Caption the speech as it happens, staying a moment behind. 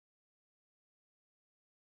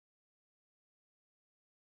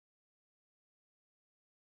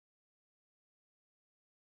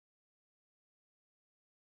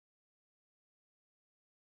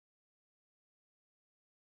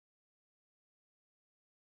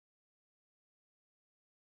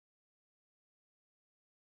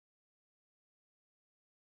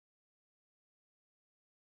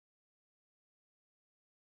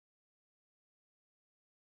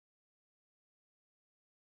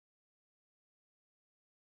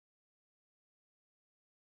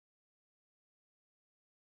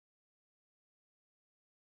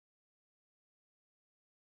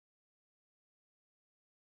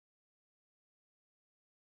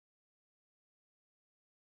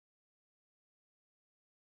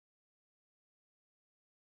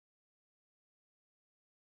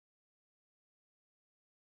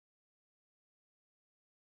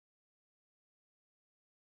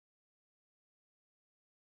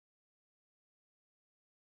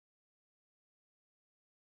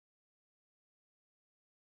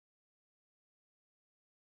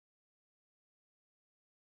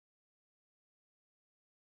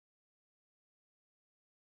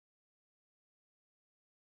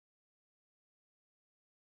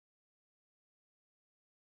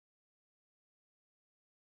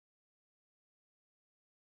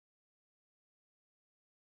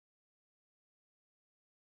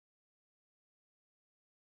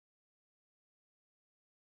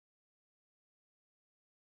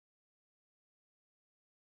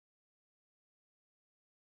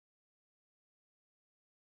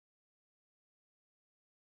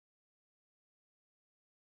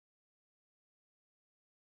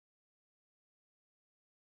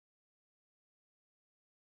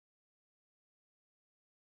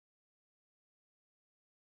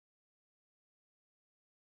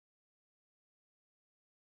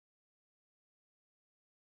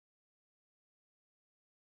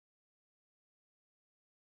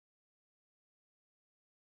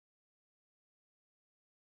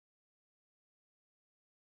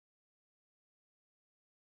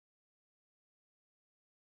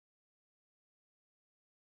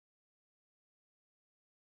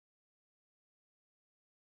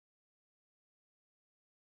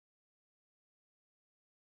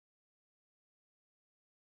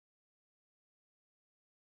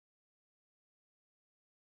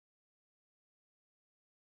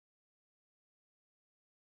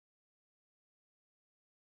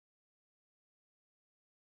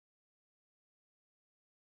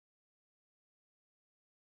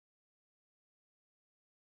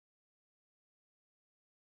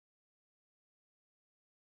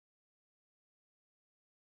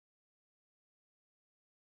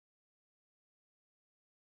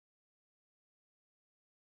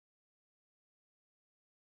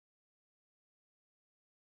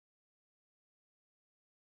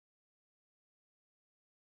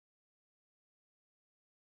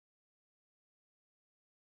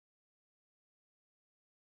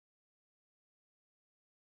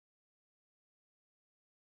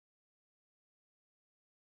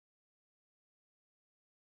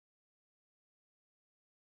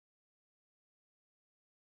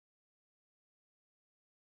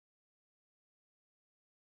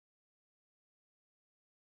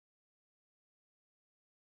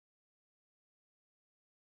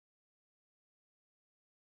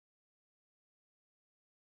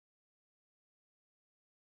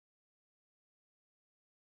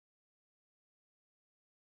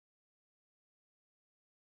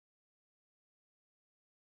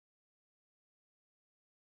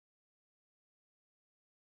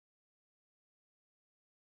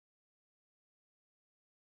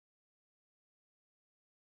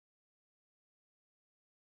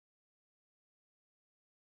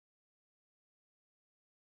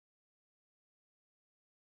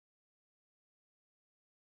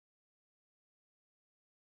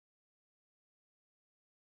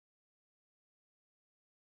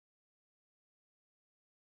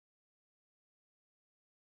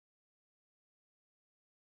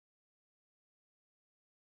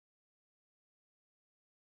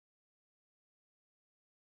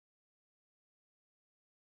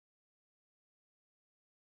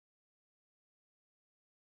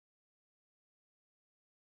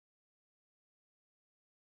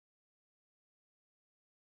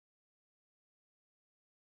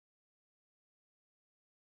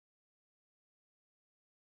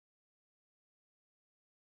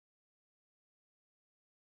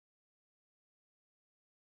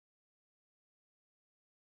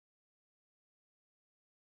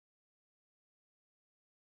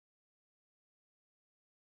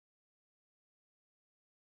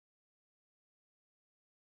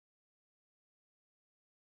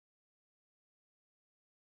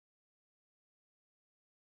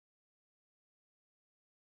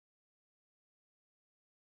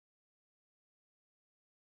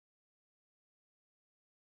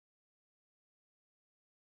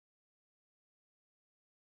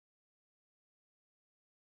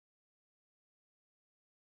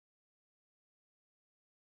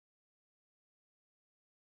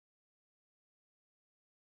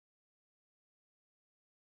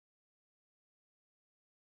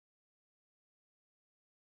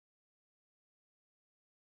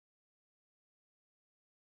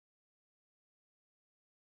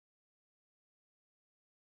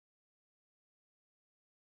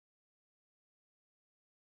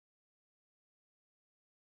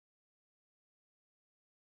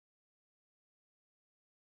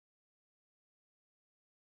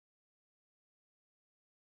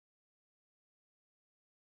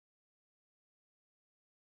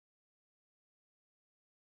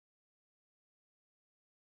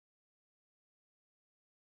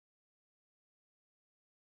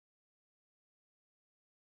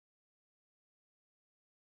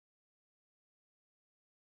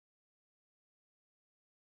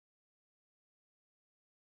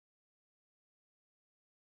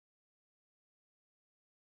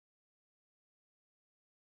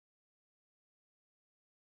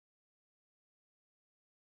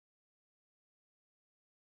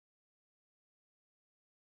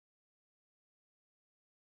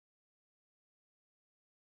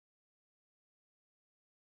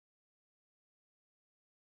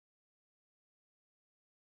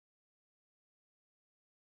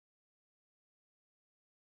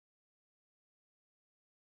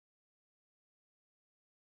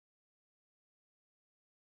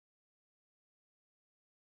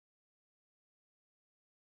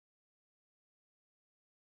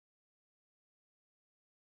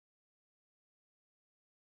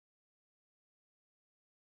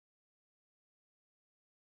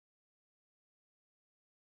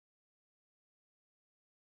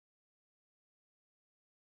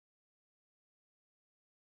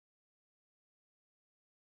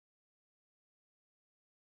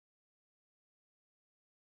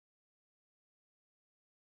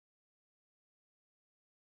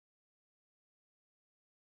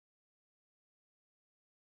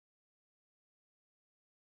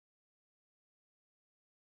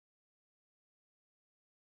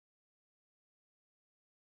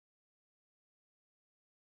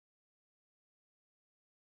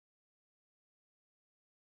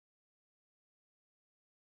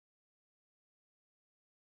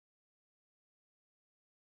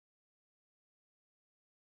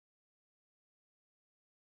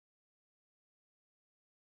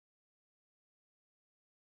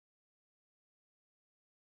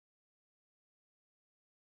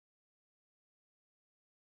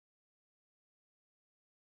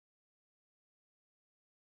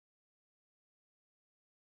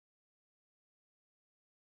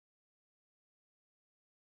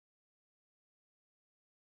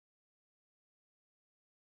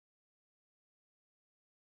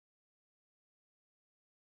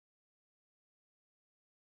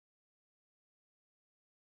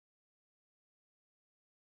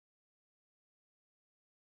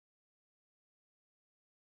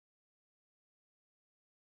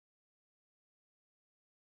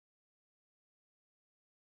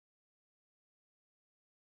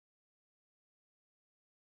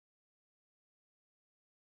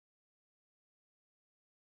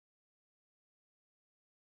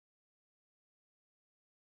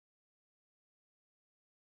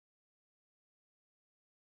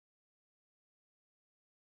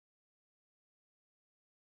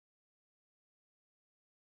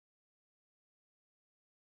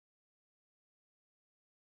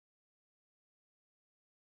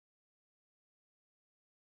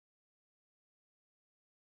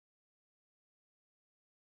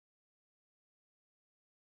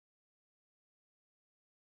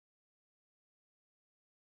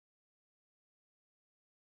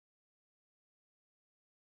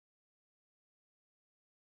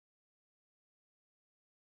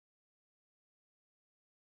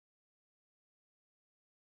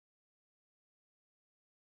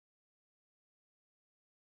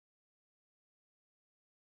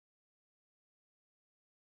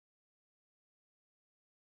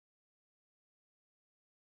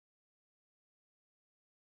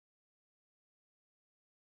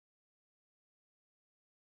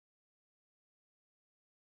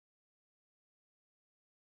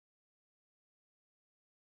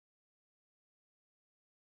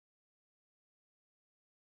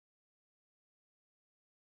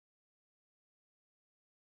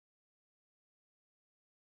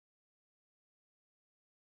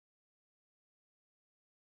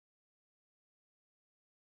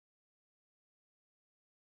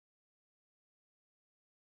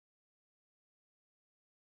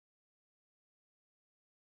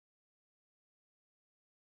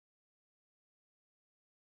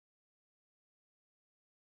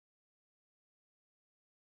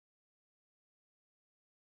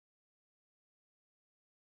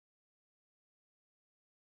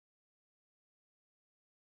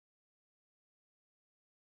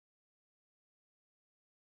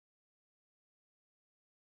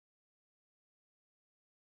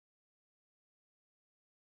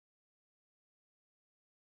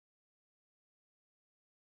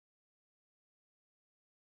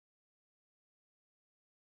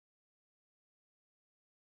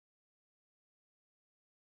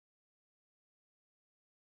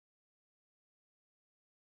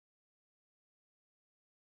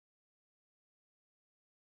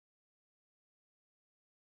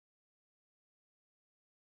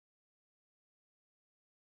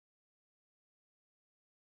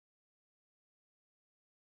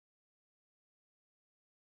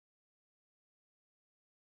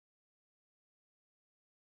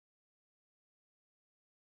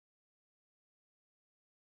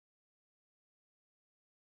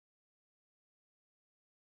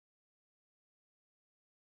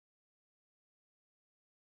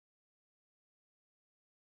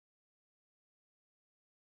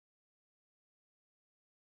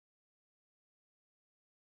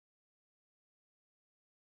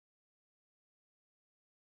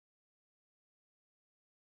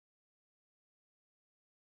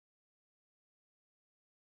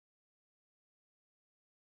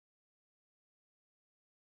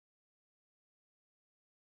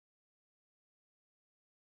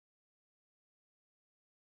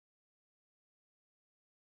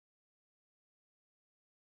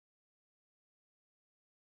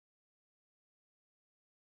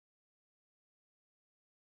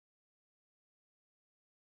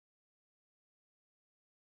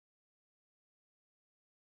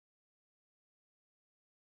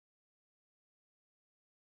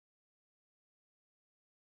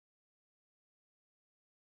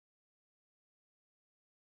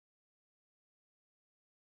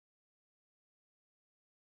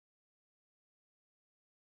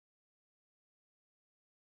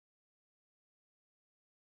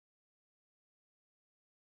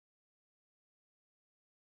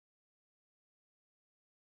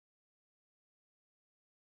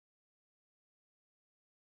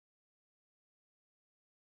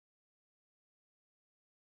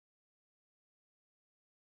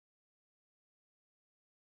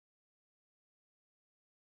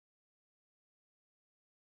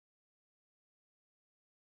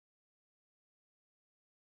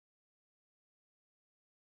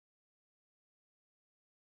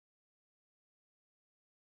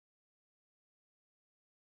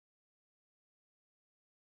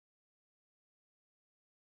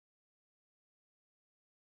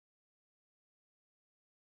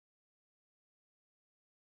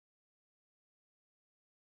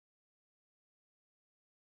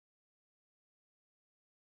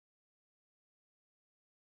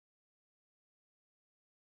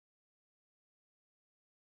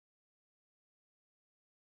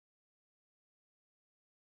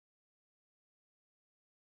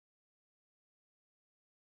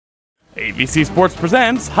AVC Sports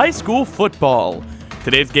presents high school football.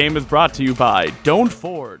 Today's game is brought to you by Doan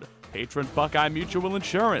Ford, patrons Buckeye Mutual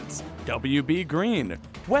Insurance, WB Green,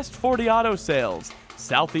 West 40 Auto Sales,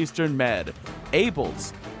 Southeastern Med,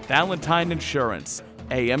 Abels, Valentine Insurance,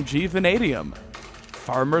 AMG Vanadium,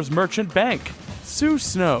 Farmers Merchant Bank,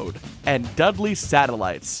 Snode, and Dudley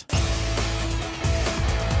Satelites.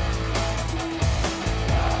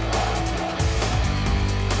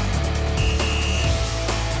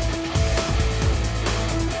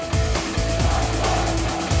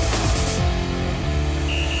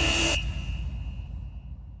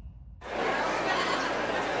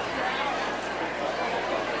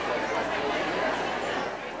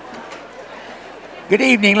 Good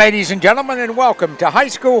evening, ladies and gentlemen, and welcome to high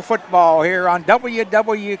school football here on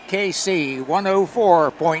WWKC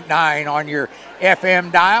 104.9 on your FM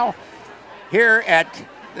dial here at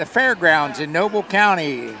the Fairgrounds in Noble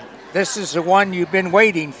County. This is the one you've been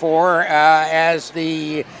waiting for as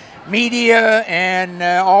the media and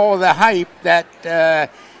all of the hype that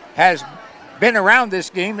has been around this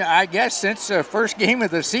game, I guess, since the first game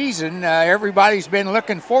of the season. Everybody's been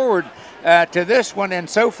looking forward to this one, and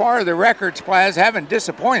so far the Records Plaz haven't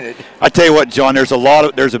disappointed. I tell you what, John, there's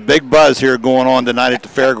a big buzz here going on tonight at the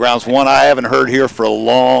Fairgrounds, one I haven't heard here for a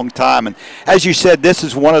long time. And as you said, this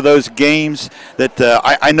is one of those games that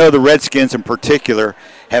I know the Redskins in particular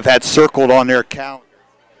have had circled on their calendar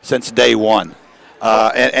since day one.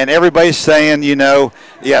 And everybody's saying, we know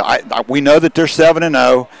that they're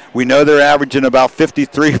 7-0. We know they're averaging about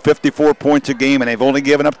 53, 54 points a game, and they've only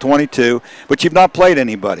given up 22. But you've not played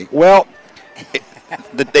anybody. Well,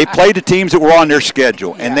 they played the teams that were on their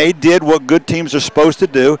schedule, and they did what good teams are supposed to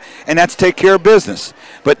do, and that's take care of business.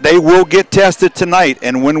 But they will get tested tonight,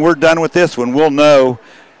 and when we're done with this one, we'll know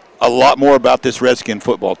a lot more about this Redskin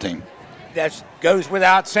football team. That goes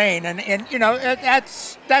without saying, and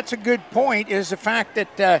that's a good point. Is the fact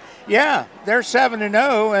that they're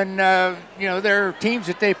 7-0, and their teams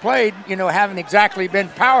that they played haven't exactly been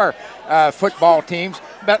power football teams,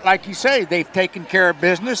 but like you say, they've taken care of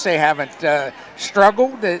business. They haven't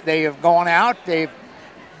struggled. They have gone out. They've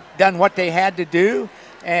done what they had to do,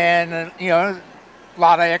 and a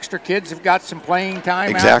lot of extra kids have got some playing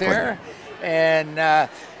time out there, and.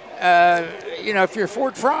 If you're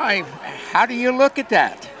Fort Frye, how do you look at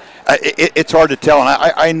that? It's hard to tell, and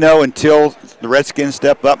I know until the Redskins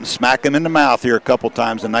step up and smack them in the mouth here a couple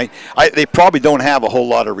times a night, they probably don't have a whole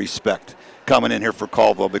lot of respect coming in here for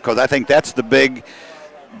Caldwell, because I think that's the big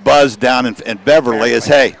buzz down in Beverly is,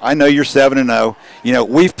 hey, I know you're 7-0.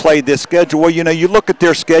 We've played this schedule. Well, you look at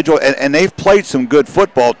their schedule, and they've played some good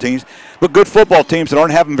football teams, but good football teams that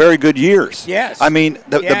aren't having very good years. Yes. I mean,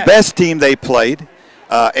 the best team they played,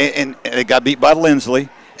 and it got beat by Lindsley.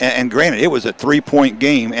 And granted, it was a 3-point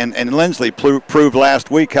game, and Lindsley proved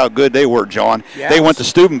last week how good they were, John. Yes. They went to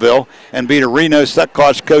Steubenville and beat a Reno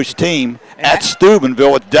Succosh coach team at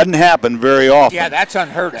Steubenville. It doesn't happen very often. Yeah, that's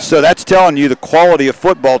unheard of. So that's telling you the quality of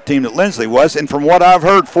football team that Lindsley was. And from what I've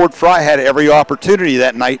heard, Fort Frye had every opportunity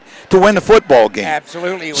that night to win the football game.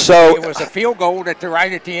 Absolutely. It was a field goal at the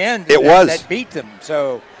end that beat them.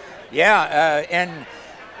 So,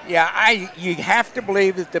 you have to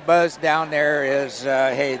believe that the buzz down there is,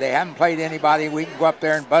 hey, they haven't played anybody. We can go up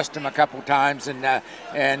there and bust them a couple times, and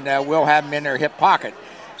we'll have them in their hip pocket.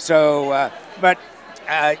 So,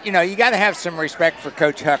 you got to have some respect for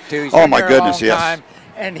Coach Huck too. He's been there a long time,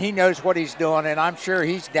 and he knows what he's doing, and I'm sure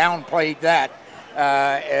he's downplayed that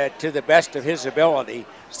to the best of his ability.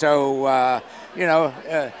 So,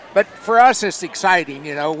 but for us, it's exciting.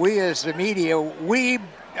 We as the media,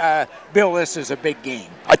 bill this as a big game.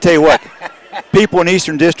 I tell you what, people in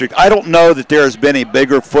Eastern District, I don't know that there has been a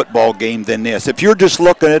bigger football game than this. If you're just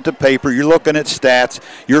looking at the paper, you're looking at stats,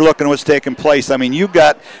 you're looking at what's taking place. I mean, you've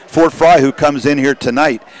got Fort Frye, who comes in here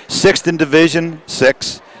tonight, 6th in Division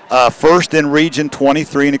 6, 1st in Region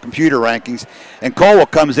 23 in the computer rankings, and Caldwell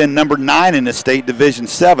comes in number 9 in the state, Division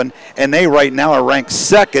 7, and they right now are ranked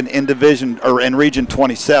 2nd in Region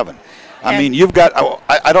 27. I mean, you've got –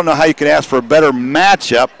 I don't know how you could ask for a better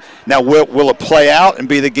matchup. Now, will it play out and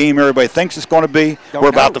be the game everybody thinks it's going to be? We're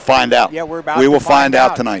about to find out. Yeah, we will find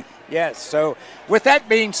out tonight. Yes. So, with that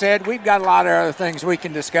being said, we've got a lot of other things we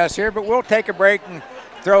can discuss here, but we'll take a break and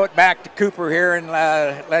throw it back to Cooper here and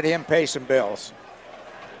let him pay some bills.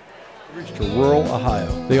 To rural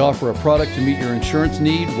Ohio. They offer a product to meet your insurance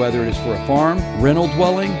need, whether it is for a farm, rental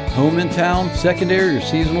dwelling, home in town, secondary or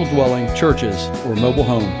seasonal dwelling, churches, or mobile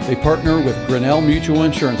home. They partner with Grinnell Mutual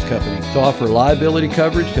Insurance Company to offer liability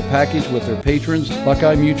coverage to package with their patrons'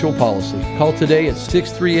 Buckeye Mutual policy. Call today at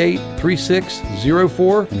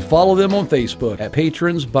 638-3604 and follow them on Facebook at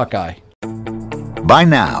Patrons Buckeye. By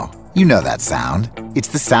now, you know that sound. It's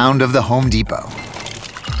the sound of the Home Depot.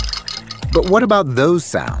 But what about those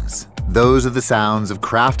sounds? Those are the sounds of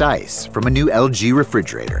craft ice from a new LG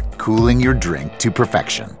refrigerator, cooling your drink to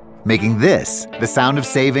perfection. Making this the sound of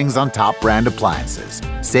savings on top brand appliances.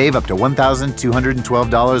 Save up to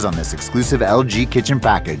 $1,212 on this exclusive LG kitchen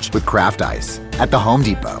package with craft ice at the Home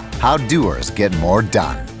Depot. How doers get more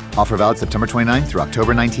done. Offer valid September 29th through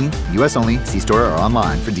October 19th. U.S. only. See store or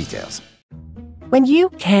online for details. When you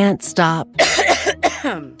can't stop,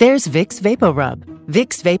 there's Vicks VapoRub.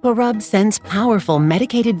 Vicks VapoRub sends powerful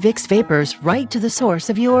medicated Vicks vapors right to the source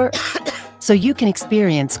of your... so you can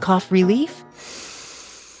experience cough relief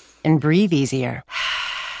and breathe easier.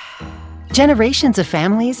 Generations of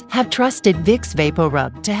families have trusted Vicks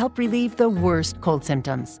VapoRub to help relieve the worst cold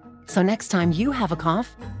symptoms. So next time you have a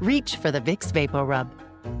cough, reach for the Vicks VapoRub.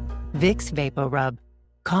 Vicks VapoRub.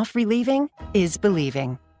 Cough relieving is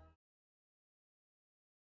believing.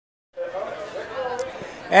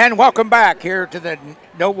 And welcome back here to the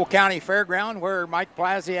Noble County Fairground, where Mike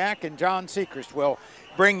Podlasiak and John Secrest will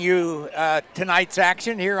bring you tonight's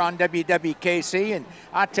action here on WWKC. And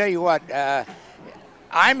I'll tell you what,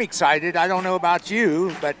 I'm excited. I don't know about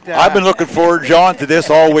you, but... I've been looking forward, John, to this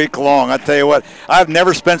all week long. I tell you what, I've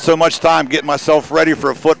never spent so much time getting myself ready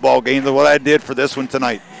for a football game than what I did for this one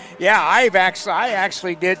tonight. Yeah, I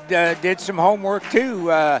actually did some homework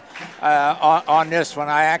too on this one.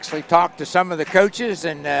 I actually talked to some of the coaches,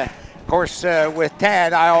 and of course with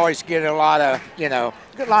Tad, I always get a lot of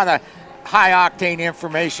high octane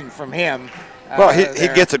information from him. Well, he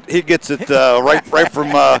gets it right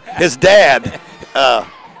from his dad,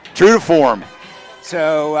 true to form.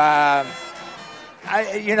 So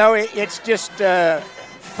it's just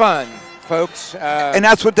fun. Folks, and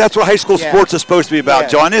that's what high school sports is supposed to be about,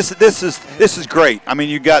 John. This is great. I mean,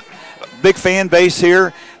 you got a big fan base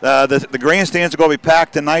here. The grandstands are going to be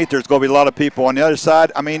packed tonight. There's going to be a lot of people on the other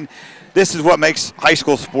side. I mean, this is what makes high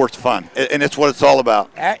school sports fun, and it's what it's all about.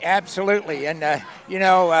 Absolutely, and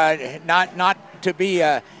not to be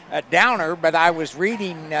a downer, but I was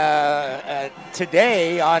reading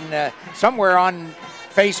today on somewhere on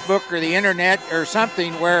Facebook or the internet or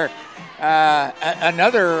something where.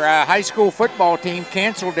 Another high school football team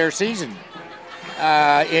canceled their season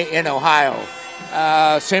in Ohio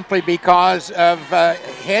simply because of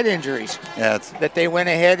head injuries. Yeah, that they went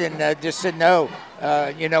ahead and just said, no,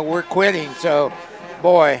 we're quitting. So,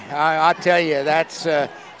 boy, I'll tell you, that's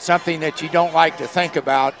something that you don't like to think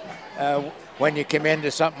about when you come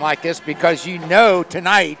into something like this, because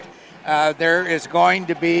tonight there is going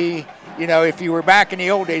to be, if you were back in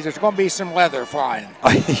the old days, there's going to be some leather flying.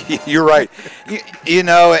 You're right. And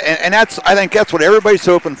I think that's what everybody's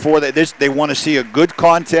hoping for. They want to see a good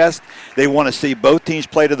contest. They want to see both teams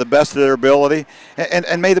play to the best of their ability,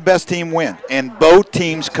 and may the best team win. And both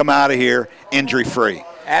teams come out of here injury-free.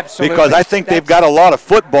 Absolutely. Because I think they've got a lot of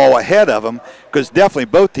football ahead of them, because definitely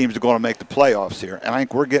both teams are going to make the playoffs here. And I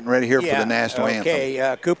think we're getting ready here for the national anthem.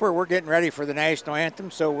 Okay, Cooper, we're getting ready for the national anthem,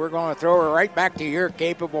 so we're going to throw her right back to your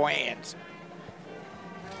capable hands.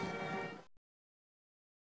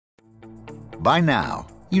 By now,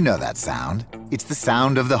 you know that sound. It's the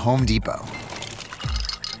sound of the Home Depot.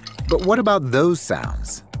 But what about those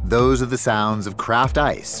sounds? Those are the sounds of craft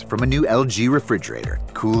ice from a new LG refrigerator,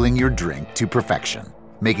 cooling your drink to perfection.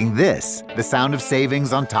 Making this the sound of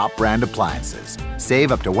savings on top brand appliances.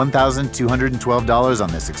 Save up to $1,212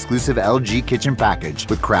 on this exclusive LG kitchen package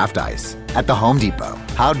with craft ice at the Home Depot.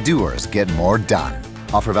 How doers get more done.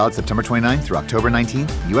 Offer valid September 29th through October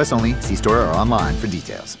 19th. U.S. only. See store or online for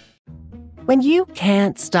details. When you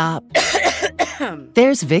can't stop,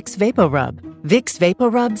 there's Vicks VapoRub. Vicks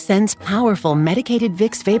VapoRub sends powerful medicated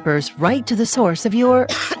Vicks vapors right to the source of your...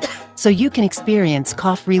 so you can experience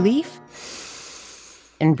cough relief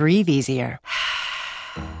and breathe easier.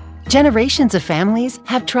 Generations of families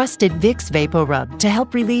have trusted Vicks VapoRub to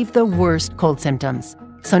help relieve the worst cold symptoms.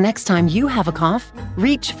 So next time you have a cough,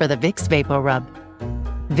 reach for the Vicks VapoRub.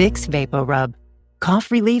 Vicks VapoRub.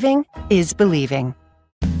 Cough relieving is believing.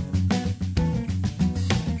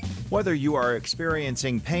 Whether you are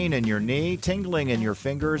experiencing pain in your knee, tingling in your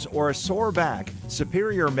fingers, or a sore back,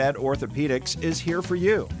 Superior Med Orthopedics is here for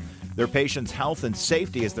you. Their patients' health and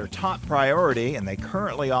safety is their top priority, and they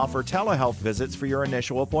currently offer telehealth visits for your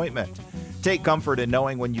initial appointment. Take comfort in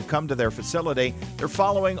knowing when you come to their facility, they're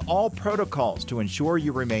following all protocols to ensure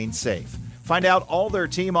you remain safe. Find out all their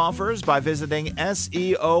team offers by visiting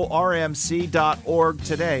seormc.org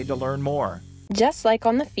today to learn more. Just like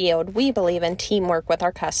on the field, we believe in teamwork with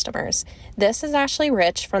our customers. This is Ashley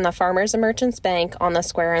Rich from the Farmers and Merchants Bank on the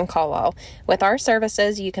Square in Caldwell. With our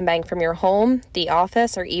services, you can bank from your home, the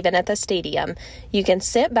office, or even at the stadium. You can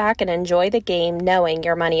sit back and enjoy the game knowing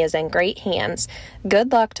your money is in great hands.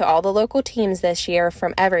 Good luck to all the local teams this year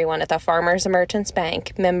from everyone at the Farmers and Merchants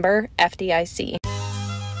Bank, member FDIC.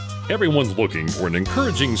 Everyone's looking for an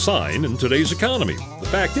encouraging sign in today's economy. The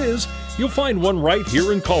fact is, you'll find one right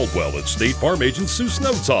here in Caldwell at State Farm Agent Sue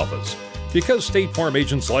Snode's office. Because State Farm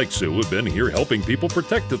agents like Sue have been here helping people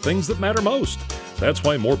protect the things that matter most. That's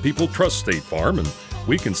why more people trust State Farm, and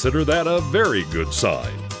we consider that a very good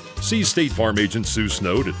sign. See State Farm Agent Sue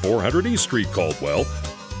Snode at 400 East Street, Caldwell.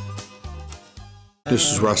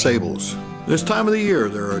 This is Russ Abels. This time of the year,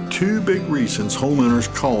 there are two big reasons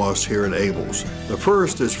homeowners call us here at Abels. The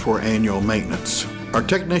first is for annual maintenance. Our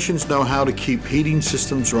technicians know how to keep heating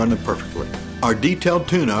systems running perfectly. Our detailed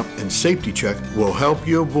tune-up and safety check will help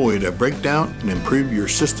you avoid a breakdown and improve your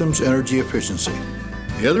system's energy efficiency.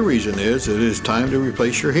 The other reason is it is time to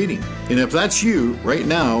replace your heating. And if that's you, right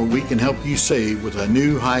now we can help you save with a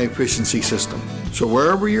new high-efficiency system. So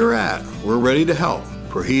wherever you're at, we're ready to help.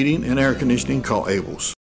 For heating and air conditioning, call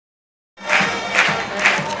Abels.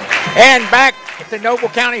 And back at the Noble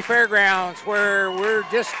County Fairgrounds, where we're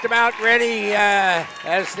just about ready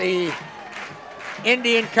as the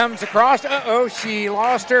Indian comes across. Uh-oh, she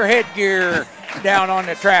lost her headgear down on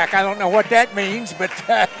the track. I don't know what that means, but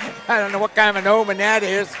I don't know what kind of an omen that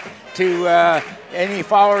is to any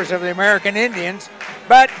followers of the American Indians.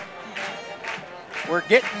 But we're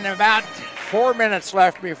getting about 4 minutes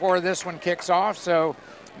left before this one kicks off, so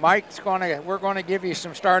we're going to give you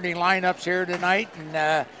some starting lineups here tonight,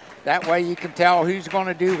 and that way you can tell who's going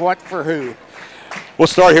to do what for who. We'll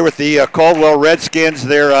start here with the Caldwell Redskins,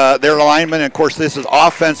 their linemen. And, of course, this is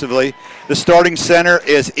offensively. The starting center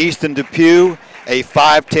is Easton Depew, a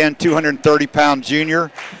 5'10", 230-pound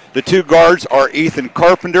junior. The two guards are Ethan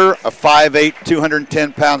Carpenter, a 5'8",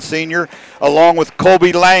 210-pound senior, along with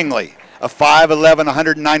Colby Langley, a 5'11",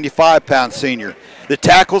 195-pound senior. The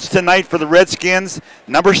tackles tonight for the Redskins,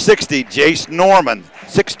 number 60, Jace Norman,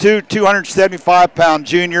 6'2", 275-pound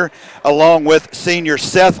junior, along with senior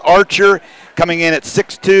Seth Archer, coming in at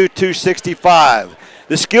 6'2", 265.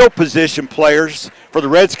 The skill position players for the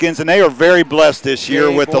Redskins, and they are very blessed this year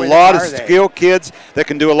with a lot of skill kids that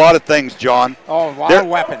can do a lot of things, John. Oh, a lot of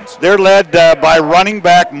weapons. They're led by running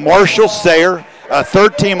back Marshall Sayer, a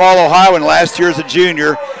third-team All-Ohioan last year as a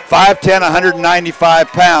junior, 5'10", 195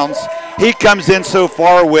 pounds. He comes in so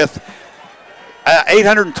far with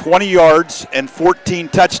 820 yards and 14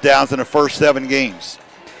 touchdowns in the first 7 games.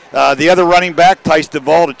 The other running back, Tice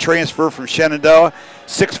Duvall, a transfer from Shenandoah,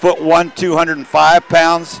 6'1", 205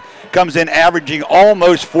 pounds, comes in averaging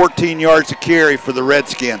almost 14 yards a carry for the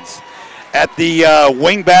Redskins. At the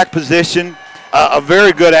wingback position, a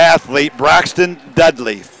very good athlete, Braxton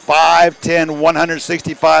Dudley, 5'10",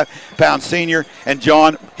 165-pound senior. And,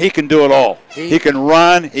 John, he can do it all. He can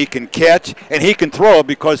run, he can catch, and he can throw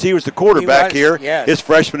because he was the quarterback here his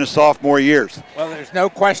freshman and sophomore years. Well, there's no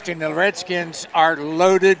question the Redskins are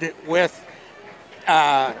loaded with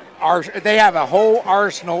they have a whole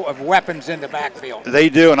arsenal of weapons in the backfield. They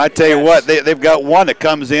do, and I tell you what, they've got one that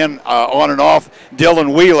comes in on and off,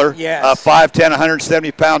 Dylan Wheeler, 5'10",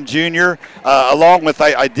 170-pound junior, along with,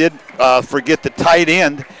 I did forget the tight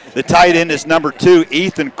end. The tight end is number 2,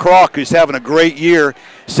 Ethan Kroc, who's having a great year,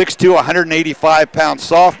 6'2", 185-pound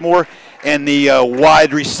sophomore, and the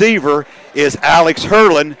wide receiver is Alex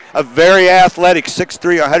Hurlin, a very athletic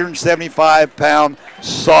 6'3", 175-pound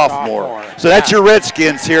sophomore. So that's your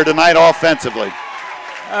Redskins here tonight offensively.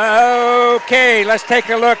 Okay, let's take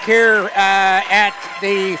a look here at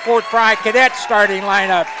the Fort Frye Cadets starting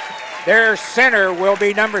lineup. Their center will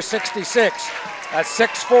be number 66, a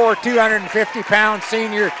 6'4", 250-pound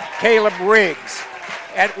senior, Caleb Riggs.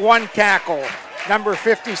 At one tackle, number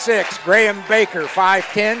 56, Graham Baker,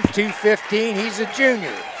 5'10", 215. He's a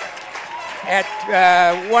junior. At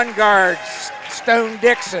one guard, Stone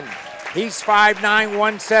Dixon. He's 5'9",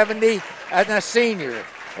 170, and a senior.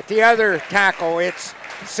 At the other tackle, it's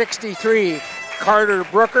 63, Carter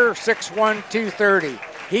Brooker, 6'1", 230.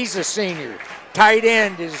 He's a senior. Tight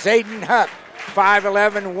end is Zayden Huck,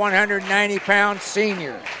 5'11", 190-pound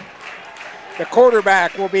senior. The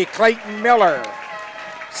quarterback will be Clayton Miller,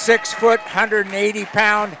 6 foot,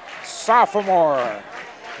 180-pound sophomore.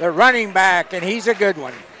 The running back, and he's a good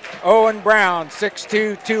one, Owen Brown,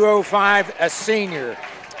 6'2", 205, a senior.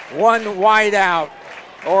 One wide out,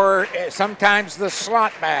 or sometimes the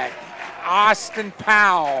slot back, Austin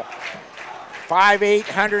Powell, 5'8",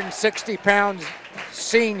 160 pounds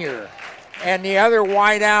senior. and the other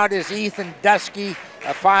wideout is Ethan Dusky,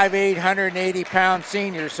 a 5'8", 180-pound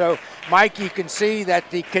senior. So, Mike, you can see that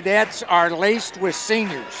the cadets are laced with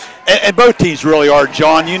seniors. And both teams really are,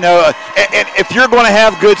 John. You know, and if you're going to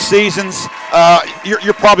have good seasons,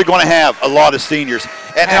 you're probably going to have a lot of seniors.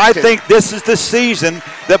 And I think this is the season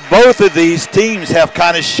that both of these teams have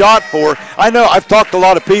kind of shot for. I know I've talked to a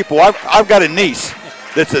lot of people. I've got a niece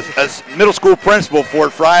that's a middle school principal at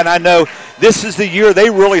Fort Frye, and I know this is the year they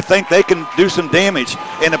really think they can do some damage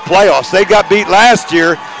in the playoffs. They got beat last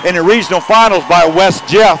year in the regional finals by West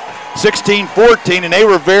Jeff, 16-14, and they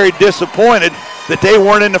were very disappointed that they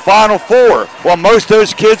weren't in the Final Four. Well, most of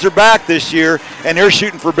those kids are back this year, and they're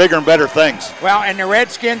shooting for bigger and better things. Well, and the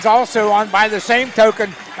Redskins also, by the same token,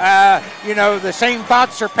 you know, the same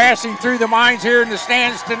thoughts are passing through the minds here in the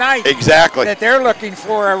stands tonight. Exactly. That they're looking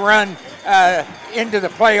for a run into the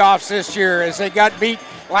playoffs this year, as they got beat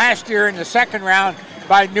last year in the second round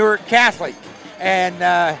by Newark Catholic.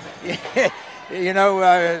 And, you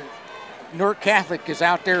know, Newark Catholic is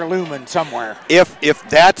out there looming somewhere. If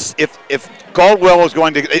Caldwell is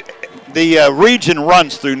going to, the region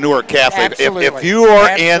runs through Newark Catholic. If you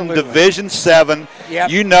are in Division 7,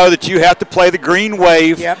 you know that you have to play the Green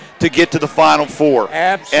Wave to get to the Final Four.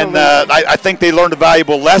 Absolutely. And I think they learned a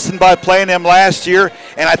valuable lesson by playing them last year,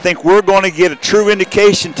 and I think we're going to get a true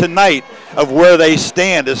indication tonight of where they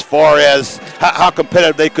stand as far as how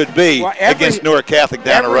competitive they could be against Newark Catholic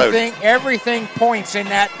down the road. Everything points in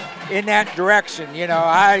that direction. You know,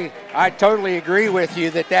 I totally agree with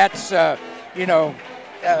you that's you know,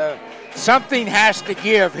 something has to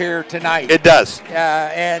give here tonight. It does.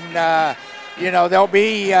 And you know, there'll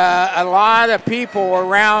be a lot of people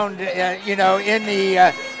around, you know, in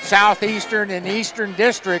the southeastern and eastern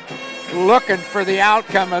district looking for the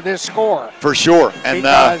outcome of this score. For sure. And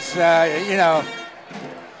because you know,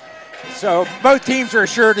 so both teams are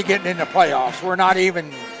assured of getting in the playoffs. We're not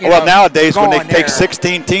even. Well, nowadays when they take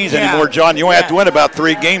 16 teams anymore, John, you only have to win about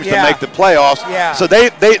 3 games to make the playoffs. So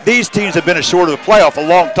these teams have been assured of the playoff a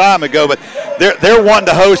long time ago, but they're wanting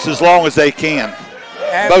to host as long as they can.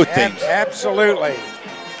 Both teams. Absolutely.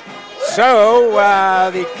 So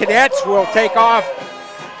the Cadets will take off.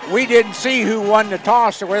 We didn't see who won the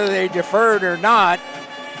toss or whether they deferred or not,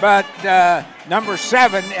 but number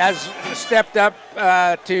 7 has stepped up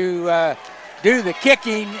to do the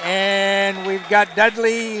kicking, and we've got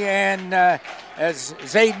Dudley and as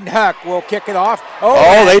Zayden Huck will kick it off.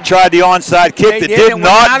 Oh, they tried the onside kick that did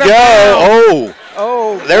not go.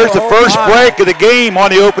 There's the first break of the game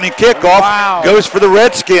on the opening kickoff. Goes for the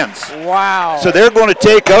Redskins. Wow. So they're going to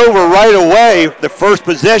take over right away. The first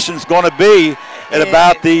possession is going to be at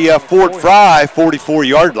about the Fort Frye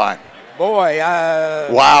 44-yard line. Boy.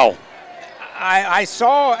 Wow. I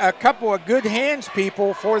saw a couple of good hands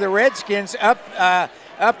people for the Redskins up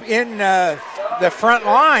in the front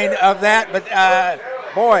line of that. But,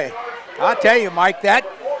 boy, I'll tell you, Mike, that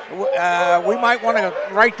we might want to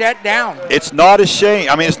write that down. It's not a shame.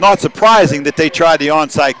 I mean, it's not surprising that they tried the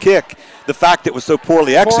onside kick. The fact that it was so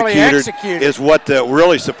poorly executed is what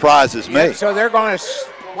really surprises me. So they're going to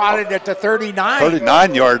spot it at the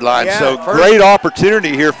 39-yard line. So great opportunity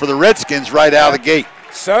here for the Redskins right out of the gate.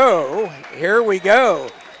 So here we go.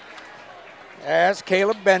 As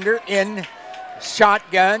Caleb Bender in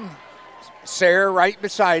shotgun, Sarah right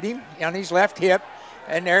beside him on his left hip,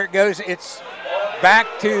 and there it goes. It's back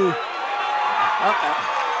to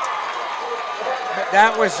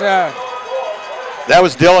that was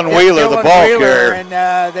Dylan Wheeler, the ball carrier, and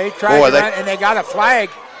they tried to run, and they got a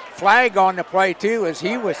flag on the play too, as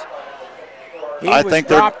he was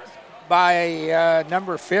dropped by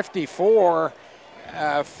number 54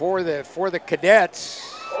 for the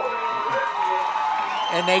Cadets,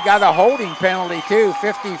 and they got a holding penalty too.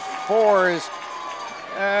 54 is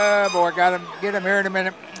get him here in a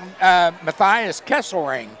minute. Matthias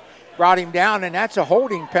Kesselring brought him down, and that's a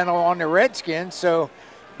holding penalty on the Redskins. So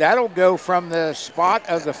that'll go from the spot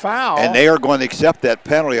of the foul. And they are going to accept that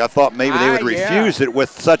penalty. I thought maybe they would refuse it with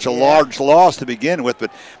such a large loss to begin with.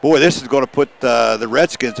 But, boy, this is going to put the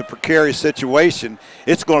Redskins in a precarious situation.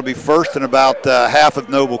 It's going to be first in about half of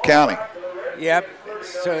Noble County. Yep.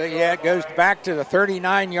 So, it goes back to the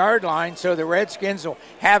 39-yard line. So the Redskins will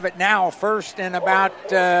have it now first in about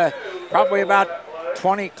probably about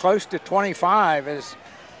 20, close to 25 is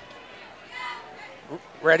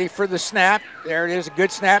ready for the snap. There it is, a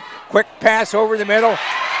good snap. Quick pass over the middle.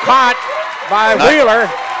 Caught by Wheeler.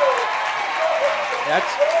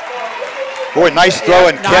 Nice throw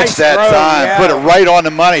and catch that time. Yeah. Put it right on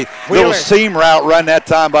the money. Wheeler. Little seam route run that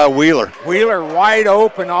time by Wheeler. Wheeler wide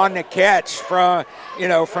open on the catch from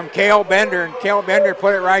Cale Bender, and Cale Bender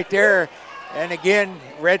put it right there. And again,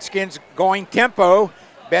 Redskins going tempo.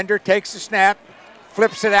 Bender takes the snap,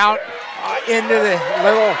 flips it out into the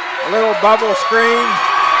little bubble screen.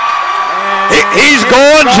 He's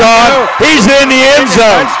going, John. He's in the end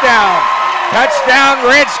zone. Touchdown,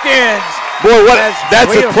 Redskins. Boy,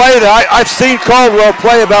 that's a play that I've seen Caldwell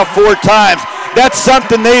play about 4 times. That's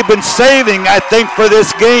something they've been saving, I think, for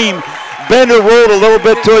this game. Bender rolled a little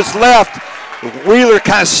bit to his left. Wheeler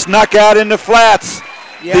kind of snuck out in the flats.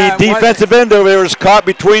 Yeah, the defensive end over there was caught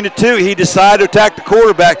between the two. He decided to attack the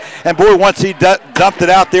quarterback, and boy, once he dumped it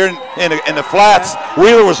out there in the flats,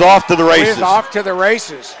 Wheeler was off to the races. He was off to the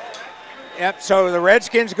races. Yep. So the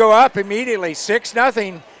Redskins go up immediately,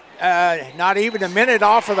 6-0. Not even a minute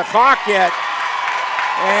off of the clock yet,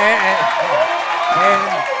 and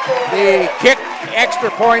the kick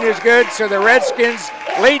extra point is good. So the Redskins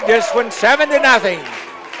lead this one 7-0.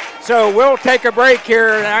 So we'll take a break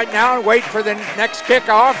here right now and wait for the next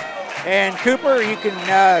kickoff. And Cooper, you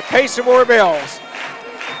can pay some more bills.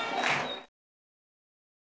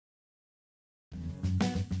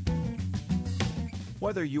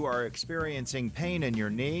 Whether you are experiencing pain in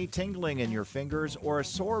your knee, tingling in your fingers, or a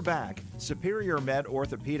sore back, Superior Med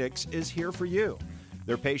Orthopedics is here for you.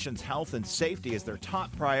 Their patients' health and safety is their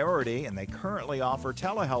top priority, and they currently offer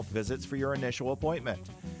telehealth visits for your initial appointment.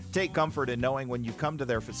 Take comfort in knowing when you come to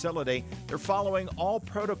their facility, they're following all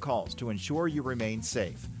protocols to ensure you remain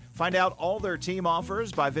safe. Find out all their team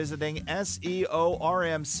offers by visiting seormc.org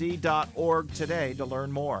today to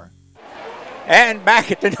learn more. And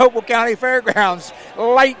back at the Noble County Fairgrounds,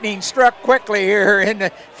 lightning struck quickly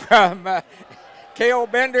here from Cale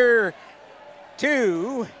Bender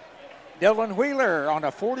to Dylan Wheeler on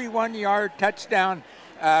a 41-yard touchdown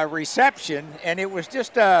reception, and it was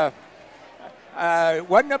just wasn't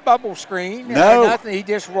a bubble screen. No. Nothing. He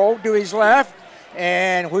just rolled to his left,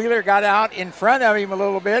 and Wheeler got out in front of him a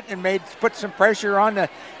little bit and put some pressure on the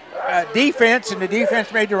defense, and the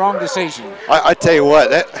defense made the wrong decision. I tell you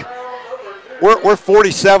what, we're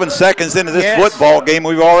 47 seconds into this football game.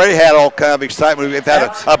 We've already had all kind of excitement. We've had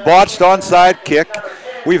a botched onside kick.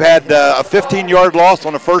 We've had a 15-yard loss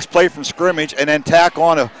on the first play from scrimmage, and then tack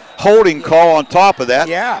on a holding call on top of that.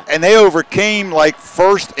 Yeah. And they overcame like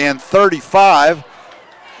 1st and 35.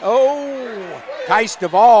 Oh, Tice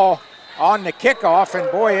Duvall on the kickoff,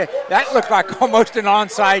 and boy, that looked like almost an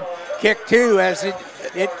onside kick too, as it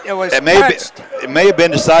was touched. It may have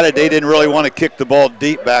been decided they didn't really want to kick the ball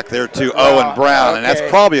deep back there to Owen Brown, and that's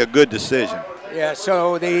probably a good decision. Yeah,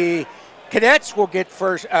 so the Cadets will get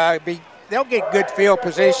first. They'll get good field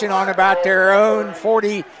position on about their own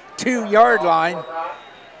 42-yard line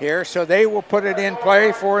here, so they will put it in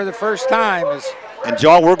play for the first time. And,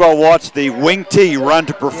 John, we're going to watch the wing T run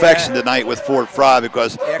to perfection tonight with Fort Frye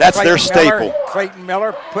because that's their staple. Clayton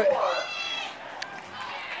Miller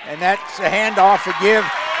and that's a handoff to give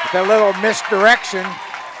the little misdirection.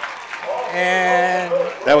 And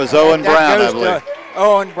that was Owen Brown, I believe.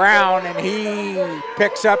 Owen Brown, and he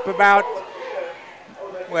picks up about,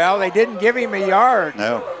 well, they didn't give him a yard.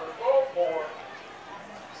 No.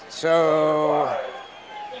 So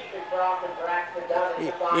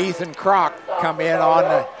Ethan Kroc come in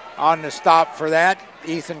on the stop for that.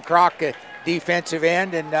 Ethan Kroc, a defensive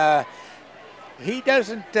end, and he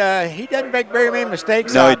doesn't make very many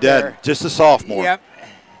mistakes. No, out he doesn't. there. Just a sophomore. Yep.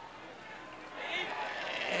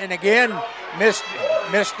 And again,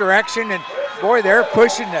 misdirection, and boy, they're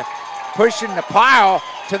pushing the pile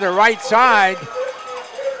to the right side.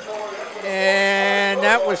 And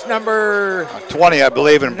that was number 20, I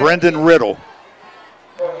believe, and Brendan Riddle.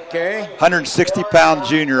 Okay. 160-pound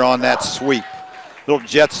junior on that sweep. Little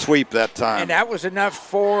jet sweep that time. And that was enough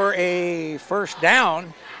for a first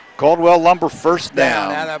down. Caldwell Lumber first down.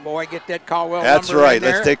 Now that boy, get that Caldwell That's Lumber right. in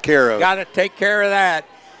there. Let's take care of it. Got to take care of that.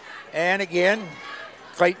 And again,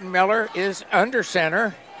 Clayton Miller is under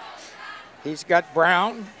center. He's got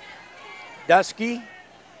Brown, Dusky.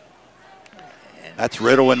 That's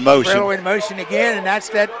Riddle in motion. Riddle in motion again, and that's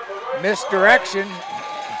that misdirection.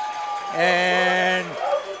 And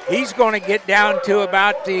he's going to get down to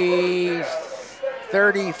about the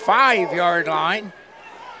 35-yard line.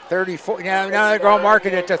 34. Now they're going to mark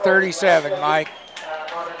it at the 37, Mike.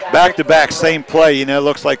 Back-to-back, same play. You know, it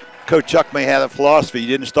looks like Coach Chuck may have a philosophy. You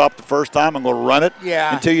didn't stop the first time, I'm going to run it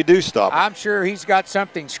until you do stop it. I'm sure he's got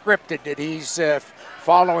something scripted that he's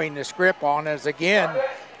following the script on, as again,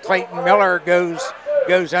 Clayton Miller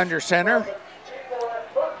goes under center.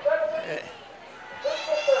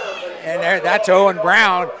 And that's Owen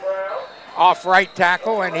Brown off right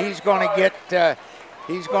tackle, and he's going to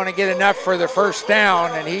get enough for the first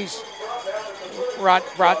down, and he's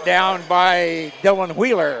brought down by Dylan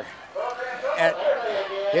Wheeler at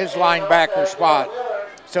his linebacker spot.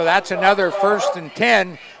 So that's another 1st and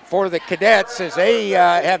 10 for the Cadets as they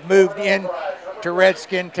have moved in to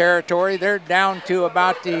Redskin territory. They're down to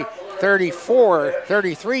about the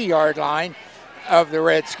 33-yard line of the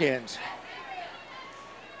Redskins.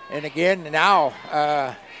 And again, now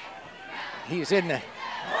he's in the,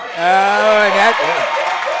 that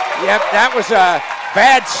was a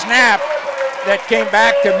bad snap that came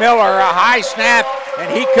back to Miller, a high snap, and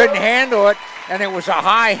he couldn't handle it, and it was a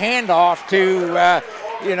high handoff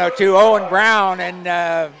to Owen Brown, and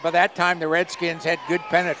by that time the Redskins had good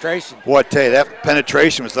penetration. Boy, I tell you, that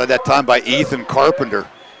penetration was at that time by Ethan Carpenter.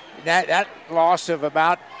 That loss of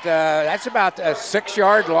that's about a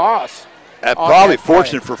 6-yard loss. Probably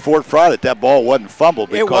fortunate for Fort Frye that ball wasn't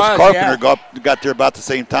fumbled, because Carpenter got there about the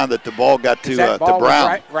same time that the ball got to Brown.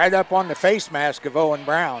 Was right up on the face mask of Owen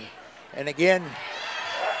Brown. And again,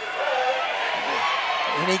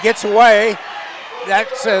 and he gets away.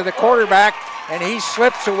 That's the quarterback, and he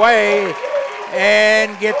slips away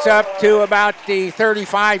and gets up to about the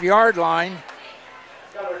 35-yard line.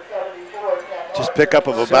 Just pick up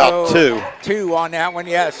of about 2. 2 on that one,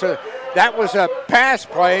 yeah. So that was a pass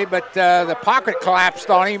play, but the pocket collapsed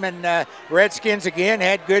on him, and Redskins again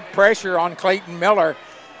had good pressure on Clayton Miller.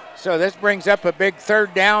 So this brings up a big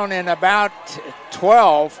 3rd down and about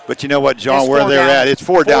 12. But you know what, John, where they're at, it's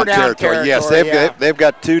 4-down territory. Yes, they've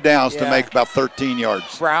got 2 downs to make about 13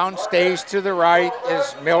 yards. Brown stays to the right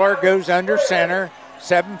as Miller goes under center.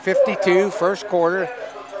 7:52, first quarter.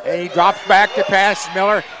 And he drops back to pass.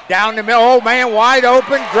 Miller down the middle. Oh, man, wide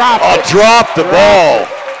open. Dropped it. Dropped the ball.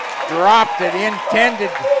 Dropped it.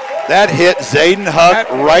 Intended. That hit Zayden Huck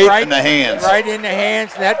right in the hands. Right in the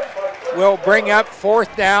hands. That will bring up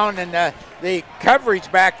 4th down. And the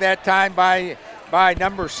coverage back that time by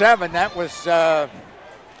number 7, that was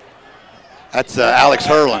that's Alex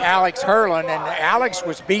Hurlin. Alex Hurlin. And Alex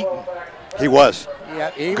was beaten. He was. Yeah,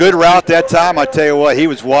 good route that time. I tell you what, he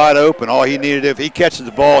was wide open. All he needed, if he catches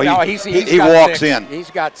the ball, he walks in. He's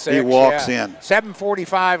got 6. He walks in.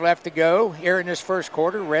 7:45 left to go here in this first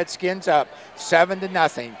quarter. Redskins up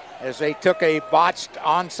 7-0 as they took a botched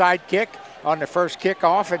onside kick on the first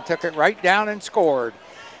kickoff and took it right down and scored.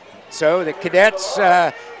 So the Cadets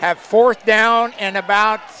have 4th down and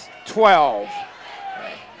about 12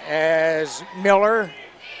 as Miller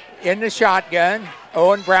in the shotgun.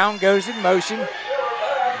 Owen Brown goes in motion,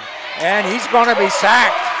 and he's going to be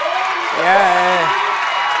sacked.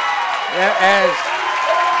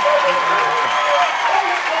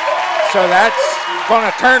 So that's going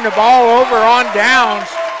to turn the ball over on downs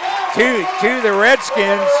to the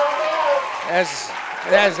Redskins. As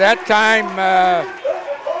that time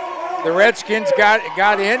the Redskins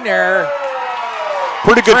got in there.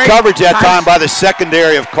 Pretty good coverage that time by the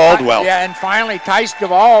secondary of Caldwell. And finally Tice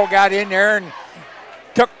Duvall got in there and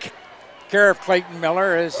took care of Clayton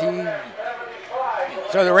Miller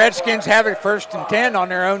so the Redskins have it 1st and 10 on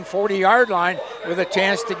their own 40-yard line with a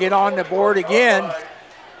chance to get on the board again.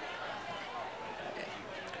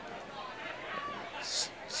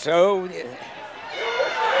 So,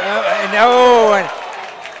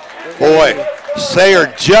 boy,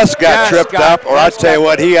 Sayer just got tripped up, or I tell you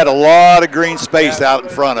what, he had a lot of green space out in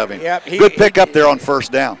front of him. Good pick up there on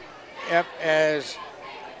 1st down. Yep, as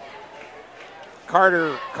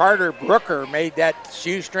Carter Brooker made that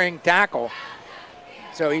shoestring tackle.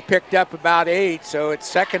 So he picked up about 8, so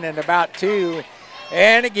it's 2nd and about 2.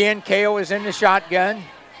 And again, Kale is in the shotgun.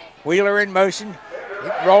 Wheeler in motion.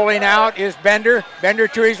 Rolling out is Bender. Bender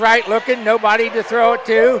to his right looking, nobody to throw it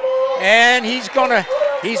to. And he's gonna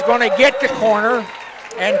get the corner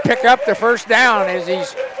and pick up the 1st down as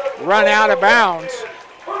he's run out of bounds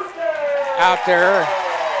out there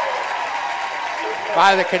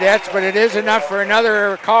by the Cadets, but it is enough for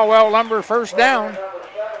another Caldwell Lumber 1st down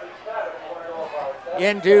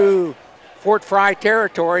into Fort Frye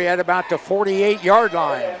territory at about the 48-yard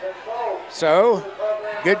line. So,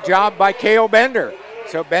 good job by Cale Bender.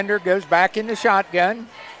 So Bender goes back in the shotgun,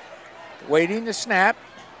 waiting to snap.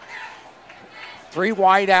 3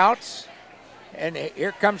 wide outs, and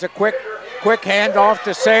here comes a quick handoff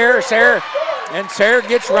to Sayer. Sayer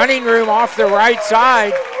gets running room off the right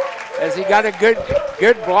side as he got a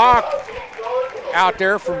good block out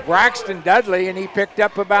there from Braxton Dudley, and he picked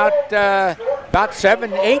up about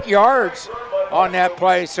 7-8 yards on that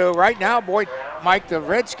play. So right now, boy, Mike, the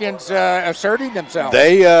Redskins asserting themselves.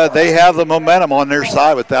 They have the momentum on their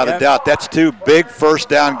side without a doubt. That's 2 big 1st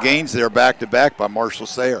down gains there back-to-back by Marshall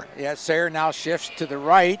Sayer. Yeah, Sayer now shifts to the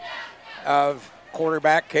right of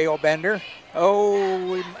quarterback Cale Bender.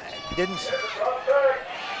 Oh, we didn't.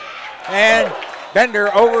 And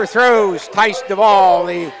Bender overthrows Tice Duvall,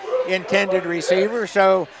 the intended receiver.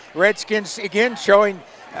 So Redskins again showing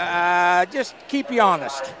just keep you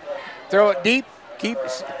honest. Throw it deep.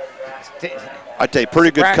 I tell you,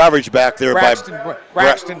 pretty good coverage back there by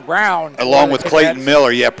Braxton Brown. Along with Clayton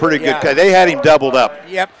Miller. Yeah, pretty good. They had him doubled up.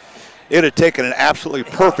 Yep. It would have taken an absolutely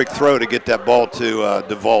perfect throw to get that ball to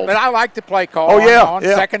DeVault. But I like the play call on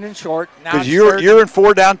second and short. Because you're in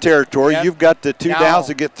 4-down territory. Yep. You've got the 2 downs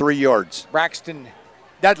to get 3 yards.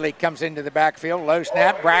 Dudley comes into the backfield. Low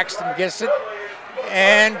snap. Braxton gets it.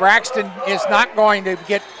 And Braxton is not going to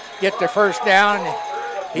get the first down.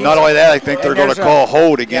 Not only that, I think they're going to call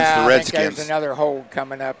hold against the Redskins. I think there's another hold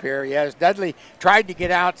coming up here. Yes, Dudley tried to get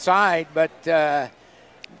outside, but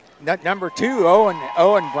number 2,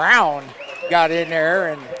 Owen Brown, got in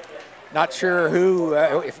there, and not sure who.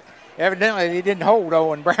 Evidently, they didn't hold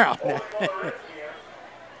Owen Brown.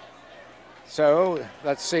 So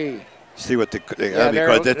let's see. See what because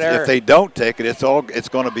if they don't take it, it's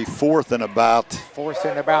going to be 4th and about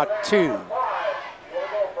 2.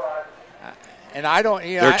 And I don't.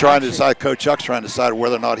 They're trying to decide. Coach Chuck's trying to decide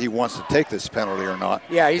whether or not he wants to take this penalty or not.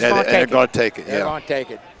 Yeah, he's going to take it. They're going to take it. They're going to take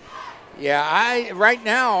it. Yeah, right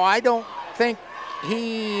now I don't think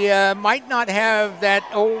he might not have that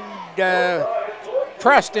old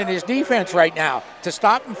trust in his defense right now to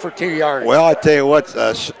stop him for 2 yards. Well, I tell you what,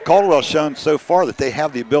 Caldwell's shown so far that they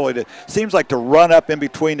have the ability to run up in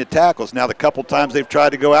between the tackles. Now, the couple times they've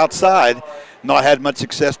tried to go outside, not had much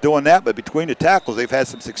success doing that, but between the tackles they've had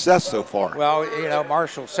some success so far. Well,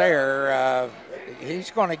 Marshall Sayre, he's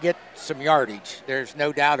going to get some yardage. There's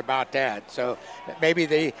no doubt about that. So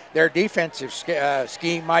maybe their defensive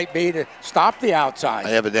scheme might be to stop the outside.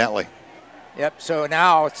 Evidently. Yep, so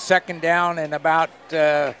now it's 2nd down and about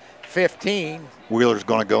 15. Wheeler's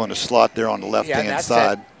going to go in the slot there on the left-hand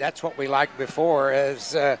side. That's what we liked before.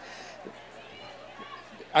 As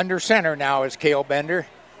under center now is Cale Bender.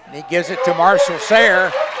 And he gives it to Marshall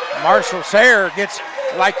Sayre. Marshall Sayre gets,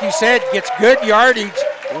 like you said, gets good yardage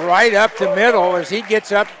right up the middle as he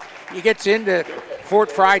gets into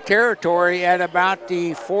Fort Frye territory at about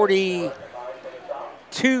the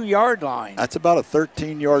 42-yard line. That's about a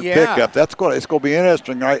 13-yard pickup. It's going to be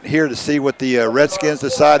interesting right here to see what the Redskins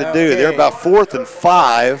decide to do. They're about 4th and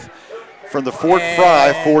 5 from the Fort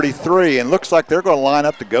Frye 43, and looks like they're going to line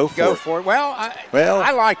up to go for it. Well,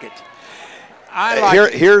 I like it.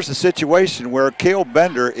 Here's the situation where Cale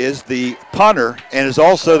Bender is the punter and is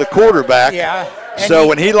also the quarterback. Yeah. So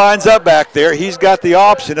when he lines up back there, he's got the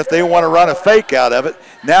option if they want to run a fake out of it.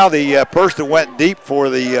 Now the person went deep for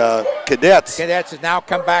the Cadets. Cadets has now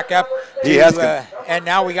come back up. And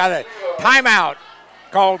now we got a timeout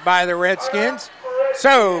called by the Redskins.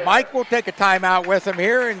 So Mike will take a timeout with him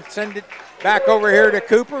here and send it back over here to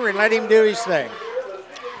Cooper and let him do his thing.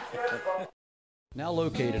 Now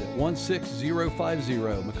located at 16050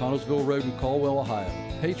 McConnellsville Road in Caldwell, Ohio,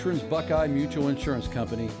 Patrons Buckeye Mutual Insurance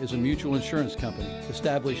Company is a mutual insurance company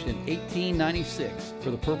established in 1896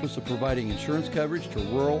 for the purpose of providing insurance coverage to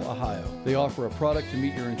rural Ohio. They offer a product to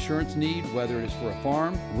meet your insurance need, whether it is for a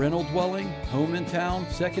farm, rental dwelling, home in town,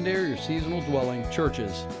 secondary or seasonal dwelling,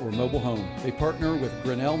 churches, or mobile home. They partner with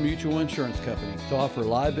Grinnell Mutual Insurance Company to offer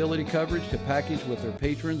liability coverage to package with their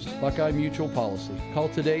patrons' Buckeye Mutual policy. Call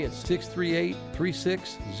today at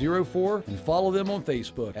 638-3604 and follow them on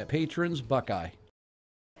Facebook at Patrons Buckeye.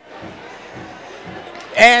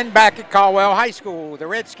 And back at Caldwell High School, the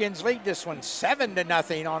Redskins lead this one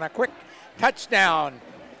 7-0 on a quick touchdown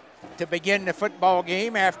to begin the football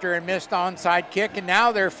game after a missed onside kick, and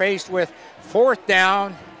now they're faced with 4th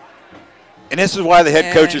down. And this is why the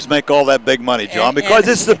head coaches make all that big money, John, because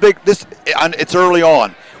it's early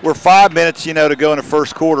on. We're 5 minutes, to go in the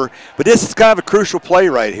first quarter, but this is kind of a crucial play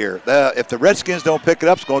right here. If the Redskins don't pick it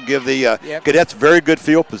up, it's going to give the Cadets very good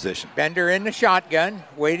field position. Bender in the shotgun,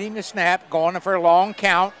 waiting to snap, going for a long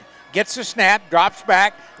count, gets the snap, drops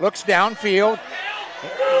back, looks downfield.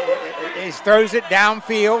 He throws it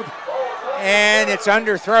downfield, and it's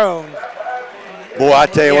underthrown. Boy, I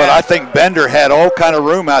tell you what, I think Bender had all kind of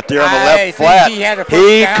room out there on the left flat.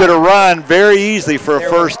 He could have run very easily for a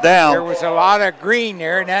first down. There was a lot of green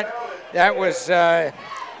there, and that was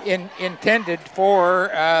intended for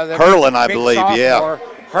the Hurlin, I believe,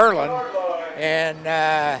 Hurlin,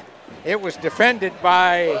 and it was defended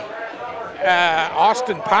by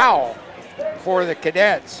Austin Powell for the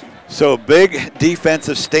Cadets. So a big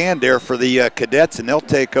defensive stand there for the Cadets, and they'll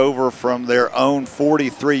take over from their own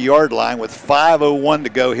 43-yard line with 5:01 to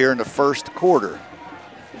go here in the first quarter.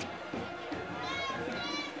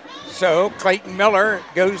 So Clayton Miller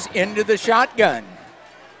goes into the shotgun.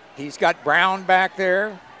 He's got Brown back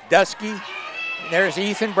there, Dusky. There's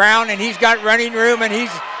Ethan Brown, and he's got running room, and he's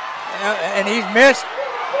missed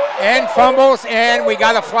and fumbles, and we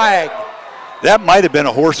got a flag. That might have been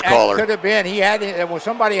a horse collar. Could have been. He had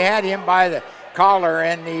somebody had him by the collar,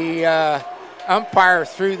 and the umpire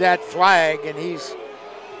threw that flag, and he's.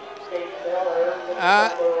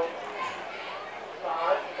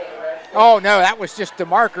 Oh no, that was just the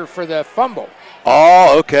marker for the fumble.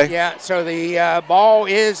 Oh, okay. Yeah, so the ball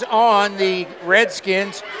is on the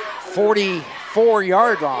Redskins'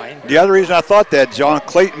 44-yard line. The other reason I thought that, John,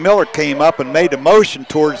 Clayton Miller came up and made a motion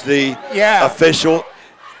towards the official,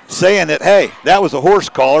 saying that, hey, that was a horse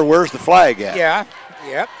collar. Where's the flag at? Yeah,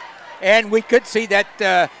 yep. And we could see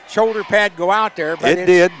that shoulder pad go out there. But it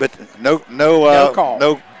did, but no call.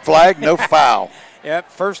 No flag, no foul.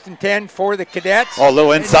 Yep, 1st and 10 for the Cadets. Oh, a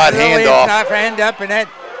little inside handoff. Hand up, and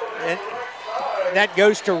that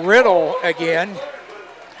goes to Riddle again.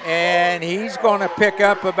 And he's going to pick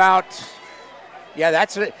up about,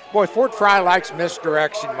 that's it. Boy, Fort Frye likes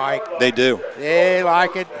misdirection, Mike. They do. They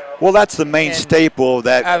like it. Well, that's the main staple of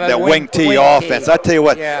that wing T offense. Tee. I tell you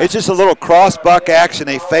what, it's just a little cross buck action.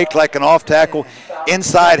 They fake like an off tackle,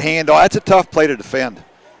 inside handoff. That's a tough play to defend.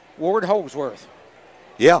 Ward Holsworth.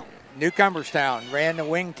 Yeah. Newcomerstown ran the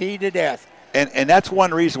wing T to death. And that's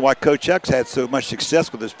one reason why Coach X had so much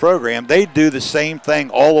success with this program. They do the same thing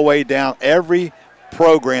all the way down. Every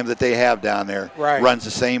program that they have down there runs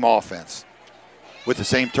the same offense with the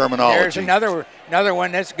same terminology. There's another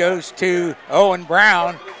one. This goes to Owen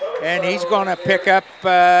Brown, and he's going to pick up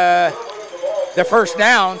the first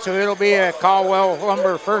down, so it'll be a Caldwell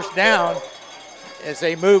Lumber first down as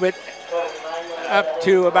they move it up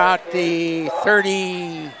to about the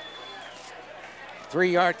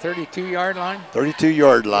 32-yard line.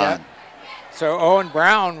 32-yard line. Yeah. So Owen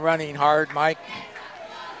Brown running hard, Mike.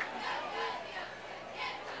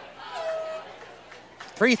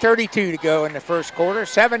 3:32 to go in the first quarter.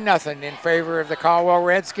 7-0 in favor of the Caldwell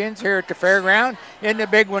Redskins here at the fairground in the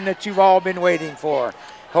big one that you've all been waiting for.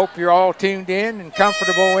 Hope you're all tuned in and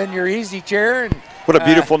comfortable in your easy chair. And what a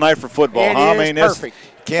beautiful night for football, huh? I mean, perfect.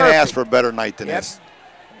 Can't ask for a better night than this.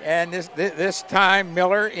 And this time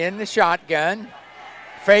Miller in the shotgun,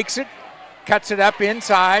 fakes it, cuts it up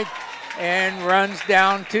inside, and runs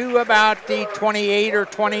down to about the 28 or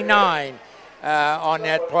 29 on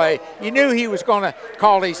that play. You knew he was going to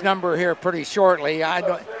call his number here pretty shortly.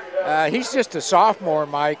 He's just a sophomore,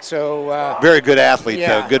 Mike. So very good athlete,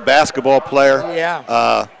 though. Good basketball player.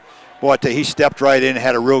 Yeah. Boy, I tell you, he stepped right in and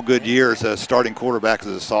had a real good year as a starting quarterback as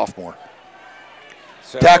a sophomore.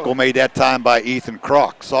 So, tackle made that time by Ethan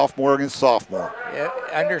Kroc, sophomore against sophomore. Yeah,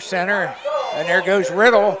 under center, and there goes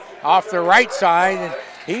Riddle off the right side, and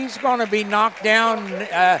he's going to be knocked down,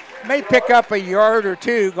 may pick up a yard or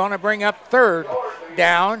two, going to bring up third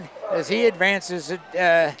down as he advances it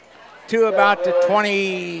to about the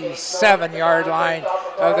 27-yard line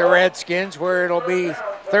of the Redskins, where it'll be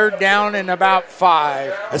third down and about 5.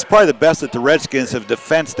 That's probably the best that the Redskins have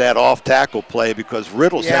defensed that off-tackle play, because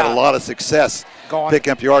Riddle's had a lot of success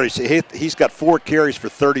picking up yardage. He's got 4 carries for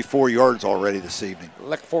 34 yards already this evening.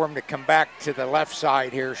 Look for him to come back to the left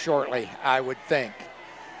side here shortly, I would think.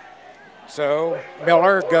 So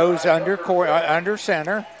Miller goes under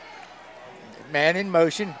center. Man in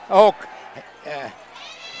motion.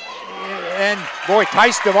 And boy,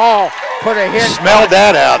 Tice Duvall put a hit. Smelled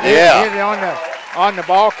that out, Hit it on the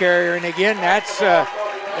ball carrier, and again, that's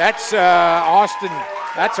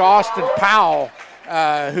Austin Powell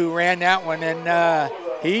who ran that one, and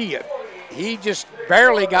he just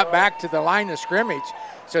barely got back to the line of scrimmage.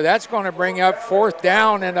 So that's going to bring up fourth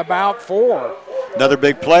down and about 4. Another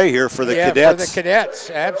big play here for the Cadets. Yeah, for the Cadets,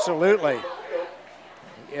 absolutely.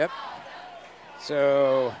 Yep.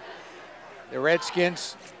 So the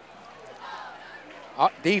Redskins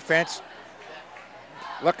defense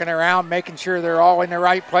looking around, making sure they're all in the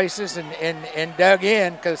right places and dug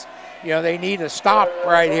in, because they need a stop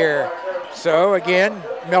right here. So again,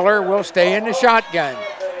 Miller will stay in the shotgun.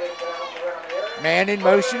 Man in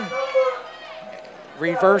motion,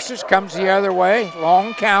 reverses, comes the other way,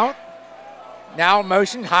 long count. Now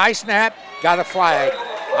motion, high snap, got a flag.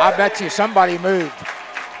 I bet you somebody moved.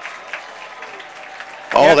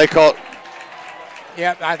 They call it.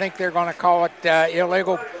 Yep, I think they're going to call it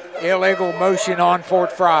illegal motion on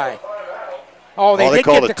Fort Frye. They did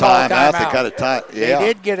get the call a timeout. They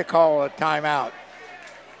did get a call a timeout.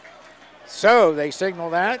 So they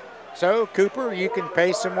signal that. So, Cooper, you can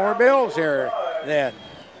pay some more bills here then.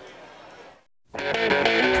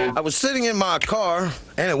 I was sitting in my car,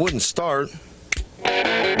 and it wouldn't start.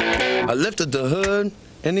 I lifted the hood,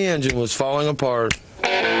 and the engine was falling apart.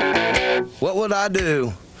 What would I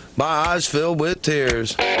do? My eyes filled with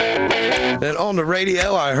tears. Then on the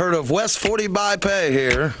radio, I heard of West 40 by Pay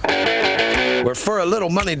here, where for a little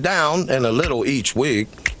money down and a little each week,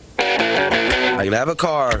 I could have a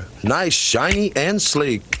car, nice, shiny, and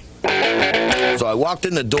sleek. So I walked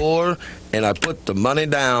in the door and I put the money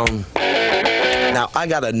down. Now I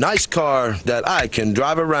got a nice car that I can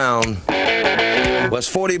drive around. West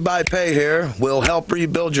 40 by Pay here will help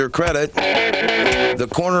rebuild your credit. The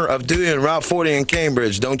corner of Dewey and Route 40 in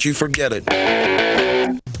Cambridge, don't you forget it.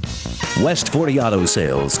 West 40 Auto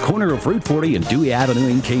Sales, corner of Route 40 and Dewey Avenue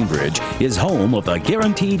in Cambridge, is home of the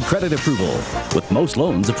guaranteed credit approval, with most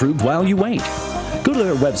loans approved while you wait. Go to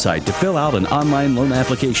their website to fill out an online loan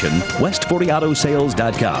application,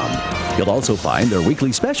 west40autosales.com. You'll also find their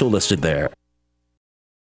weekly special listed there.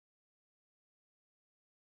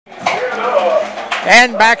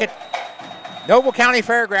 And back at Noble County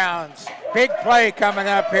Fairgrounds, big play coming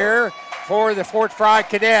up here for the Fort Frye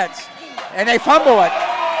Cadets. And they fumble it.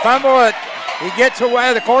 He gets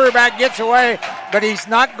away, the quarterback gets away, but he's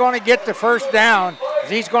not going to get the first down.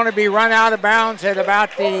 He's going to be run out of bounds at about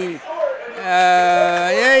the, he's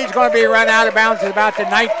going to be run out of bounds at about the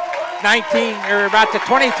 19, or about the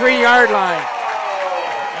 23-yard line.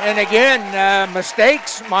 And again,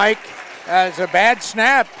 mistakes, Mike, as a bad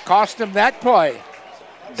snap cost him that play.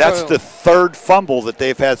 That's the third fumble that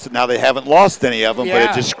they've had. Now they haven't lost any of them, but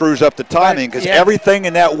it just screws up the timing because everything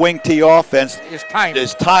in that wing T offense is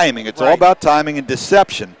timing. It's all about timing and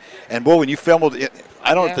deception. And boy, when you fumbled,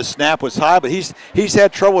 I don't know if the snap was high, but he's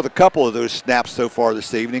had trouble with a couple of those snaps so far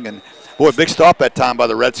this evening. And boy, big stop that time by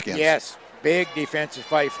the Redskins. Yes, big defensive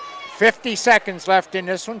play. 50 seconds left in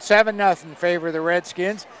this one. 7-0 in favor of the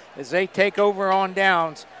Redskins as they take over on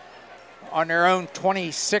downs on their own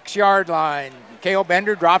 26-yard line. Cale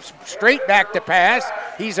Bender drops straight back to pass.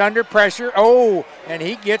 He's under pressure. Oh, and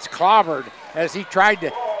he gets clobbered as he tried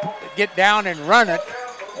to get down and run it.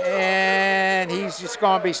 And he's just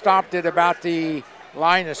going to be stopped at about the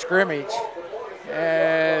line of scrimmage.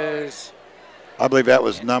 As I believe that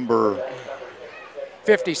was number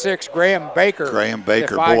 56, Graham Baker.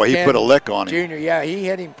 Boy, he put a lick on him. Junior, yeah, he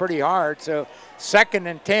hit him pretty hard. So 2nd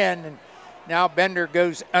and 10, and now Bender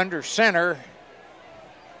goes under center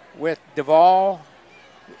with Duvall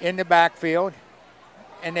in the backfield,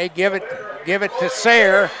 and they give it to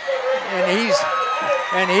Sayre, and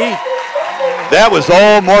that was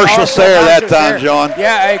all Marshall Sayre that time, John.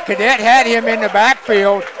 Yeah, a cadet had him in the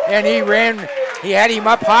backfield, and he had him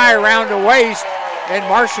up high around the waist, and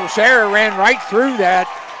Marshall Sayre ran right through that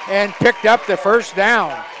and picked up the first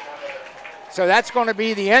down. So that's going to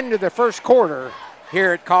be the end of the first quarter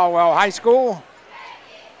here at Caldwell High School.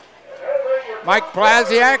 Mike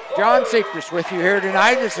Podlasiak, John Secrest with you here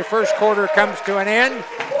tonight as the first quarter comes to an end.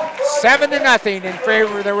 7-0 in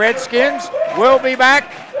favor of the Redskins. We'll be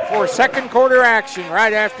back for second quarter action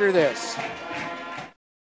right after this.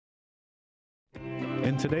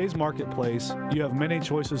 In today's marketplace, you have many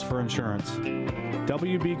choices for insurance.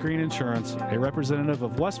 WB Green Insurance, a representative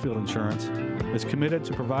of Westfield Insurance, is committed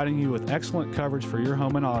to providing you with excellent coverage for your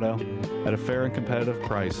home and auto at a fair and competitive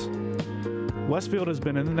price. Westfield has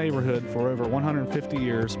been in the neighborhood for over 150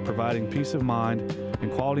 years, providing peace of mind and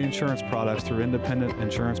quality insurance products through independent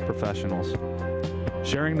insurance professionals.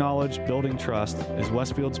 Sharing knowledge, building trust is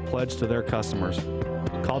Westfield's pledge to their customers.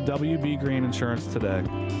 Call WB Green Insurance today.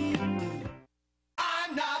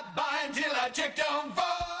 I'm not buying till I check Doan Ford.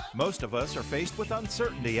 Most of us are faced with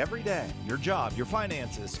uncertainty every day. Your job, your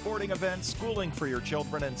finances, sporting events, schooling for your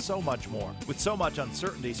children, and so much more. With so much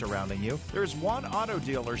uncertainty surrounding you, there's one auto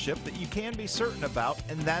dealership that you can be certain about,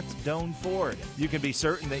 and that's Doan Ford. You can be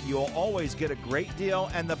certain that you'll always get a great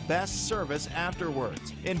deal and the best service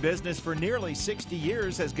afterwards. In business for nearly 60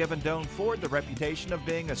 years has given Doan Ford the reputation of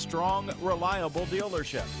being a strong, reliable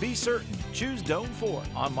dealership. Be certain. Choose Doan Ford.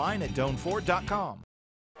 Online at doanford.com.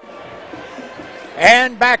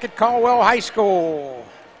 And back at Caldwell High School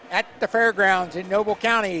at the fairgrounds in Noble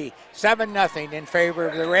County, 7-0 in favor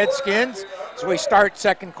of the Redskins. So we start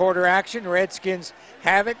second quarter action. Redskins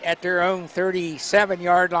have it at their own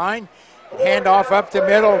 37-yard line. Hand off up the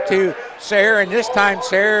middle to Sayre, and this time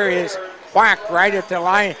Sayre is whacked right at the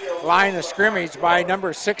line of scrimmage by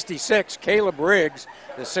number 66, Caleb Riggs,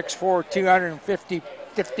 the 6'4",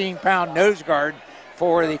 215-pound nose guard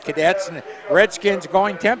for the Cadets. And the Redskins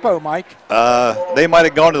going tempo, Mike. They might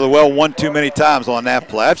have gone to the well one too many times on that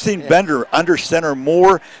play. I've seen Bender under center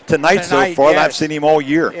more tonight so far than I've seen him all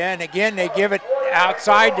year. Yeah, and again, they give it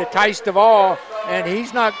outside to Tice Duvall, and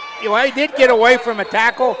he's not, well, he did get away from a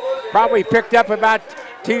tackle, probably picked up about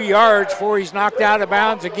 2 yards before he's knocked out of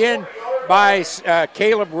bounds again by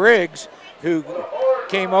Caleb Riggs, who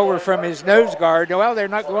came over from his nose guard. Well, they're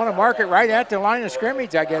not going to mark it right at the line of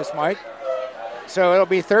scrimmage, I guess, Mike. So it'll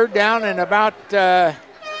be third down and about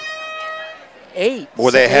 8.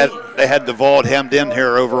 Boy, they had Duvall hemmed in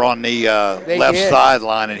here over on the left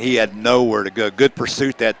sideline, and he had nowhere to go. Good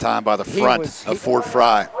pursuit that time by the front of Fort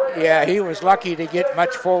Frye. Yeah, he was lucky to get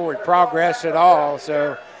much forward progress at all.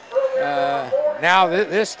 So now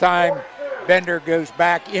this time Bender goes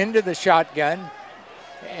back into the shotgun,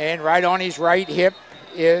 and right on his right hip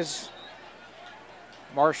is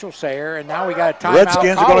Marshall Sayre, and now we got a timeout.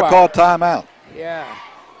 Redskins are going to call timeout. Yeah.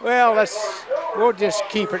 Well, we'll just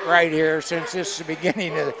keep it right here since this is the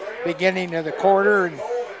beginning of the quarter,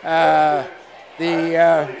 and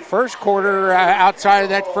the first quarter outside of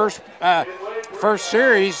that first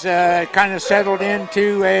series kind of settled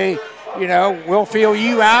into a, we'll feel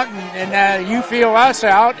you out and you feel us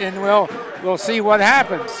out, and we'll see what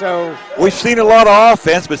happens. So we've seen a lot of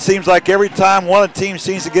offense, but it seems like every time one of the teams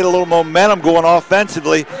seems to get a little momentum going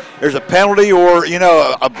offensively, there's a penalty or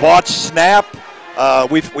a botched snap.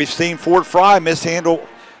 We've seen Fort Frye mishandle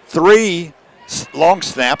 3 long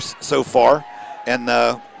snaps so far, and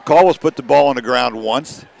Caldwell's put the ball on the ground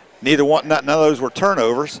once. None of those were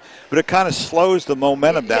turnovers, but it kind of slows the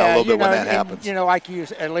momentum down a little bit when that happens. Like you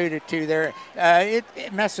alluded to there,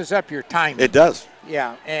 it messes up your timing. It does.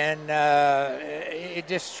 Yeah, and it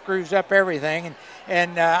just screws up everything.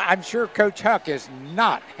 And I'm sure Coach Huck is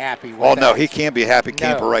not happy with that. No, he can't be a happy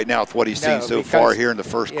camper right now with what he's seen so far here in the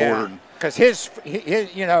first quarter. Because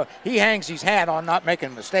he hangs his hat on not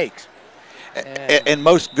making mistakes. And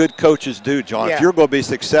most good coaches do, John. Yeah. If you're going to be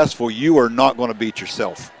successful, you are not going to beat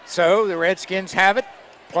yourself. So the Redskins have it.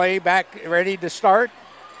 Play back, ready to start.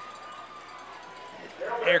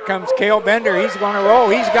 Here comes Cale Bender. He's going to roll.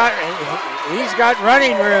 He's got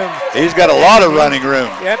running room. He's got a lot of running room.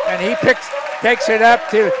 Yep, and he takes it up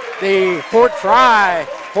to the Fort Frye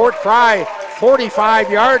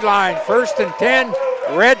 45-yard line. 1st and 10,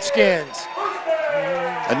 Redskins.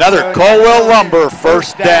 Another Caldwell Lumber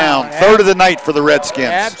first down. Third of the night for the Redskins.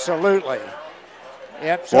 Absolutely.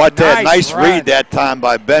 Yep. So well, I tell you, nice read that time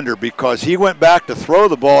by Bender, because he went back to throw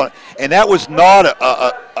the ball, and that was not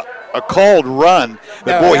a called run.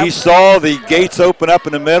 But boy, he saw the gates open up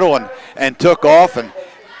in the middle and took off, and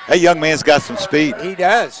that young man's got some speed. He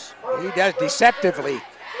does. He does deceptively.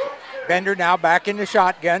 Bender now back in the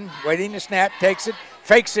shotgun, waiting to snap, takes it,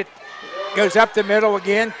 fakes it, goes up the middle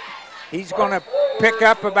again. He's going to pick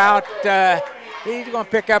up about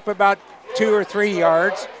 2 or 3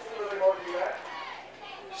 yards.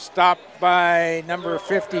 Stopped by number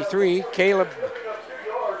 53, Caleb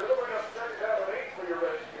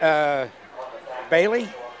Bailey,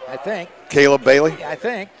 I think. Caleb Bailey? I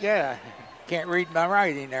think, yeah. Can't read my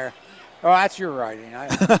writing there. Oh, that's your writing.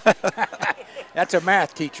 That's a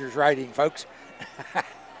math teacher's writing, folks.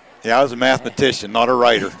 Yeah, I was a mathematician, not a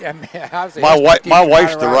writer. My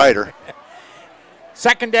wife's the writer.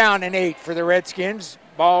 2nd down and 8 for the Redskins.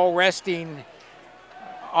 Ball resting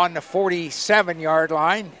on the 47-yard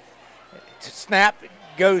line. Snap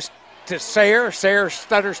goes to Sayre. Sayre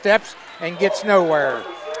stutter steps and gets nowhere.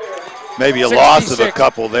 Maybe a loss of a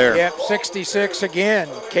couple there. Yep, 66 again.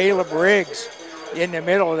 Caleb Riggs in the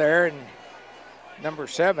middle there, and number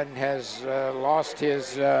 7 has lost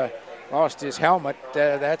his helmet.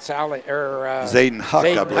 That's Zayden Huck,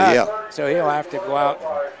 I believe. Yeah. So he'll have to go out.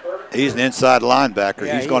 He's an inside linebacker.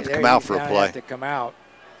 Yeah, he's going to come out for a play. Have to come out.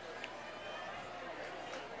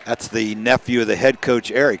 That's the nephew of the head coach,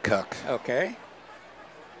 Eric Huck. Okay.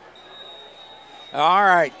 All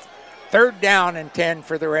right. 3rd down and 10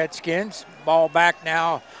 for the Redskins. Ball back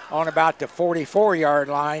now on about the 44-yard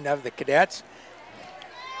line of the Cadets.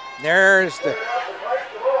 There's the...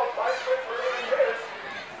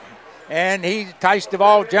 And Tice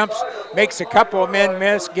Duvall jumps, makes a couple of men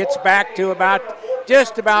miss, gets back to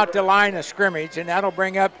just about the line of scrimmage, and that'll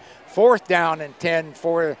bring up 4th down and 10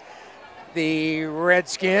 for the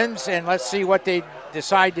Redskins. And let's see what they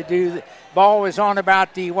decide to do. The ball is on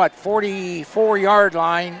about the 44-yard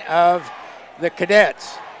line of the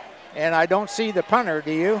Cadets. And I don't see the punter,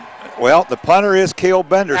 do you? Well, the punter is Cale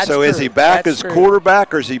Bender. That's so true. Is he back as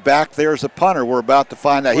quarterback, or is he back there as a punter? We're about to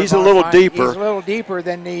find out. He's a little deeper. He's a little deeper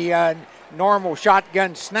than the normal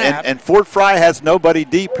shotgun snap. And Fort Frye has nobody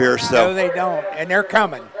deep here. So. No, they don't. And they're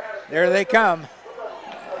coming. There they come.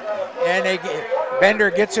 And Bender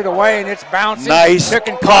gets it away, and it's bouncing. Nice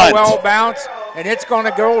punt. Caldwell bounce, and it's going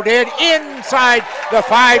to go dead inside the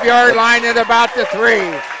 5-yard line at about the 3.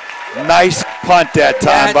 Nice punt that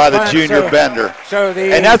time by the junior Bender.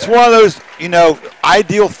 And that's one of those,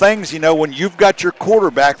 ideal things, when you've got your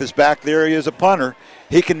quarterback that's back there, he is a punter,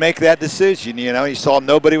 he can make that decision. He saw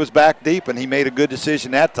nobody was back deep, and he made a good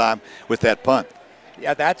decision that time with that punt.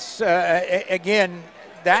 Yeah, that's, again,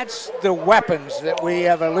 that's the weapons that we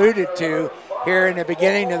have alluded to here in the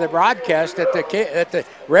beginning of the broadcast that the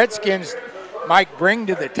Redskins might bring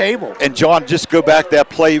to the table. And John, just go back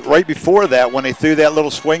that play right before that when they threw that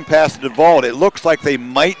little swing pass to DeVault. It looks like they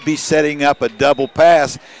might be setting up a double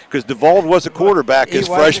pass because DeVault was a quarterback his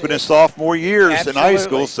freshman and sophomore years in high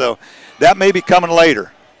school, so that may be coming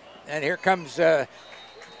later. And here comes the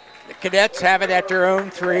Cadets have it at their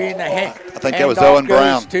own 3, and I think that was Owen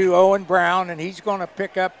Brown. To Owen Brown, and he's going to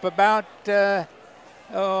pick up about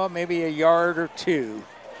maybe a yard or 2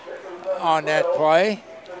 on that play.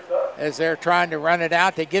 As they're trying to run it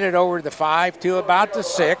out, they get it over the 5 to about the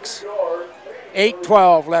 6.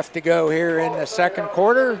 8:12 left to go here in the second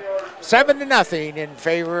quarter. 7-0 in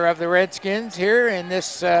favor of the Redskins here in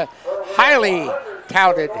this highly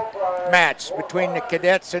touted match between the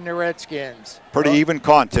Cadets and the Redskins. Pretty even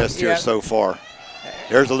contest here so far.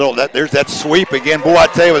 There's that sweep again. Boy, I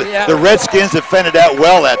tell you, the Redskins defended that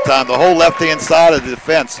well that time. The whole left-hand side of the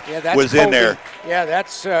defense was in there. Yeah,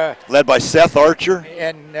 that's led by Seth Archer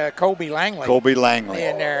and Colby Langley. Colby Langley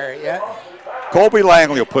in there, yeah. Colby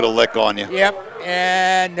Langley will put a lick on you. Yep,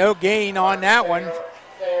 and no gain on that one.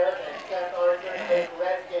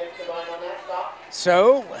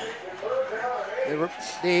 So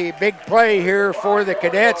the big play here for the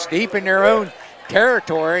Cadets deep in their own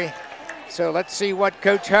territory. So let's see what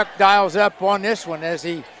Coach Huck dials up on this one as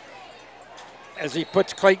he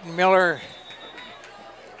puts Clayton Miller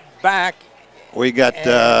back. We got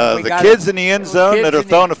the kids in the end zone that are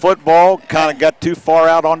throwing the football, kind of got too far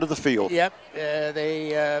out onto the field. Yep,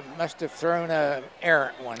 they must have thrown an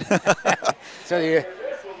errant one. So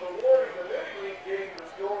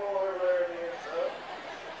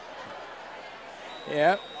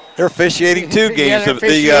yep. They're officiating 2 games they're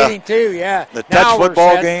officiating 2, the touch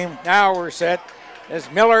football game. Now we're set as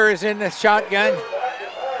Miller is in the shotgun.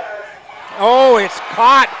 Oh, it's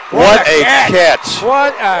caught. What a catch.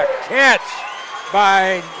 What a catch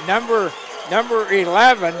by number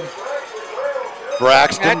 11.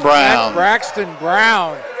 Braxton Brown. That's Braxton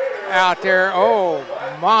Brown out there. Oh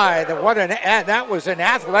my, that was an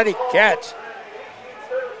athletic catch.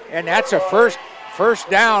 And that's a first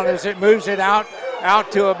down as it moves it out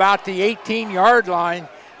to about the 18-yard line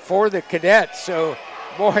for the Cadets. So,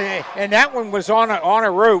 boy, and that one was on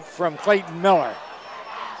a rope from Clayton Miller.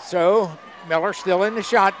 So, Miller still in the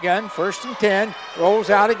shotgun, 1st and 10,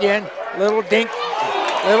 rolls out again, little dink.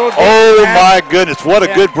 Oh, my goodness, what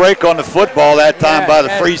a good break on the football that time by the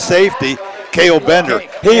free safety, Cale Bender.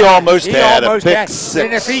 He almost had a pick 6.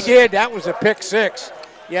 And if he did, that was a pick 6.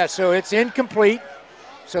 Yeah, so it's incomplete.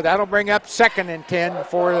 So that'll bring up 2nd and 10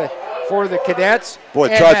 for the Cadets. Boy,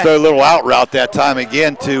 tried to throw a little out route that time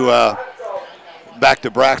again to back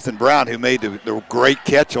to Braxton Brown, who made the great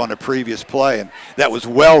catch on the previous play, and that was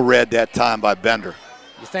well read that time by Bender.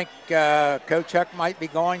 You think Coach Huck might be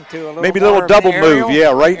going to a little maybe a little double move?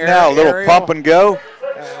 Yeah, right now a little pump and go.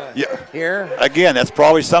 Here again, that's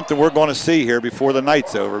probably something we're going to see here before the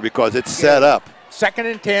night's over because it's set up. 2nd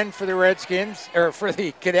and 10 for the Redskins or for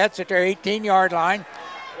the Cadets at their 18-yard line.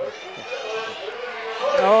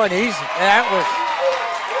 Oh, and that was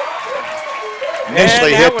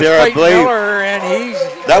initially hit there, I believe. Miller, and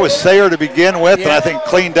that was Sayer to begin with, and I think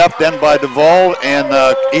cleaned up then by Duvall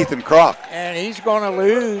and Ethan Kroc. And he's going to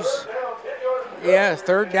lose,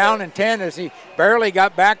 3rd down and 10 as he barely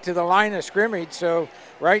got back to the line of scrimmage. So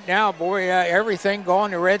right now, boy, everything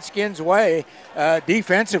going the Redskins' way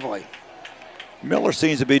defensively. Miller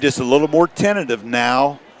seems to be just a little more tentative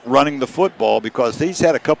now running the football because he's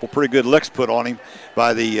had a couple pretty good licks put on him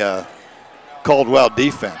by the Caldwell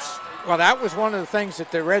defense. Well, that was one of the things that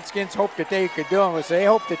the Redskins hoped that they could do, was they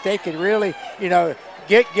hoped that they could really,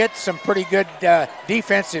 get some pretty good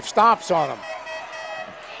defensive stops on them.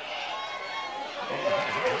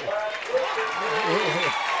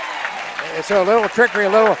 So a little trickery, a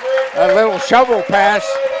little shovel pass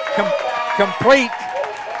complete.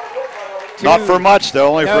 Not for much, though,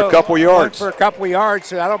 only for a couple yards. For a couple yards,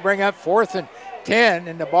 so that'll bring up 4th and 10,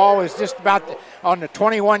 and the ball is just about on the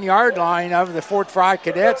 21-yard line of the Fort Frye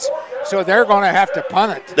Cadets, so they're going to have to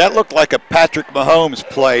punt it. That looked like a Patrick Mahomes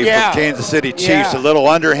play for Kansas City Chiefs, a little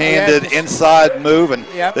underhanded inside move, and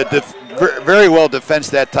very well defensed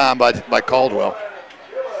that time by Caldwell.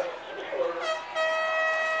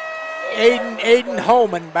 Aiden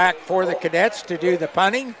Holman back for the Cadets to do the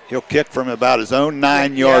punting. He'll kick from about his own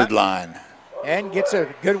 9-yard line. And gets a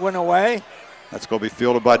good one away. That's going to be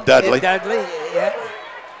fielded by Dudley.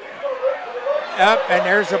 Up, and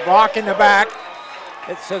there's a block in the back.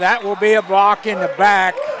 So that will be a block in the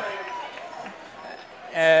back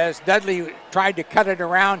as Dudley tried to cut it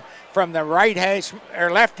around from the right hash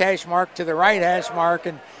or left hash mark to the right hash mark,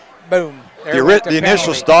 and boom. The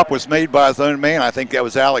initial stop was made by his own man. I think that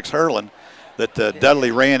was Alex Hurlin that Dudley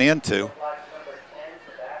ran into.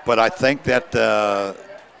 But I think that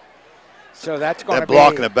so that's going to be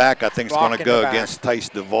block in the back, I think, is going to go against Tice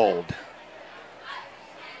DeVold.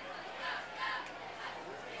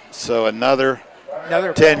 So another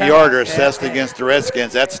 10-yarder assessed against the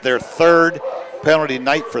Redskins. That's their third penalty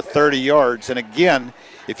night for 30 yards. And again,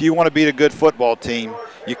 if you want to beat a good football team,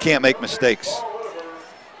 you can't make mistakes.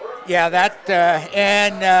 Yeah,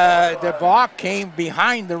 and the block came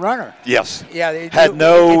behind the runner. Yes. Yeah, it had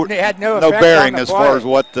no bearing as far as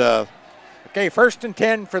what. Okay, 1st and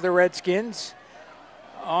 10 for the Redskins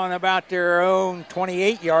on about their own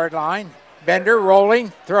 28-yard line. Bender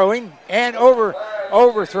rolling, throwing, and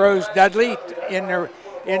overthrows Dudley in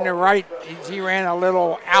the right. He ran a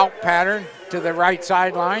little out pattern to the right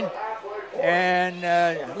sideline, and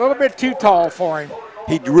a little bit too tall for him.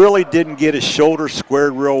 He really didn't get his shoulder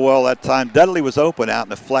squared real well that time. Dudley was open out in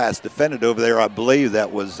the flats, defended over there. I believe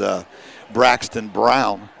that was Braxton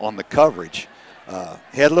Brown on the coverage.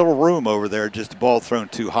 He had a little room over there, just the ball thrown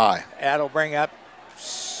too high. That'll bring up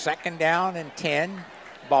 2nd down and 10.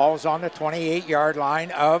 Ball's on the 28-yard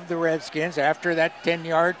line of the Redskins after that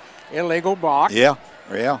 10-yard illegal block. Yeah.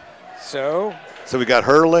 So we got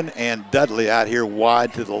Hurlin and Dudley out here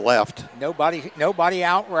wide to the left. Nobody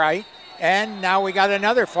outright. And now we got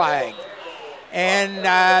another flag. And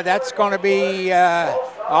that's going to be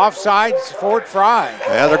offsides, Fort Frye.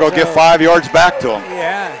 Yeah, they're going to give 5 yards back to them.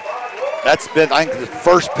 Yeah. That's been, I think, the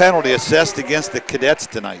first penalty assessed against the Cadets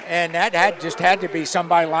tonight. And that had to be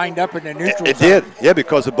somebody lined up in the neutral zone. It did, yeah,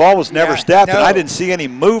 because the ball was never snapped, and I didn't see any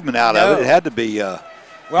movement out of it. It had to be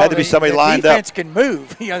somebody lined up. The defense can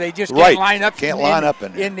move. They just can't line up. Can't line up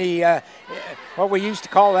in the what we used to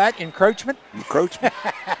call that, encroachment. Encroachment.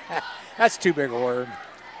 That's too big a word.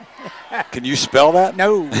 Can you spell that?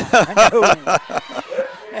 No.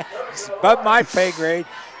 It's above my pay grade.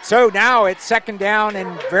 So now it's 2nd down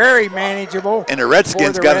and very manageable. And the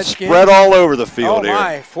Redskins got to spread all over the field here. Oh,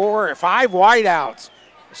 my. 4 or 5 wideouts,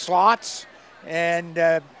 slots, and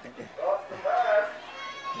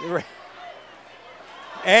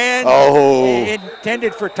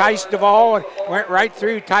intended for Tice DeVold and went right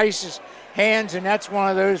through Tice's hands, and that's one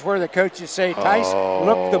of those where the coaches say, Tice,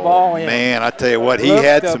 look the ball in. Man, I tell you what, he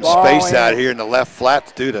had some space out here in the left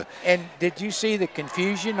flats due to. And did you see the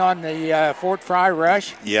confusion on the Fort Frye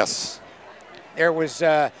rush? Yes. There was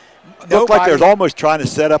looked like they was almost trying to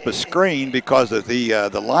set up a screen because of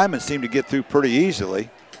the linemen seemed to get through pretty easily.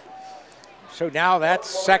 So now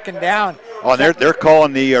that's 2nd down. Oh, they're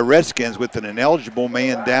calling the Redskins with an ineligible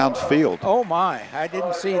man downfield. Oh, my. I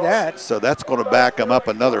didn't see that. So that's going to back them up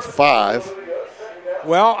another 5.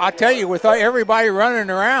 Well, I'll tell you, with everybody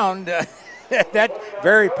running around, that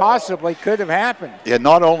very possibly could have happened. Yeah,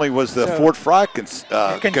 not only was the Fort Frye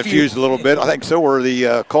confused a little bit, I think so were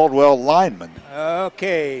the Caldwell linemen.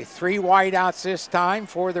 Okay, 3 wideouts this time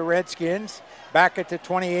for the Redskins. Back at the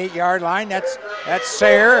 28-yard line. That's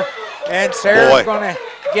Sayre. And Sayre's going to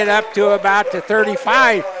get up to about the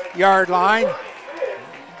 35-yard line.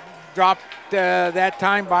 Dropped that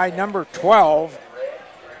time by number 12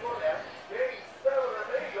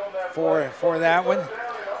 for that one.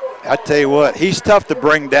 I tell you what, he's tough to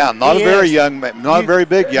bring down. Not a very young man, not a very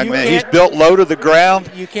big young man. He's built low to the ground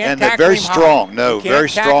and very strong. No, very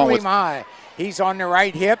strong. Him high. He's on the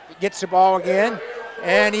right hip, gets the ball again.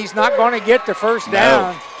 And he's not going to get the first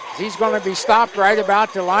down. He's going to be stopped right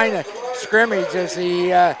about the line of scrimmage as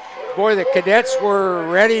the Cadets were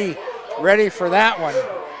ready for that one.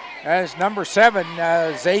 As number 7,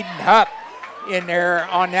 Zayden Hupp in there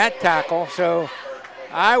on that tackle. So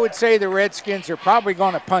I would say the Redskins are probably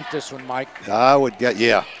going to punt this one, Mike. I would get,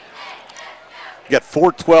 You got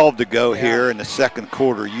 4:12 to go here in the 2nd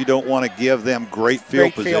quarter. You don't want to give them great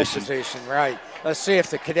field position. Right. Let's see if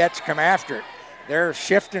the Cadets come after it. They're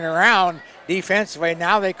shifting around defensively.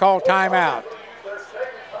 Now they call timeout.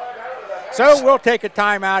 So we'll take a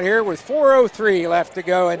timeout here with 4:03 left to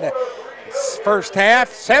go in the first half.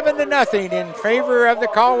 7-0 in favor of the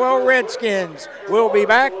Caldwell Redskins. We'll be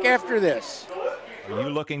back after this. Are you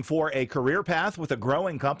looking for a career path with a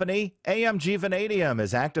growing company? AMG Vanadium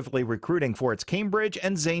is actively recruiting for its Cambridge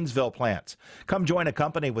and Zanesville plants. Come join a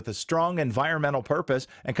company with a strong environmental purpose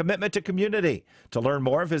and commitment to community. To learn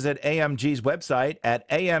more, visit AMG's website at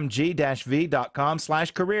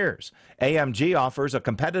amg-v.com/careers. AMG offers a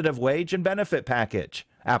competitive wage and benefit package.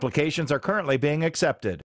 Applications are currently being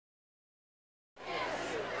accepted.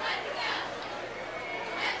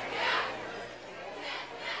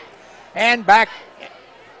 And back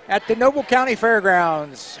at the Noble County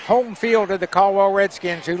Fairgrounds, home field of the Caldwell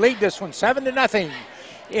Redskins, who lead this one 7-0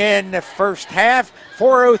 in the first half.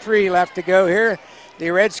 4:03 left to go here.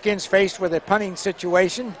 The Redskins faced with a punting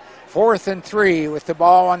situation. 4th and 3 with the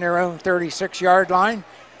ball on their own 36-yard line.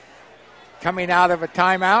 Coming out of a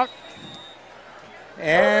timeout.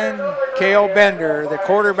 And Cale Bender, the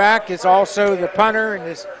quarterback, is also the punter, and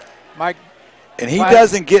is Mike. And he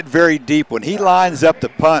doesn't get very deep. When he lines up the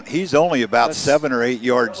punt, he's only about 7 or 8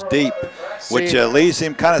 yards deep, which leaves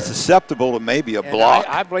him kind of susceptible to maybe a block.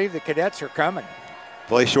 I believe the Cadets are coming.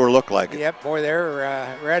 Well, they sure look like it. Yep, boy,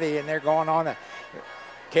 they're ready, and they're going on a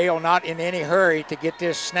Cale not in any hurry to get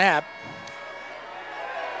this snap.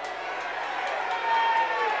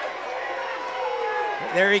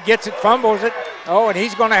 There he gets it, fumbles it. Oh, and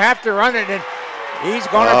he's going to have to run it, and he's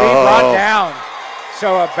going to be brought down.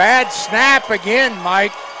 So a bad snap again,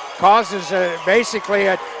 Mike, causes basically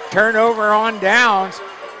a turnover on downs.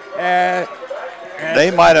 They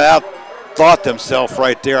might have outthought themselves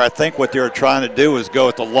right there. I think what they were trying to do was go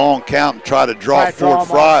with the long count and try to draw Fort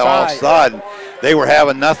Frye offside. And they were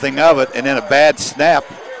having nothing of it, and then a bad snap.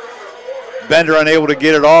 Bender unable to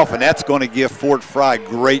get it off, and that's going to give Fort Frye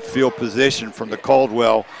great field position from the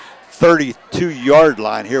Caldwell 32-yard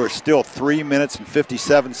line. Here is still 3 minutes and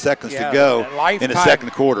 57 seconds to go in the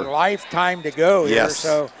second quarter. Lifetime to go here.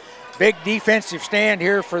 So big defensive stand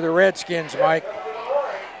here for the Redskins, Mike.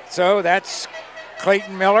 So that's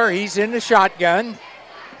Clayton Miller. He's in the shotgun.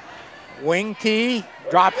 Wing T,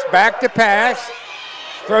 drops back to pass.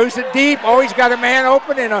 Throws it deep. Oh, he's got a man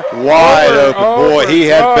open and a wide open. Boy, he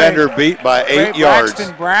had Bender beat by 8 yards.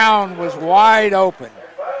 Braxton Brown was wide open.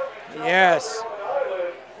 Yes.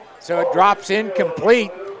 So it drops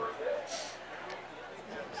incomplete.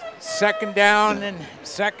 Second down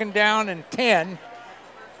and 10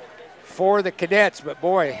 for the Cadets. But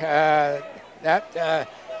boy,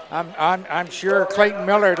 I'm sure Clayton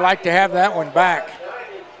Miller would like to have that one back.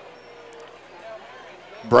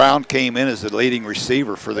 Brown came in as the leading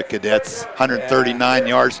receiver for the Cadets, 139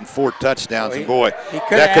 yards and 4 touchdowns. And boy,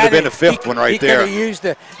 that could have been the fifth one right there. He could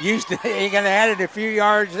have he could have added a few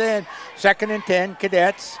yards then. 2nd and 10,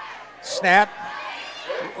 Cadets. Snap,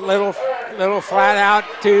 little flat out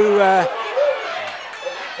to.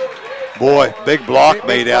 Boy, big block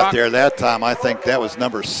made out there that time. I think that was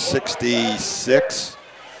number 66.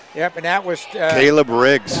 Yep, and that was Caleb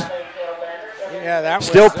Riggs. Yeah, that was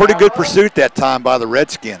still pretty good pursuit that time by the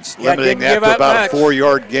Redskins, limiting that to about a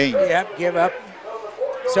 4-yard gain. Yep, give up.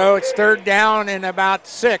 So it's 3rd down and about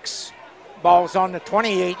 6. Ball's on the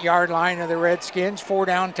 28-yard line of the Redskins.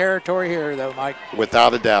 4-down territory here, though, Mike.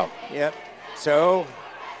 Without a doubt. Yep. So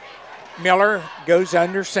Miller goes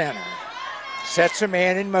under center. Sets a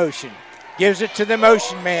man in motion. Gives it to the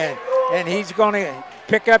motion man. And he's going to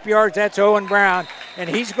pick up yards. That's Owen Brown. And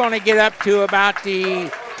he's going to get up to about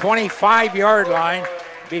the 25-yard line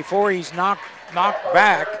before he's knocked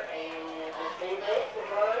back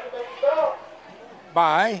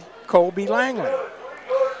by Colby Langley.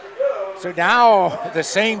 So now the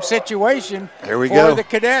same situation for the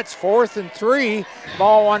Cadets. 4th and 3,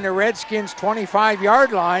 ball on the Redskins'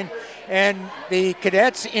 25-yard line, and the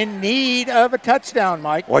Cadets in need of a touchdown,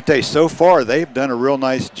 Mike. So far they've done a real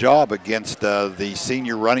nice job against the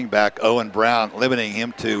senior running back Owen Brown, limiting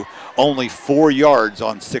him to only 4 yards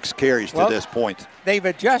on 6 carries to this point. They've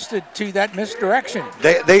adjusted to that misdirection.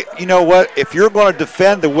 They, you know what? If you're going to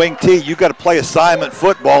defend the wing T, you've got to play assignment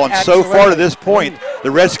football. And so far to this point,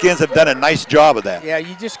 the Redskins have done a nice job of that. Yeah,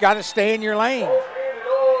 you just got to stay in your lane.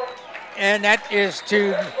 And that is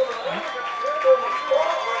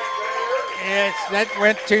that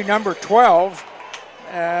went to number 12.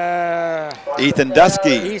 Ethan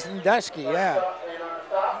Dusky. Ethan Dusky, yeah.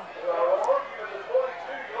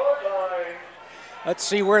 Let's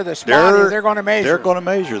see where the spot is. They're going to measure. They're going to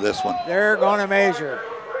measure this one. They're going to measure.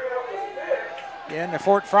 And the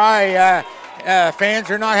Fort Frye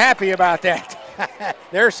fans are not happy about that.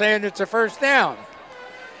 They're saying it's a 1st down.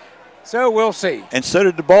 So we'll see. And so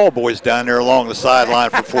did the ball boys down there along the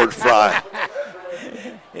sideline for Fort Frye.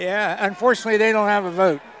 Yeah, unfortunately they don't have a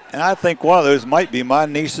vote. And I think one of those might be my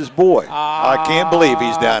niece's boy. I can't believe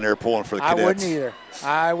he's down there pulling for the Cadets. I wouldn't either.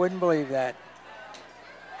 I wouldn't believe that.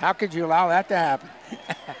 How could you allow that to happen?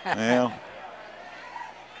 Well,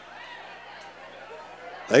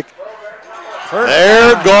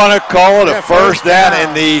 they're going to call it a 1st down.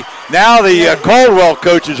 And the Caldwell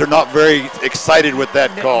coaches are not very excited with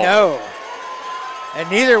that call. No. And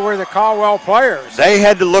neither were the Caldwell players. They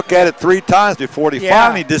had to look at it 3 times before they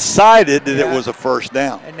finally decided that it was a 1st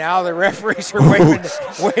down. And now the referees are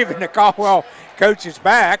waving the Caldwell coaches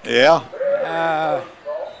back. Yeah.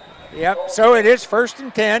 Yep, so it is 1st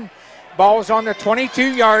and 10. Ball's on the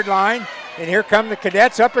 22-yard line, and here come the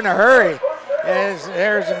Cadets up in a hurry.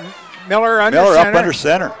 There's Miller under Miller center. up under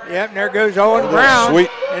center. Yep, and there goes Owen Brown. Sweet.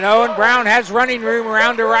 And Owen Brown has running room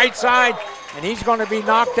around the right side, and he's going to be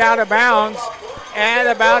knocked out of bounds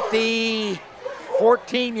at about the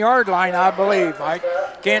 14-yard line, I believe. I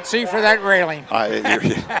can't see for that railing.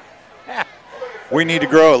 We need to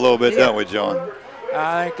grow a little bit, don't we, John?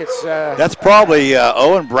 I think it's... That's probably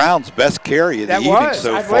Owen Brown's best carry of the evening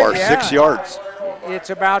so far, 6 yards. It's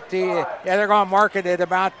about the... they're going to mark it at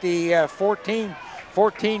about the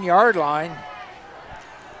 14-yard line.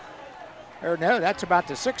 Or no, that's about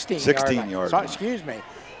the 16-yard line. Excuse me.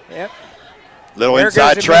 Yep. Little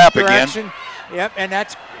inside trap again. Yep, and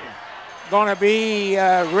that's going to be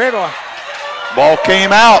Riddle. Ball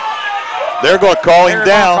came out. They're going to call him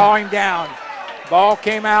down. Call him down. Ball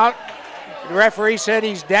came out. The referee said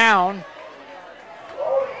he's down.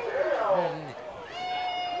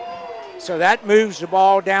 So that moves the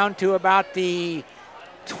ball down to about the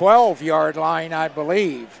 12-yard line, I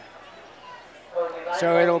believe.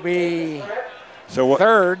 So it'll be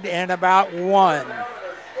third and about 1.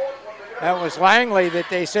 That was Langley that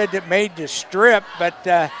they said that made the strip, but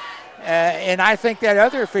and I think that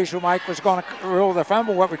other official, Mike, was going to rule the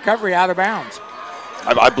fumble recovery out of bounds.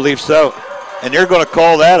 I believe so. And they're going to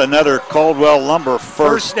call that another Caldwell Lumber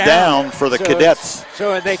first down for the Cadets.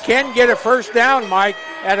 So they can get a first down, Mike,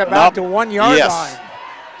 at about the 1-yard line.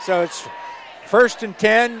 So it's 1st and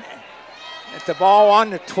 10 at the ball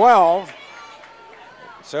on the 12.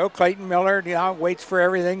 So Clayton Miller, waits for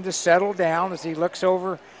everything to settle down as he looks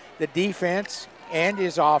over the defense and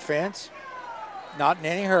his offense. Not in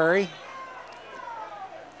any hurry.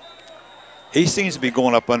 He seems to be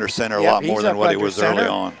going up under center a lot more than what he was early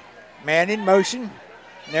on. Man in motion.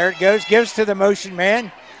 And there it goes. Gives to the motion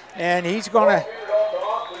man. And he's going to.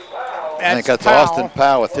 I think that's Austin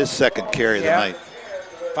Powell with his second carry of the night.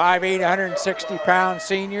 5'8", 160-pound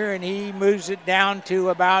senior. And he moves it down to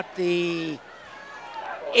about the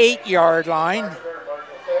 8-yard line.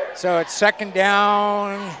 So it's second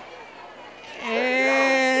down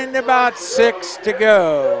and about 6 to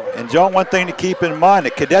go. And, John, one thing to keep in mind,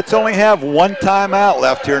 the Cadets only have 1 timeout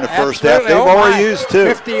left here in the first half. They've already used 2.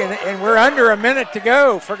 50, and we're under a minute to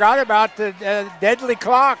go. Forgot about the deadly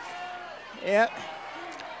clock. Yep.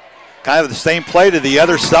 Kind of the same play to the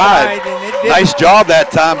other side. Nice job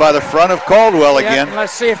that time by the front of Caldwell again.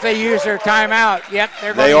 Let's see if they use their timeout. Yep,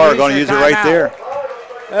 they are going to use it right there.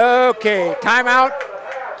 Okay, timeout.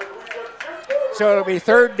 So it'll be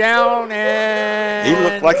third down, and he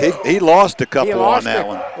looked like he lost a couple on that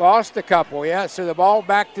one. Lost a couple, yeah. So the ball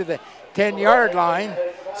back to the 10-yard line.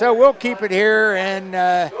 So we'll keep it here and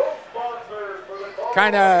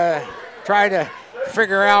kind of try to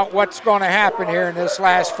figure out what's going to happen here in this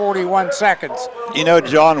last 41 seconds. You know,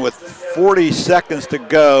 John, with 40 seconds to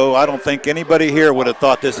go, I don't think anybody here would have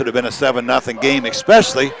thought this would have been a 7-0 game,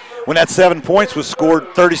 especially when that 7 points was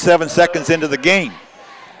scored 37 seconds into the game.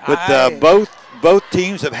 But both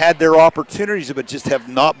teams have had their opportunities, but just have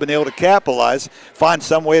not been able to capitalize, find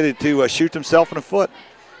some way to shoot themselves in the foot.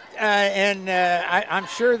 I'm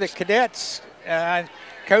sure the Cadets,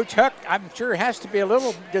 Coach Huck, I'm sure has to be a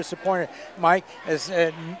little disappointed, Mike, as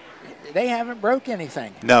they haven't broke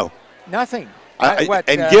anything. No. Nothing.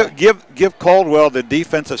 Give Caldwell, the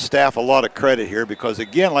defensive staff, a lot of credit here because,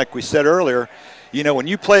 again, like we said earlier, you know, when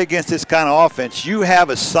you play against this kind of offense, you have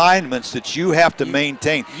assignments that you have to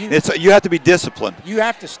maintain. You have to be disciplined. You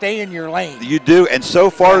have to stay in your lane. You do, and so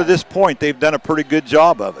far to this point, they've done a pretty good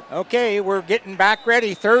job of it. Okay, we're getting back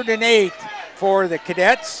ready. 3rd and 8 for the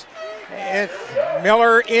Cadets. It's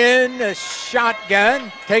Miller in the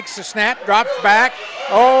shotgun, takes the snap, drops back.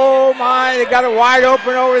 Oh, my, they got it wide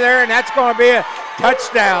open over there, and that's going to be a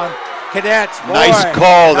touchdown. Cadets, boy. Nice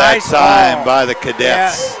call that time by the Cadets.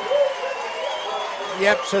 Yeah.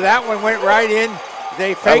 Yep, so that one went right in.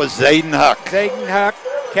 That was Zayden Huck. Zayden Huck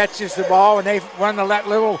catches the ball, and they run that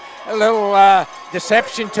little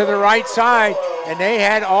deception to the right side, and they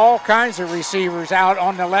had all kinds of receivers out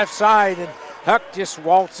on the left side, and Huck just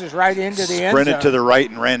waltzes right into the end zone. Sprinted to the right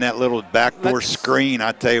and ran that little backdoor screen.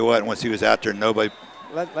 I tell you what, once he was out there, nobody.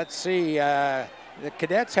 Let's see. The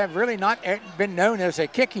Cadets have really not been known as a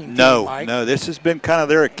kicking team, Mike. No, this has been kind of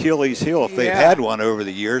their Achilles heel if they've had one over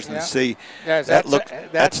the years. And see, that's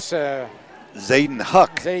Zayden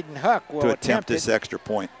Huck. Zayden Huck will to attempt this extra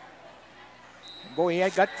point. Boy, he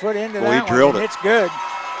had got foot into that one. He drilled it. It's good.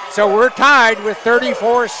 So we're tied with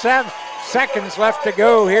 34 seconds left to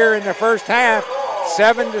go here in the first half,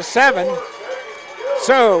 7-7.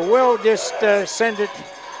 So we'll just send it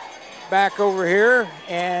back over here,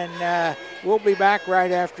 and we'll be back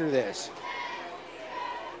right after this.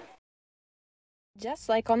 Just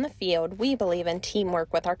like on the field, we believe in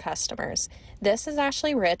teamwork with our customers. This is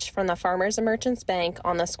Ashley Rich from the Farmers and Merchants Bank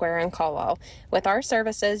on the Square in Caldwell. With our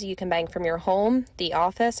services, you can bank from your home, the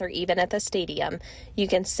office, or even at the stadium. You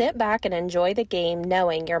can sit back and enjoy the game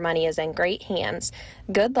knowing your money is in great hands.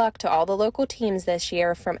 Good luck to all the local teams this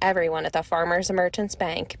year from everyone at the Farmers and Merchants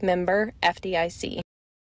Bank, member FDIC.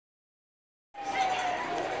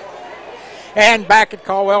 And back at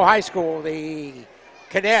Caldwell High School, the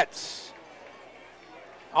Cadets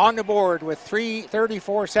on the board with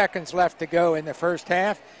 34 seconds left to go in the first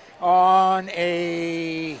half on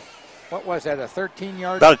a, what was that, a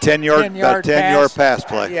 13-yard? About a 10-yard pass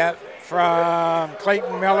play. Yeah, from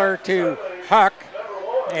Clayton Miller to Huck.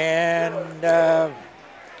 And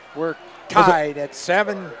we're tied at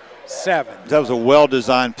 7-7. That was a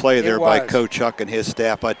well-designed play there by was. Coach Huck and his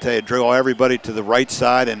staff. I tell you, drew everybody to the right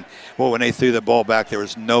side, and when they threw the ball back, there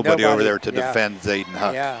was nobody over there to defend Zayden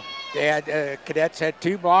Huck. Yeah. They had Cadets had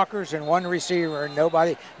 2 blockers and 1 receiver, and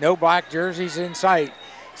no black jerseys in sight.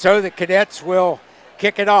 So the Cadets will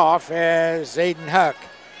kick it off as Zayden Huck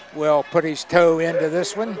will put his toe into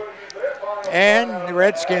this one, and the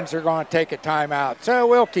Redskins are going to take a timeout. So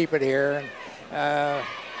we'll keep it here.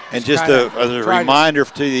 And just as a reminder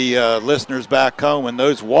to the listeners back home and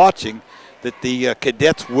those watching that the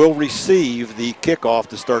Cadets will receive the kickoff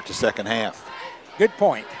to start the second half. Good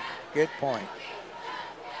point. Good point.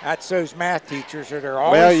 That's those math teachers that are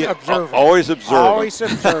always observant. Always observant. Always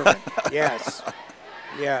observant. Yes.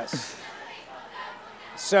 Yes.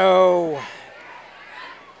 So,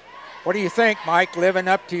 what do you think, Mike, living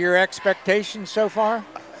up to your expectations so far?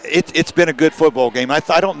 It's been a good football game. I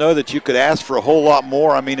don't know that you could ask for a whole lot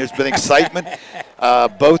more. I mean, there's been excitement.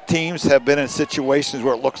 Both teams have been in situations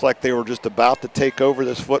where it looks like they were just about to take over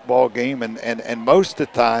this football game, and most of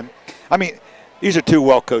the time, I mean, these are 2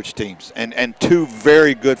 well-coached teams and 2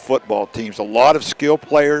 very good football teams. A lot of skill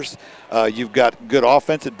players. You've got good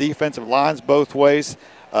offensive, defensive lines both ways.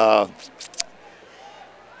 I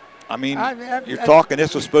mean, you're talking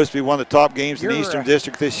this was supposed to be one of the top games in the Eastern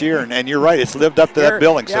District this year, and you're right. It's lived up to that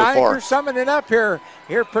billing so far. I think you're summing it up here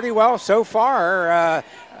pretty well so far,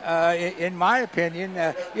 in my opinion.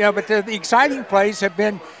 But the exciting plays have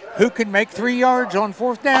been who can make 3 yards on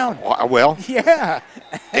 4th down. Well, yeah.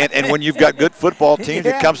 and when you've got good football teams,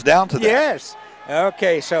 it comes down to that. Yes.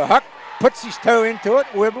 Okay, so Huck puts his toe into it,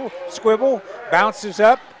 squibble, bounces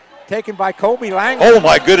up, taken by Colby Lang. Oh,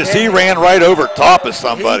 my goodness, he ran right over top of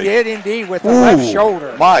somebody. He did indeed with the left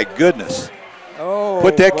shoulder. My goodness. Oh,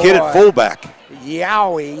 put that kid at fullback.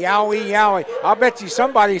 Yowie, yowie, yowie. I'll bet you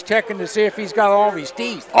somebody's checking to see if he's got all of his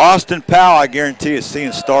teeth. Austin Powell, I guarantee, is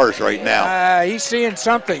seeing stars right now. He's seeing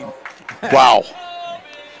something. Wow.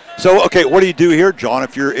 So, okay, what do you do here, John,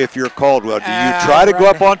 if you're Caldwell? Do you try to go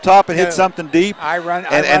up on top and hit something deep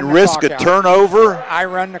and risk a turnover? I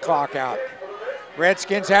run the clock out.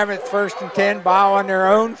 Redskins have it 1st and 10, ball on their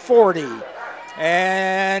own 40.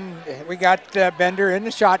 And we got Bender in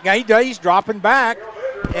the shotgun. He's dropping back,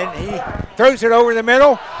 and he throws it over the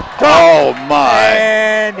middle. Oh, my.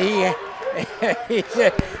 And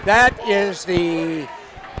that is the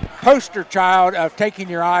poster child of taking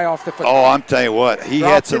your eye off the football. Oh, I'm telling you what, he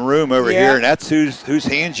had some room over here, and that's whose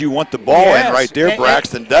hands you want the ball in right there,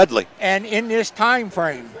 Braxton Dudley. And in this time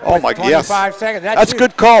frame, oh my, 25 seconds. That's a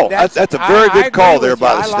good call. That's a very good call there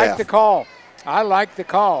by the staff. I like the call. I like the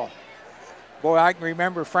call. Boy, I can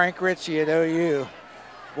remember Frank Ritchie at OU.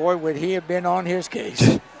 Boy, would he have been on his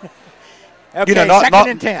case. Okay,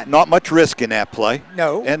 2nd and 10. Not much risk in that play.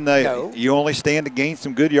 No. And you only stand to gain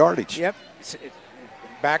some good yardage. Yep.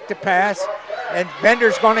 Back to pass, and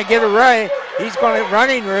Bender's going to get away. He's going to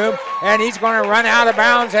running room, and he's going to run out of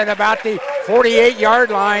bounds at about the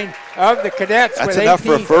 48-yard line of the Cadets. That's enough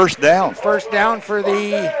for a first down. First down for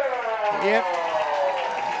the,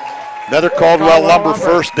 Another Caldwell Lumber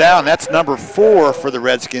first down. That's number 4 for the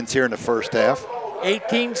Redskins here in the first half.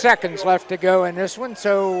 18 seconds left to go in this one.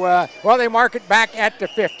 So, they mark it back at the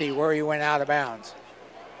 50 where he went out of bounds.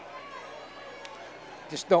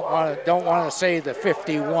 Just don't want to say the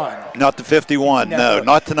 51. Not the 51. No,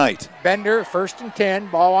 not tonight. Bender, 1st and 10,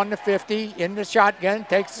 ball on the 50, in the shotgun,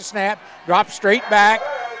 takes the snap, drops straight back.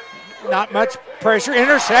 Not much pressure,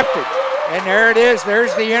 intercepted. And there it is.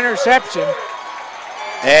 There's the interception.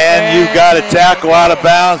 And you've got a tackle out of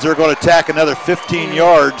bounds. They're going to tack another 15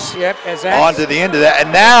 yards onto the end of that.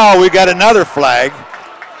 And now we got another flag.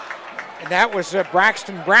 And that was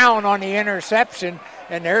Braxton Brown on the interception.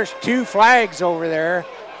 And there's 2 flags over there.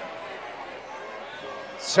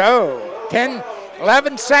 So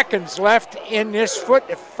 11 seconds left in this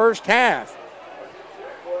first half.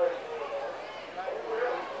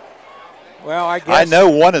 Well, I guess. I know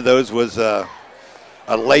one of those was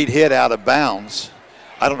a late hit out of bounds.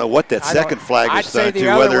 I don't know what that second flag was thrown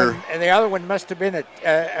to. Whether the other one must have been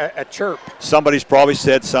a chirp. Somebody's probably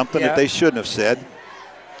said something that they shouldn't have said.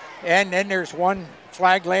 And then there's one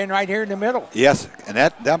flag laying right here in the middle. Yes, and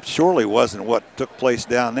that surely wasn't what took place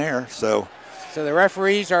down there. So the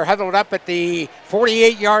referees are huddled up at the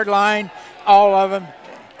 48-yard line, all of them.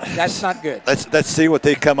 That's not good. Let's see what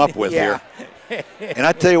they come up with here. And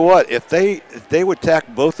I tell you what, if they would tack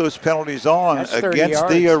both those penalties on against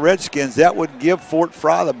the Redskins, that would give Fort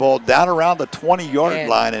Frye the ball down around the 20-yard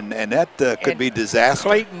line, and that could be disaster.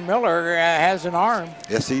 Clayton Miller has an arm.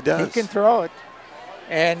 Yes, he does. He can throw it.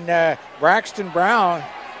 And Braxton Brown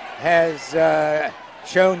has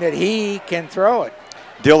shown that he can throw it.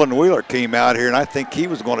 Dylan Wheeler came out here, and I think he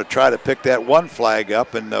was going to try to pick that one flag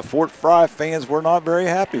up, and the Fort Frye fans were not very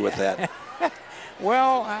happy with that.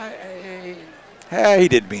 Well, he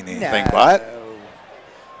didn't mean anything by it.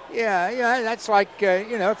 Yeah, that's like,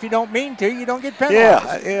 if you don't mean to, you don't get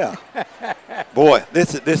penalized. Yeah. Boy,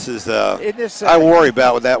 this is I worry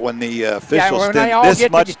about that when the officials spend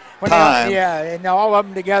this much time. And all of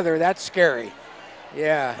them together, that's scary.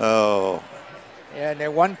 Yeah. Oh. And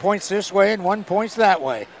then one points this way and one points that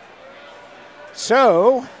way.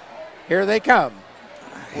 So, here they come.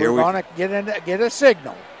 We're going to get a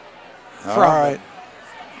signal from them.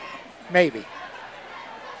 Maybe.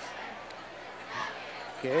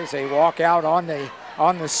 Okay, as they walk out on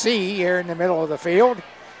the sea here in the middle of the field.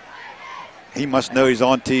 He must know he's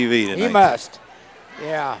on TV tonight. He must.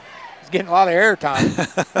 Yeah, he's getting a lot of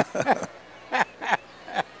airtime.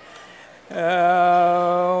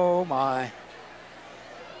 Oh, my.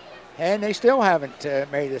 And they still haven't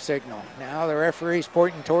made a signal. Now the referee's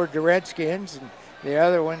pointing toward the Redskins, and the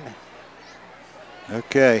other one.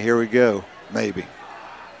 Okay, here we go. Maybe.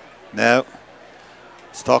 No.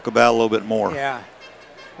 Let's talk about it a little bit more. Yeah.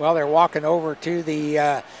 Well, they're walking over to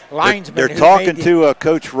the linesman. They're talking to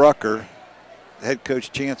Coach Rucker, head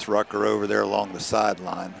coach Chance Rucker over there along the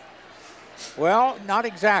sideline. Well, not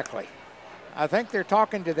exactly. I think they're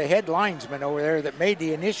talking to the head linesman over there that made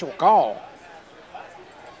the initial call.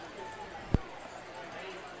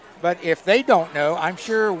 But if they don't know, I'm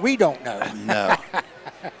sure we don't know. No.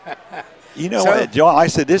 You know what, John, I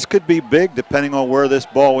said this could be big depending on where this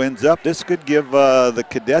ball ends up. This could give the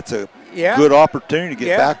Cadets a good opportunity to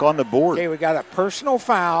get back on the board. Okay, we got a personal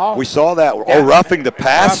foul. We saw that. Yeah. Oh, roughing the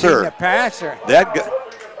passer. Roughing the passer.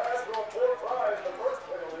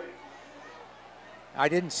 I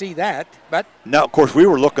didn't see that, but. No, of course, we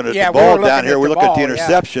were looking at the ball down here. We're looking at the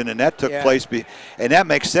interception, and that took place. And that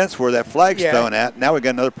makes sense where that flag's thrown at. Now we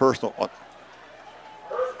got another personal.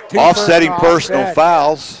 Offsetting personal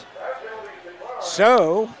fouls.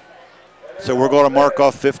 So we're going to mark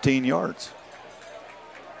off 15 yards.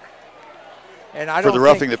 And I for don't the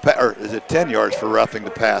roughing or is it 10 yards for roughing the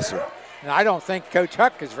passer? And I don't think Coach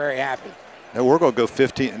Huck is very happy. No, we're going to go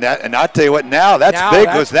 15. And I'll tell you what, now that's big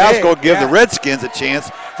because now it's going to give the Redskins a chance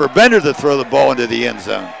for Bender to throw the ball into the end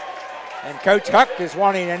zone. And Coach Huck is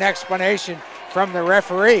wanting an explanation from the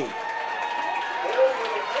referee.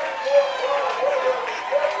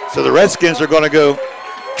 So the Redskins are going to go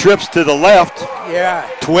trips to the left,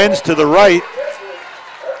 twins to the right,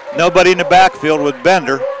 nobody in the backfield with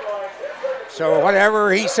Bender. So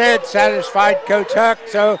whatever he said satisfied Coach Huck,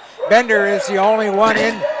 so Bender is the only one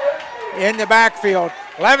in the backfield.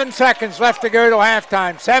 11 seconds left to go to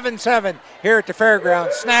halftime, 7-7 here at the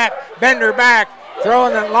fairgrounds. Snap, Bender back,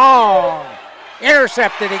 throwing it long,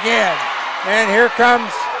 intercepted again, and here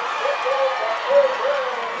comes,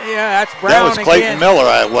 that's Brown again. That was Clayton Miller,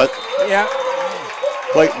 Yeah.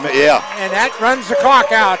 Clayton, and that runs the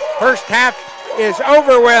clock out. First half is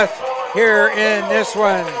over with here in this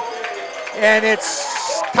one. And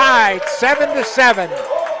it's tied 7-7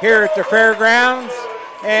 here at the fairgrounds.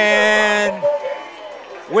 And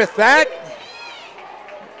with that,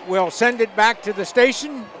 we'll send it back to the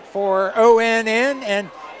station for ONN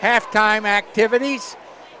and halftime activities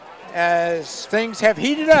as things have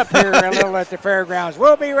heated up here a little at the fairgrounds.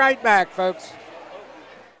 We'll be right back, folks.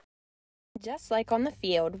 Just like on the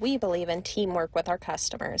field, we believe in teamwork with our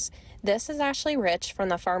customers. This is Ashley Rich from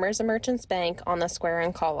the Farmers and Merchants Bank on the Square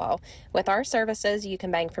in Caldwell. With our services, you can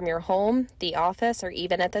bank from your home, the office, or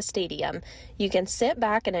even at the stadium. You can sit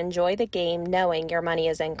back and enjoy the game knowing your money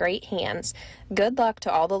is in great hands. Good luck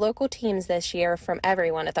to all the local teams this year from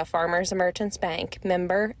everyone at the Farmers and Merchants Bank.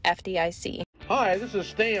 Member FDIC. Hi, this is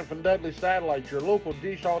Stan from Dudley Satelites, your local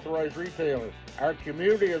dish authorized retailer. Our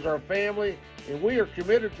community is our family, and we are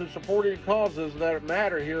committed to supporting causes that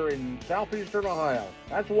matter here in southeastern Ohio.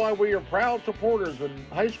 That's why we are proud supporters in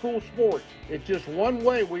high school sports. It's just one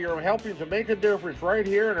way we are helping to make a difference right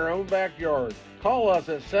here in our own backyard. Call us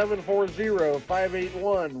at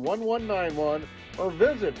 740-581-1191 or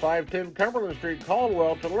visit 510 Cumberland Street,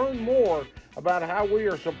 Caldwell to learn more about how we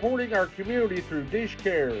are supporting our community through Dish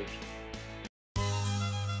Cares.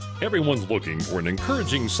 Everyone's looking for an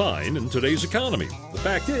encouraging sign in today's economy. The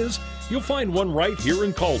fact is, you'll find one right here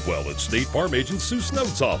in Caldwell at State Farm Agent Sue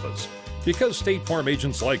Snode's office. Because State Farm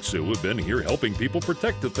agents like Sue have been here helping people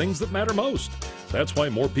protect the things that matter most. That's why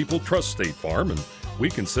more people trust State Farm, and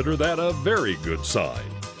we consider that a very good sign.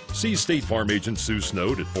 See State Farm Agent Sue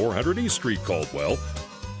Snode at 400 East Street, Caldwell.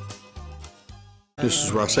 This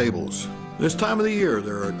is Russ Abels. This time of the year,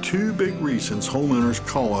 there are two big reasons homeowners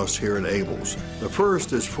call us here at Abels. The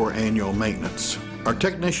first is for annual maintenance. Our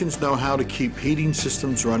technicians know how to keep heating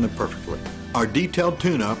systems running perfectly. Our detailed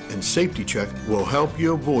tune-up and safety check will help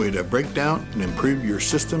you avoid a breakdown and improve your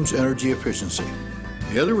system's energy efficiency.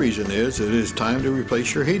 The other reason is it is time to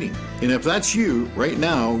replace your heating. And if that's you, right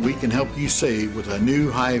now we can help you save with a new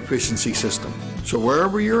high-efficiency system. So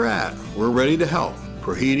wherever you're at, we're ready to help.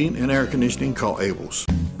 For heating and air conditioning, call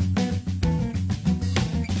Abels.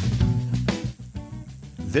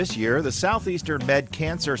 This year, the Southeastern Med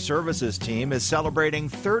Cancer Services team is celebrating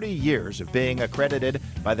 30 years of being accredited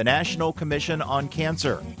by the National Commission on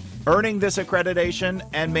Cancer. Earning this accreditation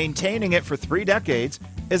and maintaining it for 3 decades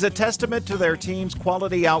is a testament to their team's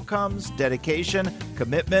quality outcomes, dedication,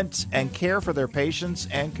 commitment, and care for their patients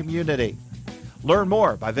and community. Learn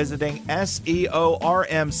more by visiting seormc.org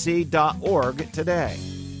today.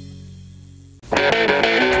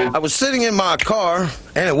 I was sitting in my car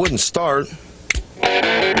and it wouldn't start.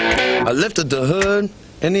 I lifted the hood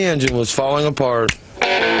and the engine was falling apart.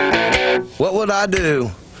 What would I do?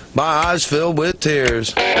 My eyes filled with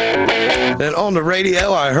tears. Then on the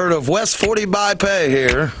radio I heard of West 40 by Pay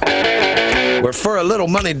here, where for a little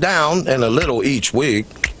money down and a little each week,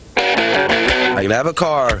 I could have a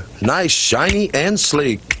car, nice, shiny, and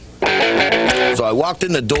sleek. So I walked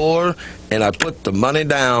in the door and I put the money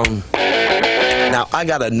down. Now I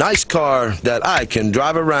got a nice car that I can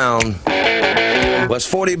drive around. West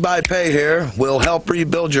 40 by Pay here will help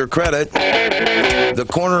rebuild your credit. The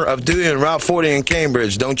corner of Dewey and Route 40 in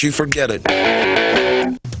Cambridge, don't you forget it.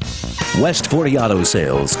 West 40 Auto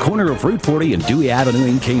Sales, corner of Route 40 and Dewey Avenue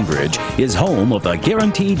in Cambridge, is home of the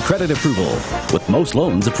guaranteed credit approval, with most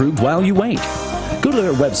loans approved while you wait. Go to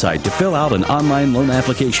their website to fill out an online loan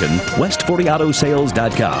application,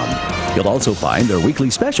 west40autosales.com. You'll also find their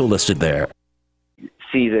weekly special listed there.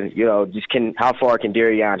 Season, how far can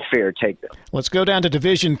Darien Fair take them? Let's go down to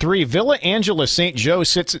Division 3. Villa Angela St. Joe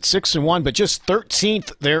sits at 6-1, but just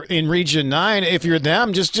 13th there in Region 9. If you're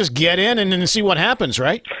them, just get in and then see what happens,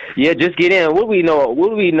 right? Yeah, just get in. What do we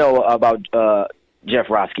know about Jeff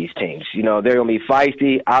Roski's teams? They're going to be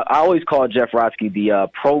feisty. I always call Jeff Roski the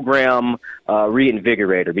program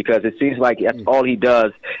reinvigorator, because it seems like that's all he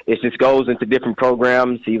does is just goes into different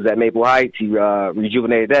programs. He was at Maple Heights. He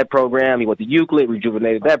rejuvenated that program. He went to Euclid,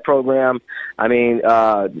 rejuvenated that program. I mean,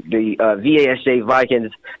 the VASJ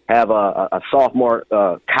Vikings have a sophomore,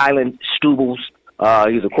 Kylan Stubbles.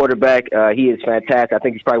 He's a quarterback. He is fantastic. I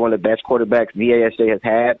think he's probably one of the best quarterbacks VASJ has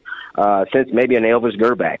had since maybe an Elvis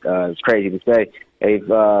Gerback. It's crazy to say.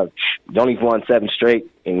 They've only won 7 straight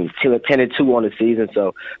and 10-2 on the season.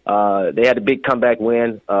 So they had a big comeback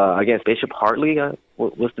win against Bishop Hartley.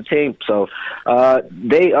 Was the team. So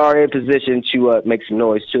they are in position to make some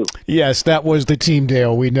noise, too. Yes, that was the team,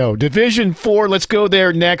 Dale, we know. Division 4, let's go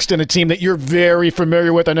there next, and a team that you're very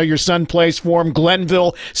familiar with. I know your son plays for them.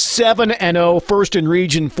 Glenville, 7-0, first in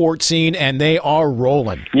Region 14, and they are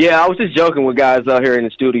rolling. Yeah, I was just joking with guys out here in the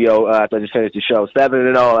studio after I just finished the show.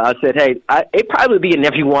 7-0. I said, hey, it probably be in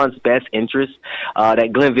everyone's best interest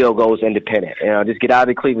that Glenville goes independent. Just get out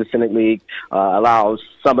of the Cleveland Senate League, allows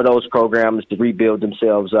some of those programs to rebuild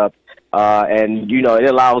themselves up. And it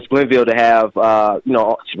allows Glenville to have,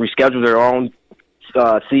 reschedule their own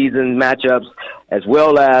season matchups, as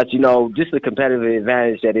well as, just the competitive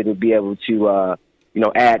advantage that it would be able to,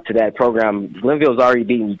 add to that program. Glenville's already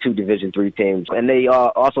beaten 2 Division III teams. And they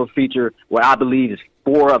also feature what I believe is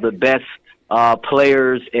 4 of the best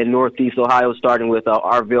players in Northeast Ohio, starting with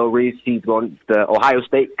Arville Reese. He's going to Ohio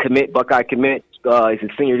State commit, Buckeye commit. He's a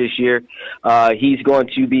senior this year. He's going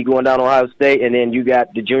to be going down to Ohio State. And then you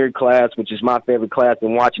got the junior class, which is my favorite class,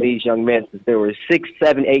 and watching these young men since they were 6,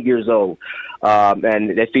 7, 8 years old.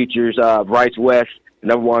 And that features Bryce West,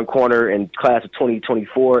 number one corner in class of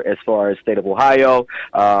 2024 as far as state of Ohio.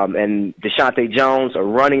 And Deshaunte Jones, a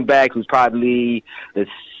running back who's probably the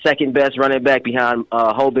second best running back behind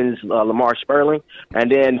Hoban's Lamar Sperling.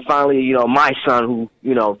 And then finally, my son who,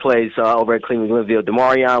 plays over at Cleveland Glenville,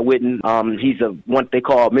 Demarion Witten. He's what they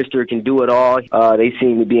call Mr. Can Do It All. They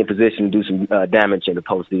seem to be in position to do some damage in the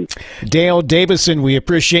postseason. Dale Davison, we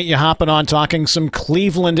appreciate you hopping on, talking some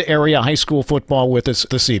Cleveland area high school football with us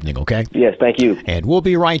this evening, okay? Yes, thank you. And we'll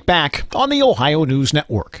be right back on the Ohio News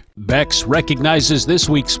Network. Bex recognizes this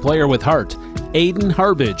week's player with heart, Aiden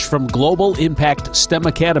Harbage from Global Impact STEM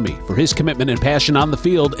Academy, for his commitment and passion on the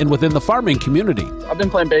field and within the farming community. I've been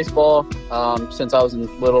playing baseball since I was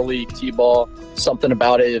in Little League T-ball. Something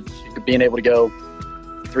about it, being able to go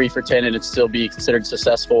 3 for 10 and it still be considered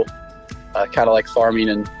successful, kind of like farming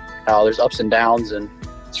and how there's ups and downs, and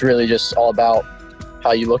it's really just all about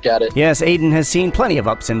how you look at it. Yes, Aiden has seen plenty of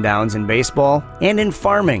ups and downs in baseball and in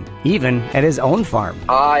farming, even at his own farm.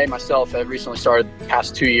 I myself have recently started the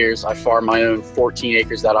past 2 years. I farm my own 14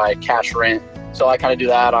 acres that I cash rent. So I kind of do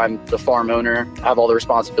that. I'm the farm owner. I have all the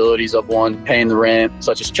responsibilities of one, paying the rent,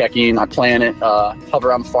 such as checking. I plan it, help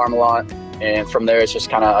around the farm a lot. And from there, it's just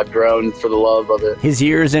kind of, I've grown for the love of it. His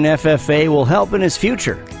years in FFA will help in his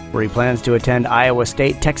future, where he plans to attend Iowa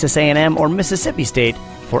State, Texas A&M, or Mississippi State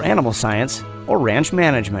for animal science or ranch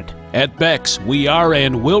management. At Bex, we are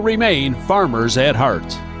and will remain farmers at heart.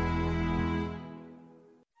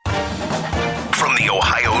 From the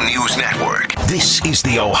Ohio News Network, this is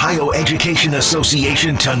the Ohio Education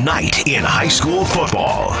Association Tonight in High School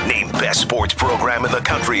Football. Named Best Sports Program in the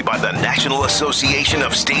Country by the National Association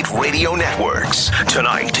of State Radio Networks.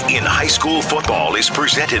 Tonight in High School Football is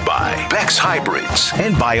presented by Bex Hybrids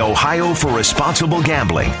and by Ohio for Responsible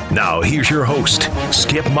Gambling. Now here's your host,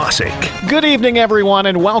 Skip Mossick. Good evening, everyone,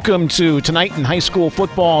 and welcome to Tonight in High School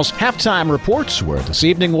Football's Halftime Reports, where this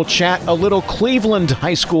evening we'll chat a little Cleveland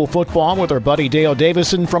high school football with our buddy Dale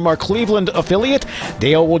Davison from our Cleveland affiliate.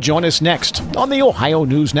 Dale will join us next on the Ohio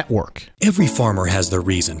News Network. Every farmer has their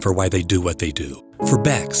reason for why they do what they do. For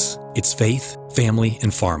Bex, it's faith, family,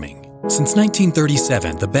 and farming. Since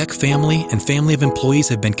 1937, the Beck family and family of employees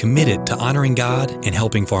have been committed to honoring God and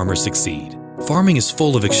helping farmers succeed. Farming is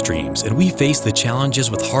full of extremes, and we face the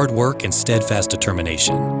challenges with hard work and steadfast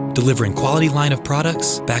determination, delivering quality line of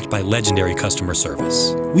products backed by legendary customer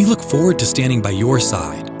service. We look forward to standing by your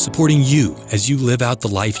side, supporting you as you live out the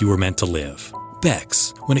life you were meant to live.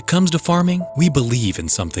 Bex, when it comes to farming, we believe in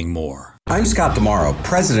something more. I'm Scott Demaro,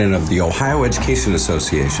 president of the Ohio Education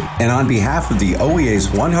Association, and on behalf of the OEA's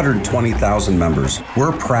 120,000 members,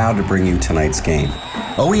 we're proud to bring you tonight's game.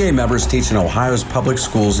 OEA members teach in Ohio's public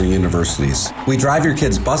schools and universities. We drive your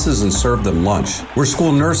kids' buses and serve them lunch. We're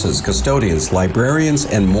school nurses, custodians, librarians,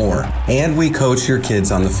 and more. And we coach your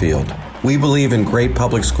kids on the field. We believe in great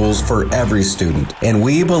public schools for every student, and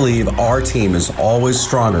we believe our team is always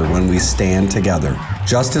stronger when we stand together,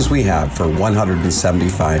 just as we have for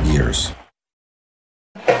 175 years.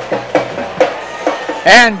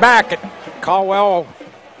 And back at Caldwell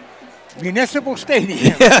Municipal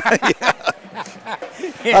Stadium.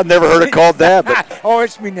 I've never heard it called that, but oh,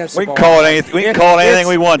 it's municipal. We can call it anything. We can call it anything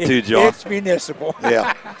we want to, John. It's municipal.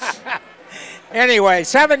 Yeah. Anyway,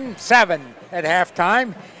 7-7 at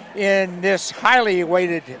halftime in this highly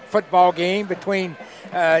awaited football game between,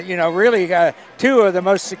 really two of the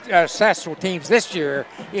most successful teams this year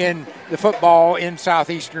in the football in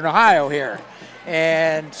southeastern Ohio here.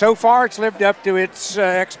 And so far, it's lived up to its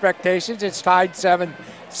expectations. It's tied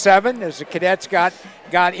 7-7 as the Cadets got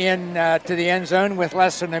in to the end zone with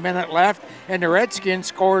less than a minute left, and the Redskins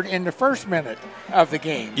scored in the first minute of the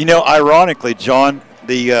game. Ironically, John,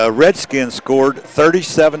 the Redskins scored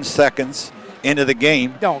 37 seconds into the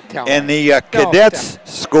game. Don't tell and me. The Cadets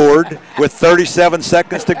scored with 37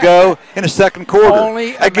 seconds to go in the second quarter.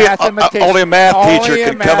 Only a mathematician. Only a math teacher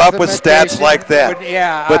can come up with stats like that.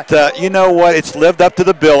 But you know what? It's lived up to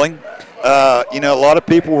the billing. A lot of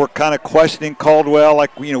people were kind of questioning Caldwell.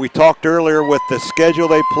 Like, we talked earlier with the schedule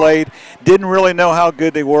they played. Didn't really know how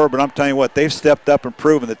good they were, but I'm telling you what, they've stepped up and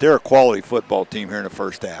proven that they're a quality football team here in the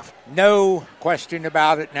first half. No question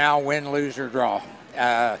about it now, win, lose, or draw.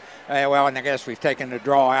 And I guess we've taken the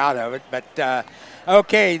draw out of it. But,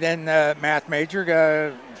 okay, then, math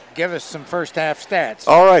major, give us some first half stats.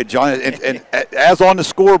 All right, John. And as on the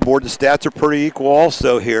scoreboard, the stats are pretty equal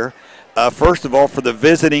also here. First of all, for the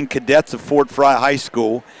visiting Cadets of Fort Frye High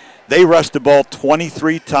School, they rushed the ball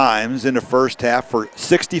 23 times in the first half for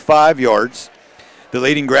 65 yards. The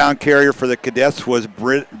leading ground carrier for the Cadets was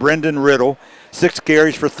Brendan Riddle, 6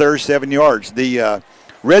 carries for 37 yards. The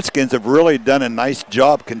Redskins have really done a nice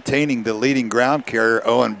job containing the leading ground carrier,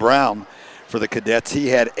 Owen Brown, for the Cadets. He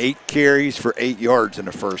had 8 carries for 8 yards in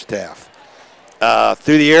the first half.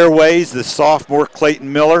 Through the airways, the sophomore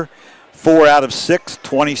Clayton Miller, 4 out of 6,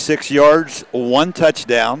 26 yards, 1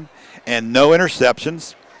 touchdown, and no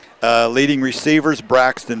interceptions. Leading receivers,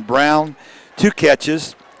 Braxton Brown, 2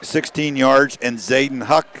 catches, 16 yards, and Zayden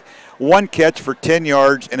Huck, 1 catch for 10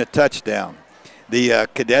 yards and a touchdown. The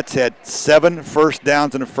Cadets had 7 first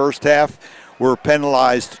downs in the first half, were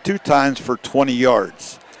penalized 2 times for 20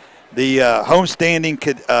 yards. The homestanding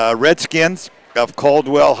Redskins of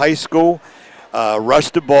Caldwell High School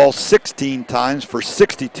rushed the ball 16 times for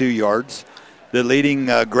 62 yards. The leading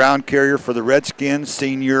ground carrier for the Redskins,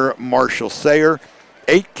 senior Marshall Sayer,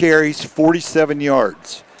 8 carries, 47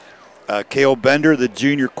 yards. Cale Bender, the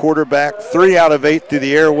junior quarterback, 3 out of 8 through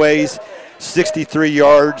the airways, 63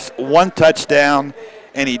 yards, 1 touchdown,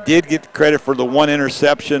 and he did get credit for the 1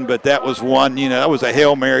 interception, but that was one, that was a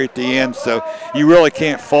Hail Mary at the end, so you really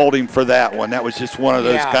can't fault him for that one. That was just one of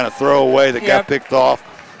those kind of throwaway that got picked off.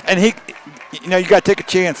 And he, you got to take a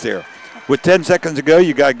chance there. With 10 seconds to go,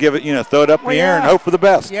 you got to give it, throw it up in the air and hope for the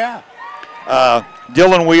best. Yeah.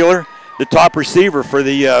 Dylan Wheeler, the top receiver for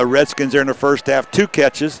the Redskins there in the first half, 2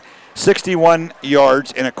 catches, 61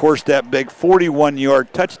 yards, and, of course, that big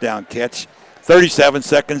 41-yard touchdown catch 37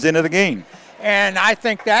 seconds into the game. And I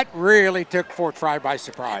think that really took Fort Frye by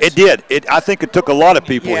surprise. It did. I think it took a lot of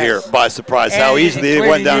people here by surprise, how easily it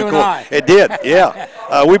went down the court. It did,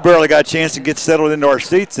 yeah. We barely got a chance to get settled into our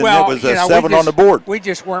seats, and it was 7 on the board. We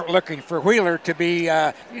just weren't looking for Wheeler to be,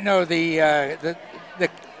 the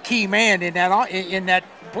key man in that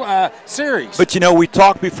series. But we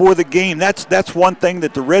talked before the game. That's one thing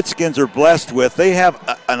that the Redskins are blessed with. They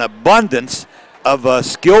have an abundance of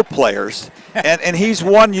skill players, and he's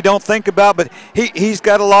one you don't think about, but he's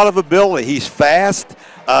got a lot of ability. He's fast.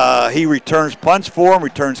 He returns punts for him,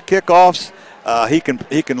 returns kickoffs.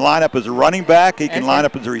 He can line up as a running back. He can line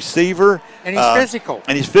up as a receiver. And he's physical.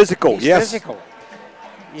 And he's physical. He's yes. Physical.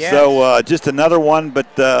 Yes. So just another one, but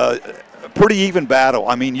pretty even battle.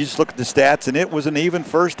 I mean, you just look at the stats, and it was an even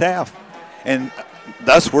first half. And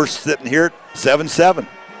thus we're sitting here at 7-7.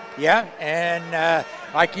 Yeah, and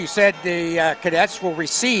like you said, the Cadets will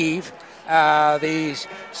receive the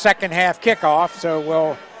second half kickoff, so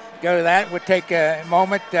we'll go to that. We'll take a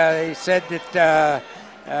moment. They said that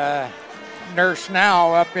Nurse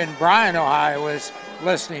Now up in Bryan, Ohio, was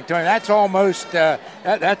listening to him. That's almost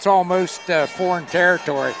foreign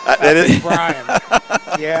territory. Bryan.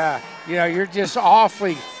 Yeah, you're just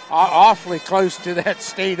awfully close to that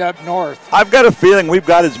state up north. I've got a feeling we've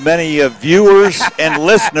got as many viewers and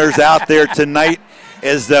listeners out there tonight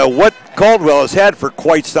as what Caldwell has had for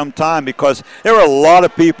quite some time, because there are a lot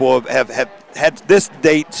of people who have had this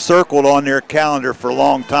date circled on their calendar for a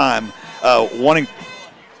long time, wanting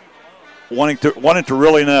to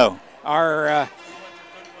really know. Our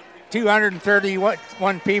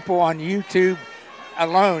 231 people on YouTube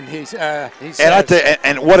alone, he says.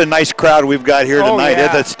 And what a nice crowd we've got here tonight.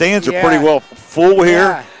 Yeah. The stands are pretty well full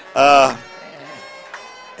here. Yeah.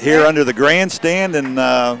 Here under the grandstand, and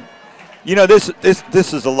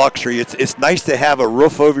this is a luxury. It's nice to have a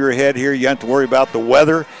roof over your head here. You don't have to worry about the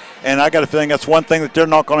weather, and I got a feeling that's one thing that they're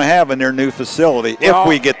not going to have in their new facility if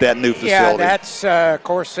we get that new facility. Yeah, that's of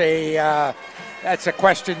course that's a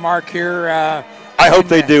question mark here. I hope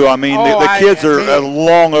they do. I mean, the kids are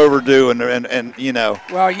long overdue, and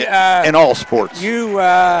in all sports. You,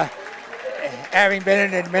 having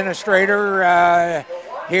been an administrator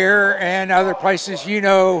here and other places,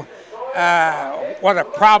 what a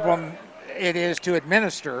problem it is to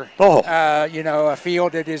administer. A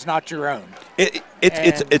field that is not your own.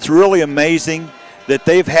 It's really amazing that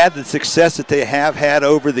they've had the success that they have had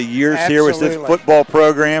over the years here with this football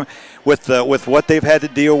program, with what they've had to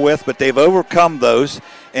deal with, but they've overcome those,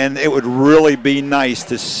 and it would really be nice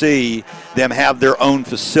to see them have their own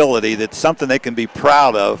facility. That's something they can be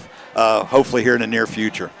proud of, hopefully here in the near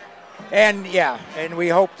future. And we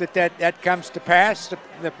hope that comes to pass.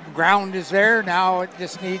 The ground is there now; it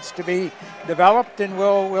just needs to be developed, and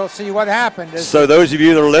we'll see what happens. So those of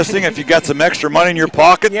you that are listening, if you got some extra money in your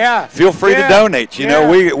pocket, feel free to donate. The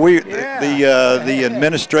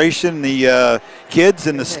administration, the kids,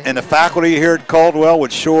 and the faculty here at Caldwell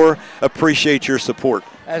would sure appreciate your support.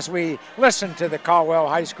 As we listen to the Caldwell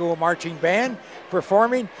High School Marching Band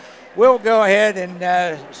performing, we'll go ahead and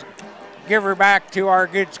give her back to our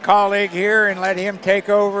good colleague here and let him take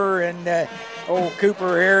over, and old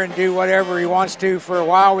Cooper here, and do whatever he wants to for a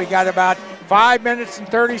while. We got about 5 minutes and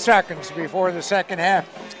 30 seconds before the second half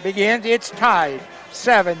begins. It's tied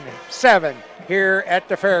 7-7 here at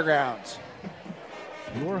the fairgrounds.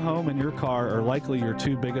 Your home and your car are likely your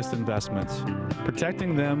two biggest investments.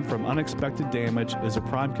 Protecting them from unexpected damage is a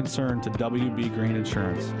prime concern to WB Green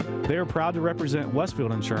Insurance. They are proud to represent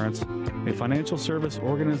Westfield Insurance, a financial service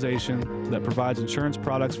organization that provides insurance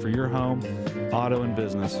products for your home, auto, and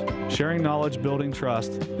business. Sharing knowledge, building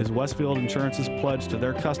trust is Westfield Insurance's pledge to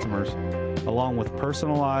their customers, along with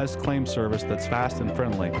personalized claim service that's fast and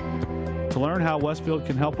friendly. To learn how Westfield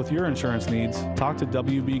can help with your insurance needs, talk to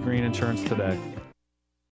WB Green Insurance today.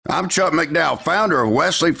 I'm Chuck McDowell, founder of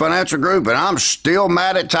Wesley Financial Group, and I'm still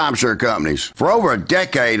mad at timeshare companies. For over a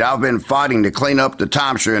decade, I've been fighting to clean up the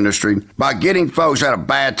timeshare industry by getting folks out of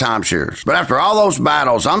bad timeshares. But after all those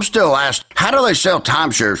battles, I'm still asked, how do they sell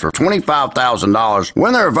timeshares for $25,000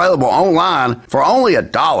 when they're available online for only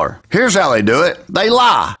 $1? Here's how they do it. They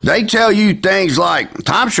lie. They tell you things like,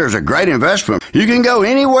 timeshare's a great investment. You can go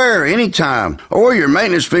anywhere, anytime, or your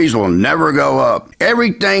maintenance fees will never go up.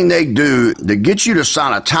 Everything they do to get you to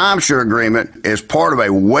sign a timeshare agreement is part of a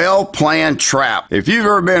well-planned trap. If you've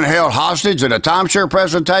ever been held hostage at a timeshare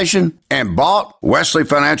presentation and bought, Wesley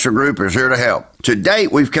Financial Group is here to help. To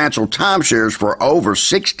date, we've canceled timeshares for over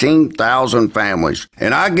 16,000 families.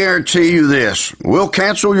 And I guarantee you this, we'll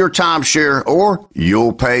cancel your timeshare or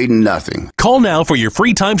you'll pay nothing. Call now for your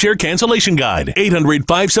free timeshare cancellation guide.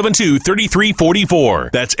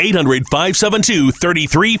 800-572-3344. That's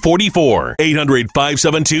 800-572-3344.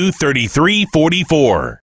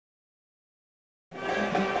 800-572-3344.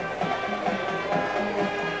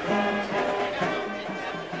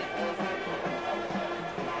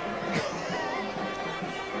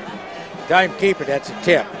 Timekeeper, that's a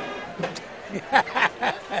tip.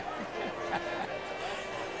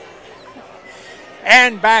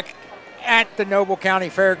 And back at the Noble County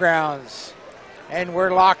Fairgrounds. And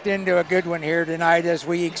we're locked into a good one here tonight as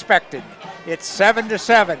we expected. It's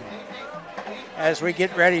 7-7 as we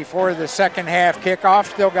get ready for the second half kickoff.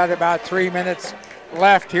 Still got about 3 minutes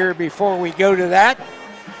left here before we go to that.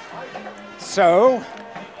 So,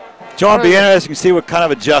 John, it'll be interesting to see what kind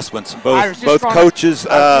of adjustments both coaches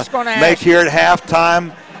make here at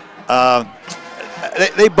halftime.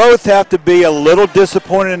 They both have to be a little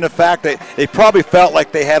disappointed in the fact that they probably felt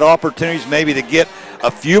like they had opportunities maybe to get a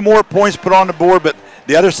few more points put on the board, but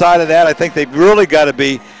the other side of that, I think they've really got to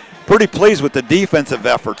be pretty pleased with the defensive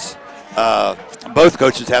efforts. Both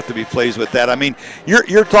coaches have to be pleased with that. I mean,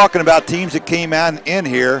 you're talking about teams that came in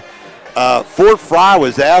here. Fort Frye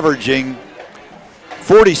was averaging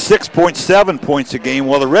 46.7 points a game,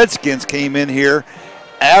 while the Redskins came in here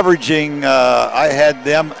averaging, I had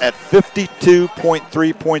them at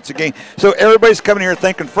 52.3 points a game. So everybody's coming here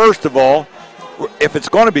thinking, first of all, if it's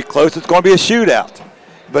going to be close, it's going to be a shootout.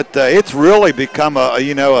 But it's really become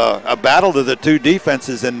a battle to the two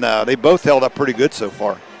defenses, and they both held up pretty good so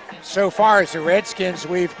far. So far as the Redskins,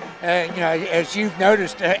 we've, as you've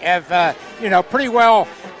noticed, have pretty well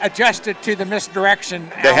adjusted to the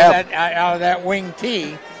misdirection out of that wing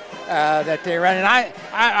tee that they ran. And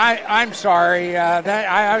I'm sorry that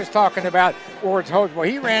I was talking about Ward's Hope. Well,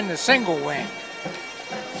 he ran the single wing.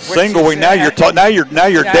 Single wing. Now you're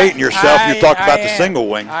dating yourself. You're talking about the single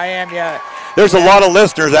wing. I am. Yeah. There's a lot of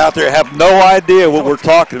listeners out there that have no idea what we're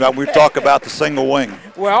talking about. We talk about the single wing.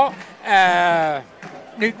 Well,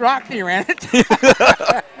 Newt Rockney ran it.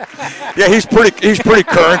 Yeah, he's pretty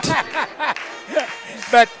current.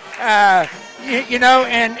 But and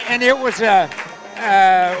it was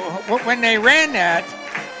when they ran that,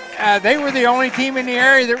 they were the only team in the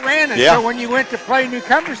area that ran it. Yeah. So when you went to play New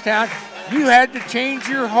Cumberstown, you had to change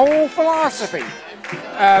your whole philosophy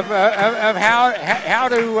of how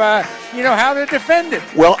to defend it.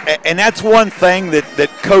 Well, and that's one thing that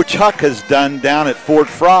Coach Huck has done down at Fort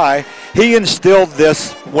Frye. He instilled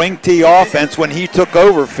this wing tee offense when he took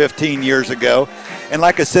over 15 years ago. And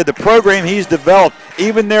like I said, the program he's developed,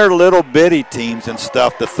 even their little bitty teams and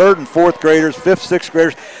stuff, the 3rd and 4th graders, 5th, 6th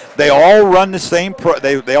graders, they all run the same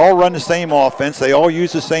they all run the same offense. They all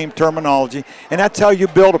use the same terminology, and that's how you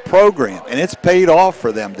build a program. And it's paid off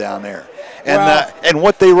for them down there. And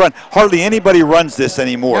what they run, hardly anybody runs this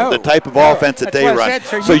anymore. No, the type of offense that they run.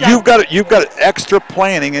 So you've got extra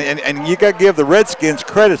planning, and you got to give the Redskins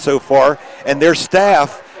credit so far and their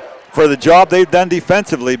staff for the job they've done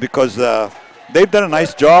defensively, because they've done a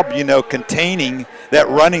nice job, containing that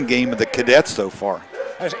running game of the Cadets so far.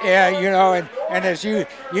 Yeah, and as you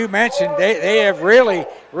mentioned, they have really,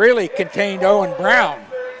 really contained Owen Brown.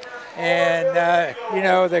 And,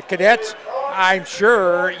 the Cadets, I'm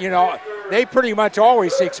sure, they pretty much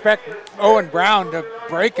always expect Owen Brown to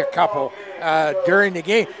break a couple during the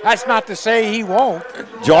game. That's not to say he won't.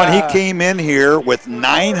 John, he came in here with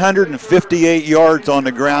 958 yards on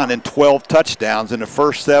the ground and 12 touchdowns in the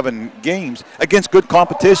first 7 games against good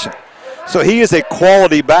competition. So he is a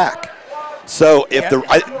quality back. So if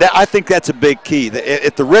I think that's a big key.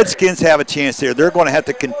 If the Redskins have a chance here, they're going to have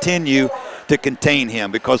to continue to contain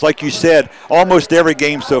him because, like you said, almost every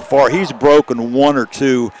game so far, he's broken 1 or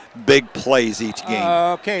 2 big plays each game.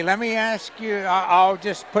 Okay, let me ask you. I'll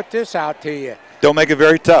just put this out to you. Don't make it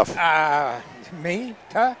very tough. Me?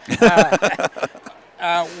 Tough?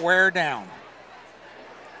 Wear down.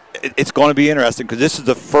 It's going to be interesting because this is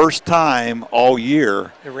the first time all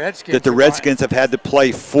year that the Redskins have had to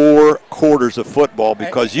play 4 quarters of football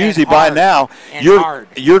because usually by now you're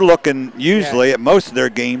looking usually at most of their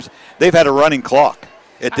games they've had a running clock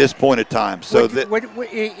at this point in time. So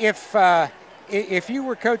if you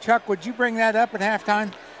were Coach Huck, would you bring that up at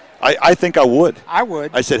halftime? I think I would. I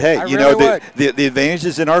would. I said, hey, the advantage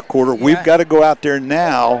is in our quarter. Yeah. We've got to go out there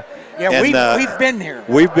now. Yeah, and, we've been there.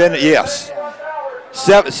 We've been, yes.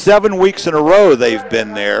 7 weeks in a row they've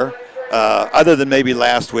been there. Other than maybe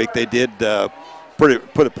last week, they did put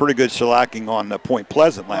a pretty good shellacking on Point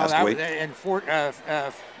Pleasant last week. And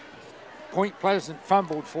Point Pleasant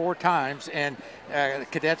fumbled 4 times, and the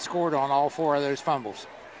Cadets scored on all 4 of those fumbles.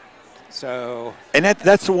 So. And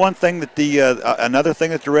that's the one thing that another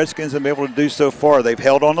thing that the Redskins have been able to do so far. They've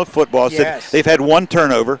held on to the football. Yes. They've had 1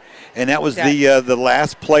 turnover, and that was the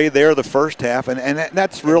last play there, the first half, and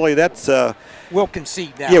that's really we'll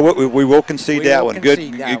concede that. Yeah, we will concede that one.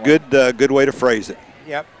 Good way to phrase it.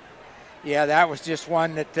 Yep. Yeah, that was just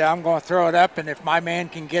one that I'm going to throw it up, and if my man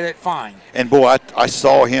can get it, fine. And, boy, I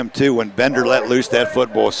saw him, too, when Bender let loose that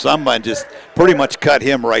football. Someone just pretty much cut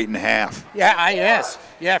him right in half.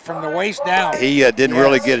 Yeah, from the waist down. He didn't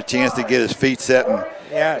really get a chance to get his feet set and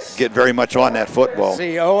get very much on that football.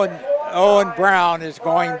 See, Owen Brown is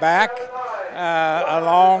going back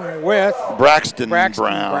along with Braxton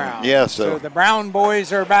Brown. Yeah, so the Brown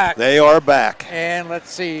boys are back. They are back. And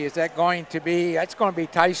let's see, that's going to be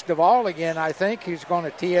Tice Duvall again, I think. He's going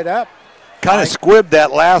to tee it up. Kind of squibbed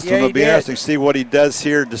that last one. It'll be interesting to see what he does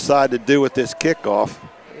here, decide to do with this kickoff.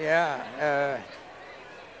 Yeah.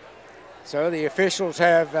 So the officials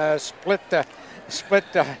have split the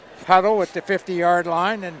huddle at the 50-yard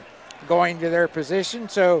line and going to their position.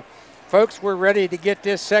 So, folks, we're ready to get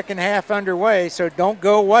this second half underway, so don't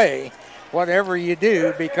go away, whatever you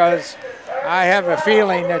do, because I have a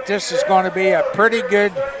feeling that this is going to be a pretty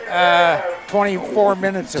good 24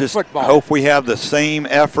 minutes of football. Hope we have the same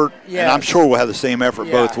effort, and I'm sure we'll have the same effort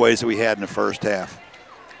both ways that we had in the first half.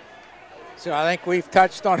 So I think we've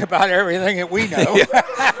touched on about everything that we know.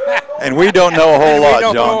 And we don't know a whole lot, John.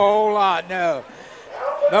 We don't know a whole lot, no.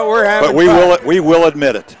 But we're having fun. We will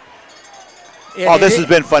admit it. This has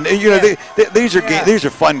been fun. You know, these are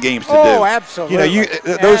fun games to do. Oh, absolutely. You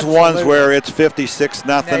know, those ones where it's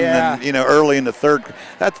 56-0 and early in the third.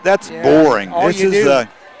 That's boring. All you do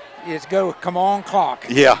is go, come on, clock.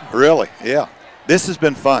 Yeah, really. Yeah, this has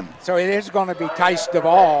been fun. So it is going to be Tice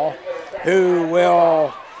Duvall who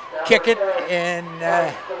will kick it, and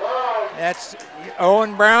that's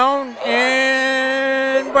Owen Brown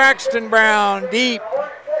and Braxton Brown deep.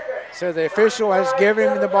 So the official has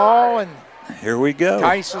given him the ball, and here we go.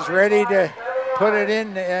 Tice is ready to put it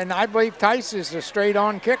in, and I believe Tice is a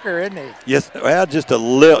straight-on kicker, isn't he? Yes, well, just a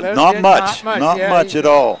little, not much at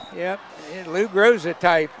all. Yep, Lou Groza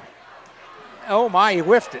type. Oh my, he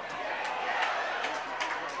whiffed it.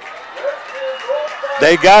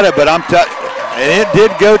 They got it, but and it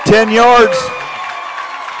did go 10 yards.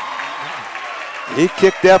 He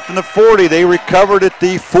kicked that from the 40. They recovered at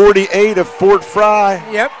the 48 of Fort Frye.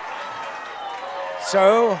 Yep.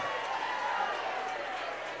 So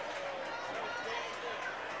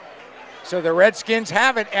the Redskins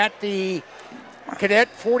have it at the Cadet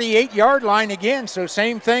 48-yard line again. So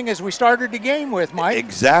same thing as we started the game with, Mike.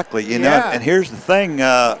 Exactly. You know, and here's the thing.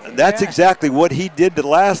 That's exactly what he did the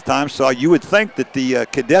last time. So you would think that the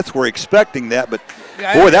Cadets were expecting that, but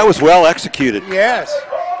boy, that was well executed. Yes.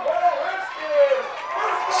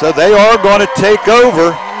 So they are going to take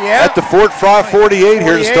over at the Fort Frye 48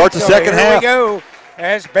 here to start the second half. Here we go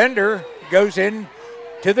as Bender goes in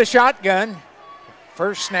to the shotgun.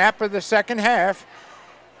 First snap of the second half.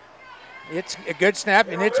 It's a good snap,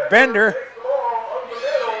 and it's Bender.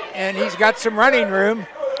 And he's got some running room.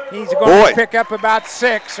 He's going to pick up about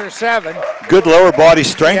 6 or 7. Good lower body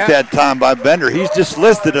strength that time by Bender. He's just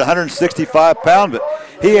listed at 165 pounds, but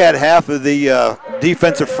he had half of the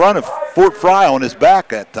defensive front of Fort Frye on his back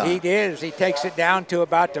that time. He did. He takes it down to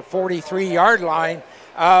about the 43-yard line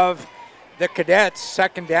of the Cadets,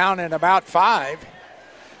 second down and about 5.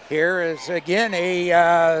 here is, again,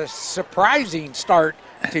 a surprising start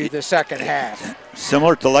to the second half.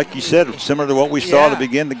 Similar to, like you said, similar to what we saw to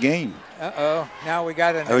begin the game. Uh-oh. Now we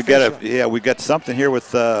got an we got something here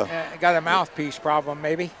with got a mouthpiece problem,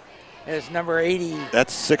 maybe. It's number 80.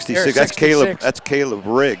 That's 66. That's Caleb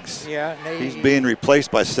Riggs. Yeah. He's being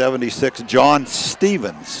replaced by 76 John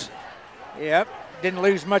Stevens. Yep. Didn't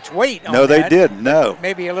lose much weight on No, they that. didn't. No.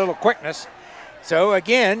 Maybe a little quickness. So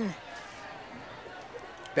again,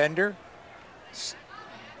 Bender,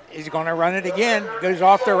 he's going to run it again. Goes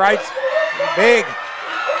off the right. Big.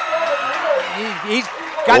 He's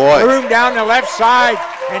got room down the left side,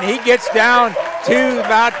 and he gets down to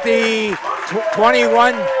about the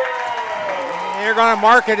 21. They're going to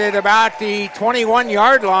mark it at about the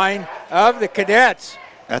 21-yard line of the Cadets.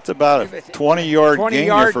 That's about a 20-yard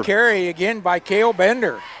 20-yard carry again by Cale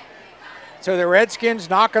Bender. So the Redskins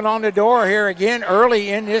knocking on the door here again early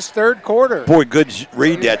in this third quarter. Boy, good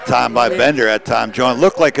read that time by Bender that time, John.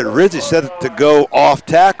 Looked like it originally set it to go off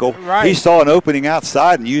tackle. Right. He saw an opening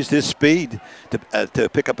outside and used his speed to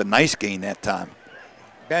pick up a nice gain that time.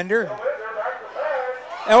 Bender.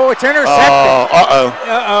 Oh, it's intercepted.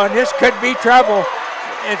 And this could be trouble.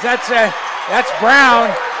 That's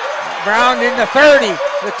Brown. Brown in the 30,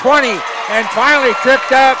 the 20, and finally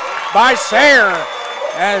tripped up by Sayre,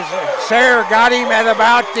 as Sayre got him at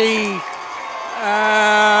about the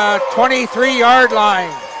 23-yard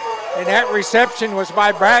line. And that reception was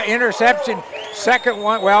by interception. Second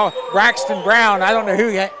one, well, Braxton Brown. I don't know who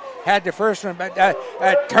had the first one, but a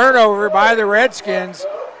turnover by the Redskins.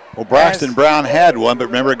 Well, Braxton Brown had one, but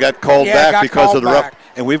remember it got called back because of the rough.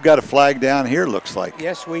 And we've got a flag down here, looks like.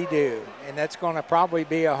 Yes, we do. And that's going to probably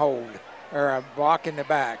be a hold or a block in the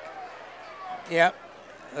back. Yep.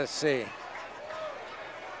 Let's see.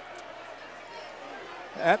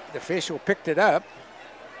 The official picked it up.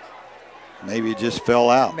 Maybe it just fell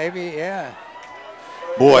out. Maybe, yeah.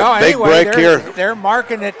 Boy, well, big anyway, break here. They're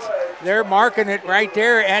marking it. They're marking it right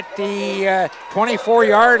there at the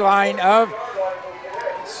 24-yard line of.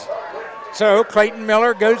 So Clayton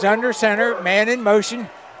Miller goes under center, man in motion.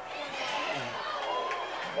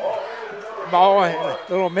 Ball, a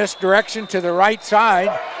little misdirection to the right side.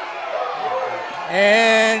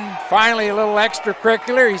 And finally a little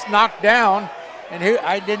extracurricular. He's knocked down. And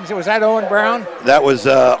was that Owen Brown? That was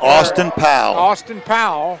Austin Powell. Austin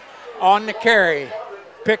Powell on the carry.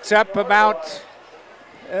 Picks up about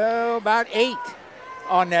 8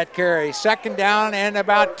 on that carry. Second down and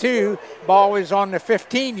about 2. Ball is on the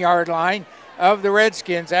 15-yard line of the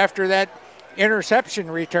Redskins after that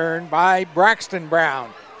interception return by Braxton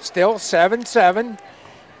Brown. Still 7-7.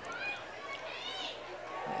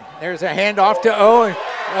 There's a handoff to Owen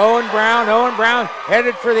Brown. Owen Brown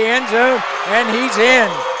headed for the end zone, and he's in.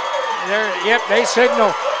 They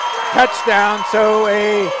signal touchdown, so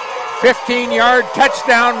a 15-yard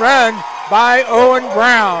touchdown run by Owen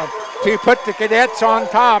Brown to put the Cadets on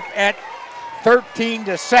top at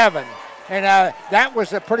 13-7. And that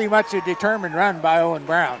was pretty much a determined run by Owen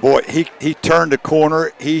Brown. Boy, he turned the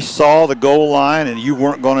corner. He saw the goal line, and you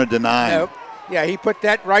weren't going to deny him. Nope. Yeah, he put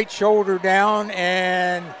that right shoulder down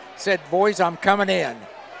and said, boys, I'm coming in.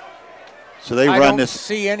 So they I run don't this.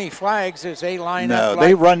 See any flags as they line No, up.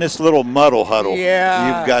 they run this little muddle huddle.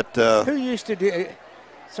 Yeah. You've got. Who used to do?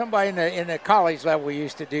 Somebody in the college level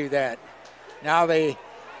used to do that. Now they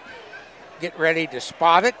get ready to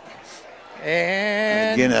spot it.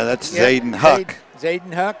 And again, that's Zayden Huck.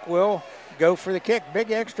 Zayden Huck will go for the kick. Big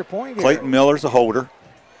extra point here. Clayton Miller's a holder.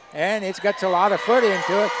 And it's got a lot of foot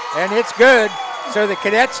into it, and it's good. So the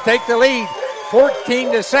Cadets take the lead,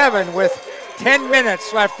 14-7, with 10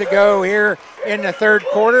 minutes left to go here in the third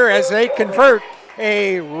quarter as they convert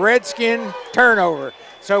a Redskin turnover.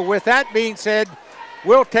 So with that being said,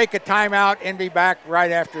 we'll take a timeout and be back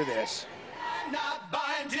right after this.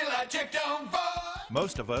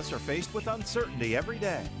 Most of us are faced with uncertainty every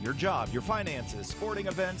day. Your job, your finances, sporting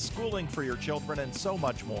events, schooling for your children, and so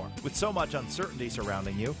much more. With so much uncertainty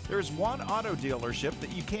surrounding you, there's one auto dealership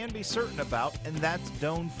that you can be certain about, and that's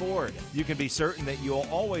Doan Ford. You can be certain that you'll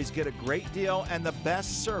always get a great deal and the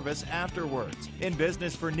best service afterwards. In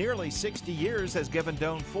business for nearly 60 years has given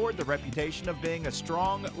Doan Ford the reputation of being a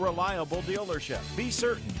strong, reliable dealership. Be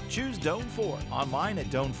certain. Choose Doan Ford. Online at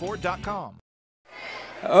DoanFord.com.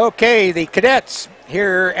 Okay, the Cadets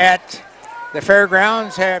here at the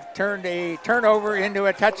Fairgrounds have turned a turnover into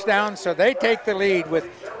a touchdown, so they take the lead with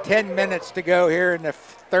 10 minutes to go here in the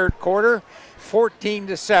third quarter,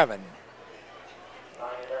 14-7.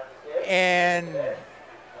 And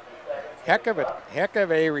heck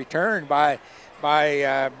of a return by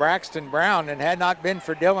Braxton Brown, and had not been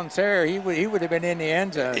for Dylan Sayre, he would have been in the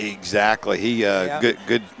end zone. Exactly. He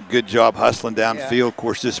good job hustling downfield. Of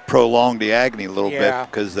course, this prolonged the agony a little bit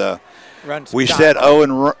because we said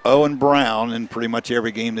Owen Brown in pretty much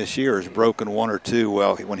every game this year has broken one or two.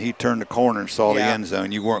 Well, when he turned the corner and saw the end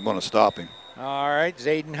zone, you weren't going to stop him. All right,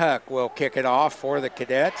 Zayden Huck will kick it off for the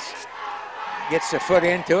Cadets. Gets the foot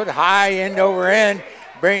into it, high end over end.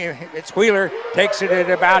 It's Wheeler, takes it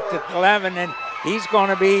at about the 11, and he's going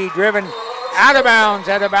to be driven out of bounds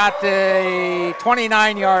at about the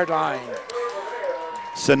 29-yard line.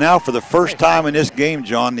 So now for the first time in this game,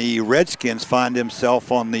 John, the Redskins find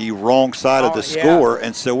themselves on the wrong side of the score,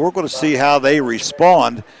 and so we're going to see how they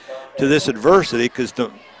respond to this adversity because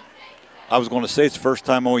I was going to say it's the first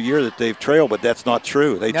time all year that they've trailed, but that's not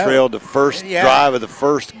true. They trailed the first drive of the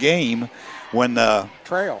first game when the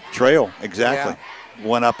trail, exactly.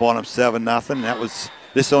 Went up on them 7-0.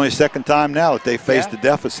 This is only the second time now that they faced a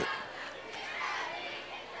deficit.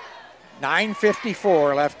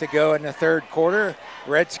 9:54 left to go in the third quarter.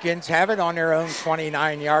 Redskins have it on their own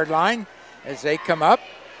 29-yard line as they come up.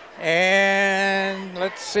 And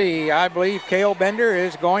let's see, I believe Cale Bender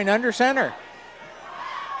is going under center.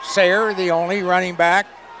 Sayre, the only running back,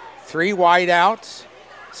 3 wide outs.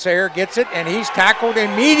 Sayre gets it, and he's tackled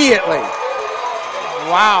immediately.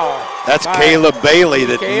 Wow. That's Caleb Bailey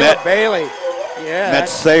that Bailey. met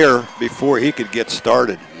Sayre before he could get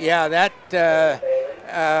started. Yeah, that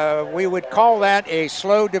we would call that a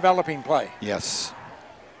slow developing play. Yes.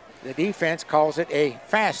 The defense calls it a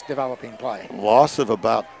fast developing play. Loss of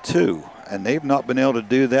about 2, and they've not been able to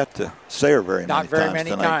do that to Sayre very many times. Not very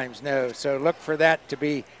many times, no. So look for that to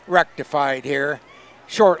be rectified here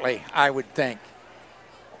shortly, I would think.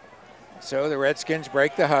 So the Redskins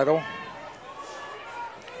break the huddle.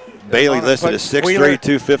 Bailey listed as 6'3",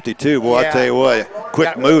 252. Boy, I tell you what,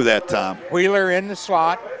 quick move that time. Wheeler in the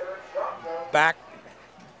slot. Back.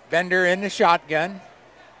 Bender in the shotgun.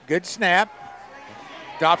 Good snap.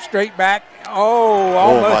 Drop straight back.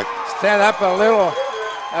 Almost set up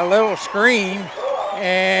a little screen,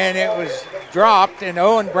 and it was dropped, and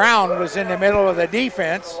Owen Brown was in the middle of the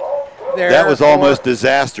defense. That was almost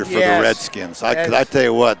disaster for the Redskins. I tell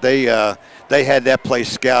you what, they had that play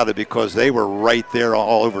scouted because they were right there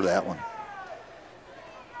all over that one.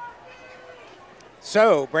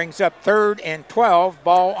 So brings up 3rd and 12,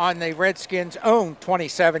 ball on the Redskins' own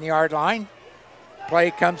 27-yard line.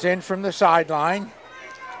 Play comes in from the sideline.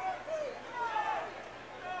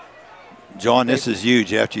 John, this is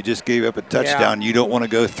huge. After you just gave up a touchdown, you don't want to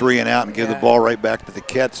go 3 and out and give the ball right back to the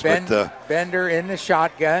Cats. Bender in the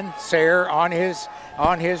shotgun. Sayre on his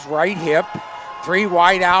right hip. 3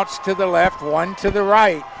 wide outs to the left, 1 to the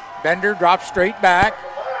right. Bender drops straight back.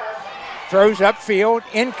 Throws upfield.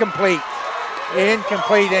 Incomplete,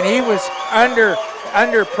 and he was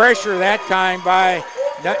under pressure that time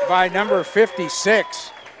by number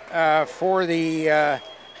 56 for the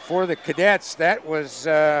Cadets. That was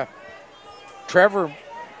Trevor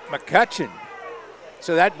McCutcheon.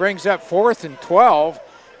 So that brings up 4th and 12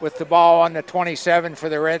 with the ball on the 27 for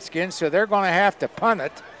the Redskins. So they're going to have to punt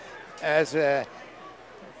it as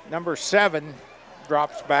number 7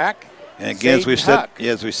 drops back. And again,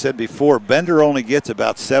 as we said before, Bender only gets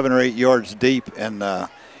about 7 or 8 yards deep, and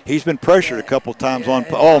he's been pressured a couple times on.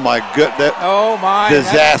 Oh my goodness!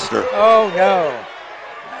 Disaster! Oh no!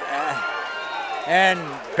 And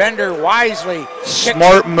Bender wisely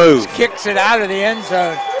kicks it out of the end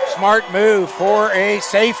zone. Smart move for a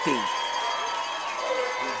safety.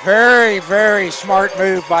 Very, very smart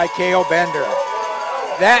move by Cale Bender.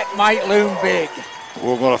 That might loom big.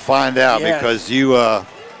 We're going to find out because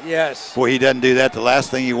yes. Boy, he doesn't do that. The last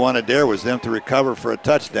thing he wanted there was them to recover for a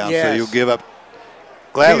touchdown. Yes. So you'll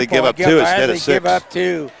gladly give up 2 instead of 6. Give up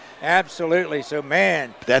 2. Absolutely. So,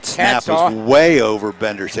 man. That snap was way over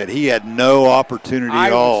Bender's head. He had no opportunity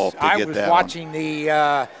at all to get that one. I was watching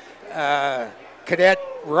the cadet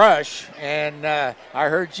rush, and I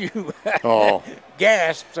heard you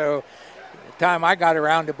gasp. So the time I got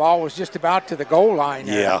around, the ball was just about to the goal line.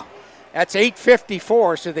 Yeah. That's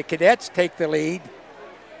 8:54, so the Cadets take the lead.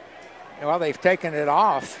 Well, they've taken it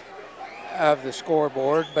off of the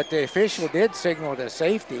scoreboard, but the official did signal the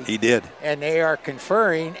safety. He did. And they are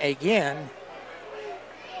conferring again.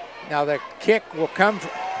 Now the kick will come.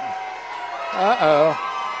 Now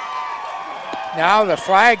the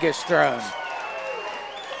flag is thrown.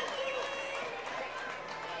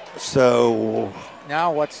 So.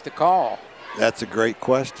 Now what's the call? That's a great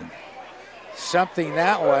question. Something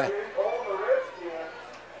that way.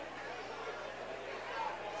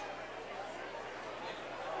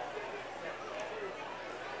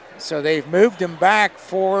 So they've moved him back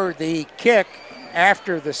for the kick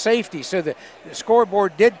after the safety. So the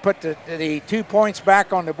scoreboard did put the 2 points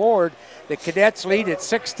back on the board. The Cadets lead at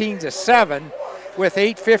 16-7 with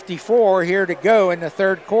 8:54 here to go in the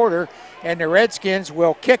third quarter, and the Redskins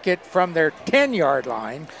will kick it from their 10-yard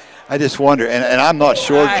line. I just wonder, and I'm not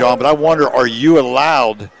sure, John, but I wonder, are you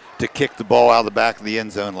allowed to kick the ball out of the back of the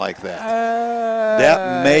end zone like that?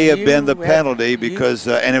 That may have been the penalty because,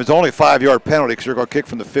 and it was only a 5-yard penalty because you're going to kick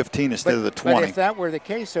from the 15 instead of the 20. But if that were the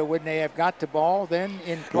case, so wouldn't they have got the ball then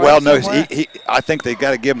in play Well, no, somewhere? I think they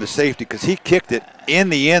got to give him the safety because he kicked it in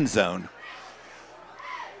the end zone.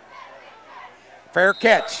 Fair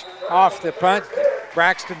catch off the punt.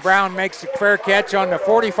 Braxton Brown makes the fair catch on the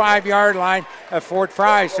 45-yard line of Fort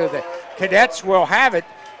Frye. So the Cadets will have it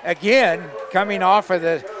again coming off of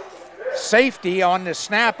the safety on the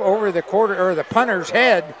snap over the the punter's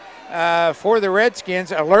head for the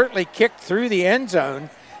Redskins. Alertly kicked through the end zone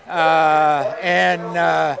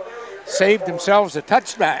and saved themselves a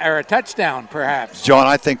touchdown perhaps. John,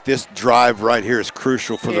 I think this drive right here is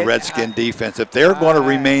crucial for the Redskin defense. If they're going to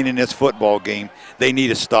remain in this football game, they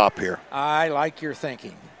need a stop here. I like your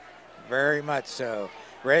thinking. Very much so.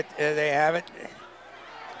 They have it.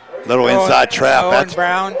 Little inside trap. Owen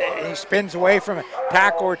Brown, he spins away from a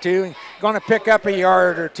tackle or two. Going to pick up a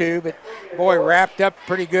yard or two, but boy, wrapped up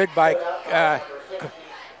pretty good by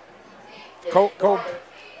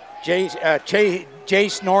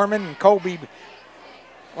Jace Norman and Colby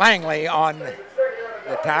Langley on the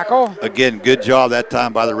tackle. Again, good job that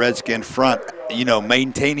time by the Redskin front,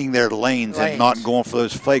 maintaining their lanes and not going for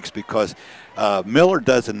those fakes because Miller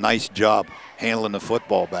does a nice job handling the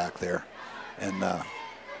football back there. And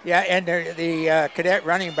yeah, and the Cadet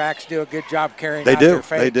running backs do a good job carrying out their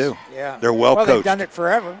fakes. They do. Yeah. They're well coached. They've done it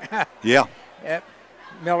forever. Yeah. Yep.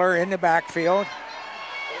 Miller in the backfield.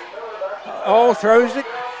 Oh, throws it.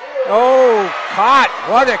 Oh, caught.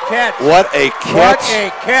 What a catch. What a catch. What a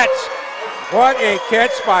catch. What a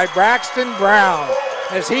catch by Braxton Brown.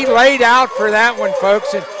 As he laid out for that one,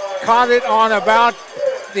 folks, and caught it on about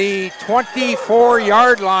the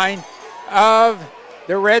 24-yard line of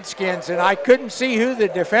the Redskins. And I couldn't see who the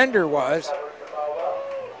defender was,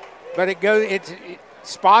 but it's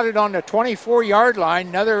spotted on the 24-yard line.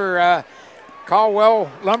 Another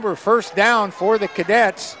Caldwell Lumber first down for the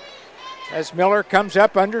Cadets. As Miller comes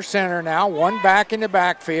up under center now, one back in the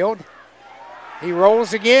backfield. He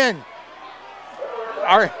rolls again.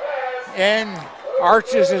 And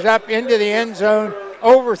arches is up into the end zone,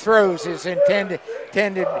 overthrows his intended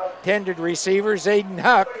receiver, Zayden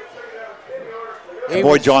Huck.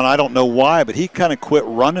 Boy, John, I don't know why, but he kind of quit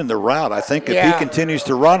running the route. I think if he continues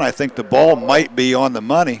to run, I think the ball might be on the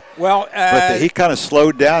money. Well, but he kind of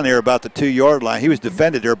slowed down there about the 2-yard line. He was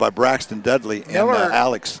defended there by Braxton Dudley and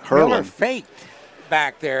Alex Hurlin. Miller faked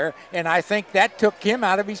back there, and I think that took him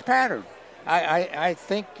out of his pattern. I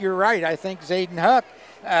think you're right. I think Zayden Huck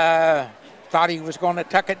thought he was going to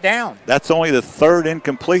tuck it down. That's only the third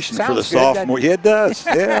incompletion for the sophomore. Yeah, it does.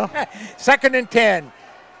 Yeah. 2nd and 10.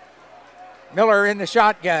 Miller in the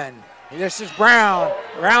shotgun. This is Brown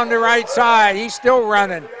around the right side. He's still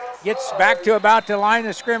running. Gets back to about the line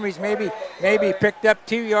of scrimmage. Maybe picked up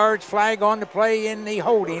 2 yards. Flag on the play in the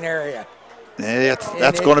holding area.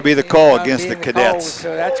 That's going to be the call against the Cadets.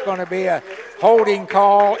 So that's going to be a holding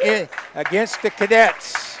call against the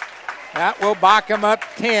Cadets. That will back them up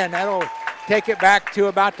 10. That'll take it back to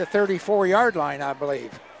about the 34-yard line, I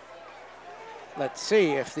believe. Let's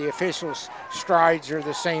see if the officials' strides are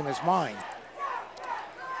the same as mine.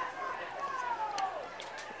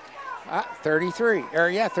 33.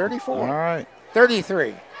 34. All right.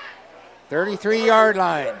 33. 33-yard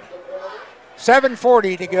line.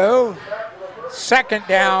 7:40 to go. 2nd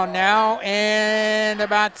down now, and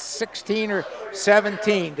about 16 or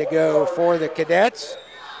 17 to go for the Cadets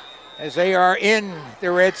as they are in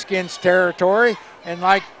the Redskins territory. And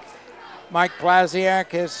like Mike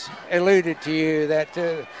Podlasiak has alluded to you,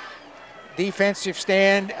 that defensive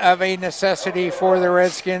stand of a necessity for the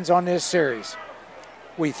Redskins on this series,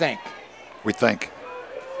 we think.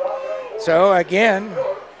 So again,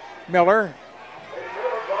 Miller.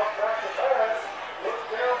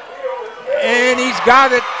 And he's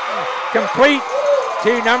got it complete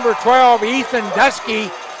to number 12, Ethan Dusky.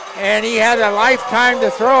 And he had a lifetime to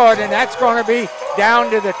throw it, and that's going to be down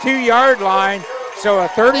to the 2-yard line. So a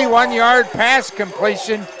 31-yard pass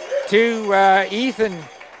completion to Ethan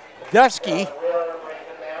Dusky.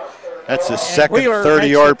 That's the second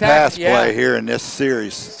 30-yard pass play here in this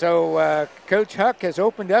series. So Coach Huck has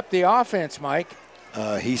opened up the offense, Mike.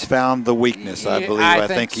 He's found the weakness, I believe. I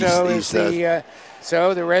think so.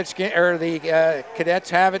 So the Cadets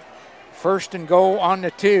have it 1st and goal on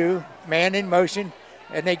the 2. Man in motion.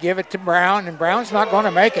 And they give it to Brown, and Brown's not going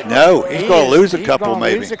to make it. No, he's going to lose a couple,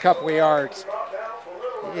 maybe. Lose a couple of yards.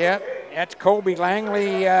 Yep, that's Colby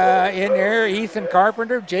Langley in there, Ethan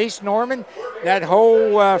Carpenter, Jace Norman, that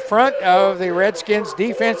whole front of the Redskins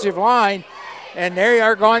defensive line, and they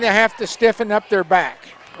are going to have to stiffen up their back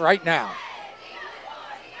right now.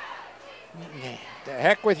 The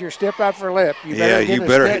heck with your stiff upper lip. You better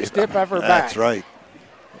get a stiff upper back. That's right.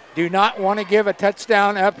 Do not want to give a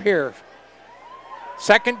touchdown up here.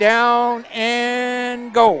 Second down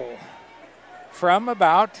and goal from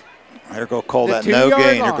about they're going to call that no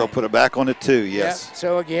gain. They're going to put it back on the 2, yes. Yep.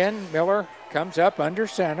 So again, Miller comes up under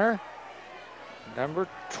center. Number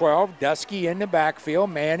 12, Dusky in the backfield,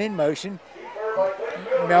 man in motion.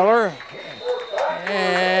 Miller,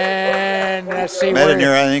 and let's see,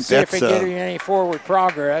 if he get any forward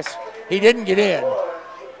progress. He didn't get in.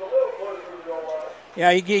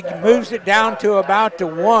 Yeah, he moves it down to about the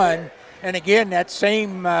 1. And again, that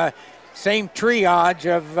same triage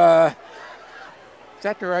of, is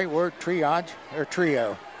that the right word, triage or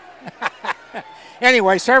trio?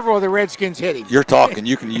 Anyway, several of the Redskins hit him. You're talking.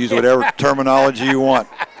 You can use whatever terminology you want.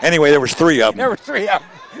 Anyway, there was 3 of them. There were 3 of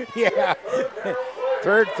them, yeah.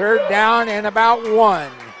 Third down and about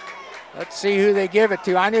 1. Let's see who they give it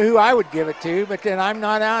to. I knew who I would give it to, but then I'm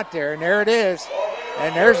not out there. And there it is.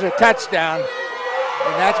 And there's a touchdown.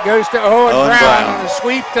 And that goes to Owen Brown on a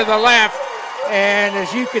sweep to the left. And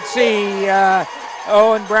as you could see,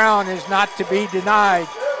 Owen Brown is not to be denied,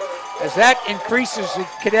 as that increases the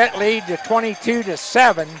Cadet lead to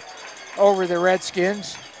 22-7 over the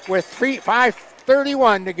Redskins with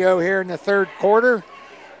 5:31 to go here in the third quarter.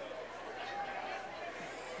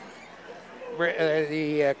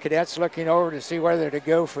 The Cadets looking over to see whether to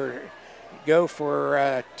go for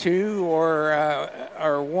 2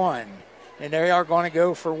 or 1. And they are going to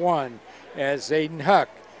go for 1 as Zayden Huck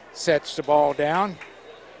sets the ball down.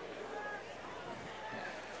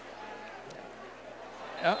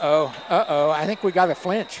 I think we got a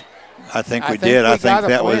flinch. I think we did. I think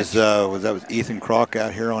that was Ethan Crock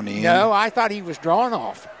out here on the end. No, I thought he was drawn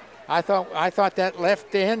off. I thought that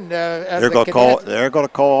left end. They're going to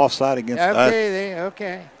call offside against us.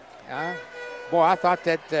 Okay. Boy, I thought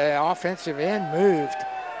that offensive end moved.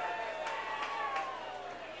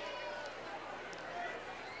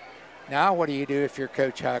 Now what do you do if you're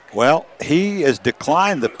Coach Huck? Well, he has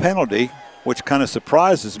declined the penalty, which kind of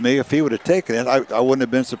surprises me. If he would have taken it, I wouldn't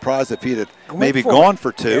have been surprised if he'd have maybe gone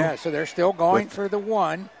for 2. Yeah, so they're still going for the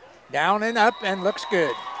 1. Down and up, and looks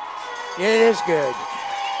good. It is good.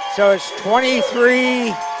 So it's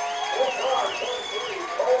 23.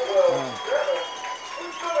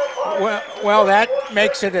 Well, that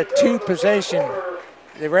makes it a 2 possession.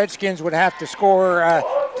 The Redskins would have to score.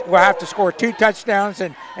 Will have to score 2 touchdowns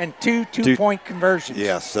and 2 two-point conversions.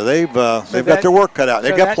 Yes, so they've got their work cut out.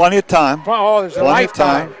 They've got plenty of time. Oh, there's a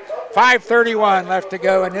lifetime. 5:31 left to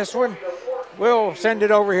go in this one. We'll send it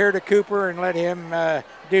over here to Cooper and let him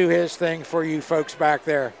do his thing for you folks back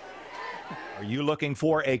there. Are you looking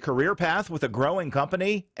for a career path with a growing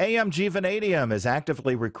company? AMG Vanadium is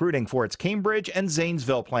actively recruiting for its Cambridge and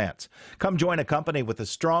Zanesville plants. Come join a company with a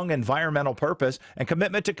strong environmental purpose and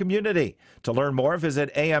commitment to community. To learn more,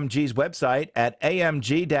 visit AMG's website at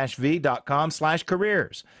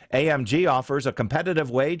amg-v.com/careers. AMG offers a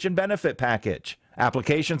competitive wage and benefit package.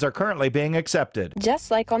 Applications are currently being accepted.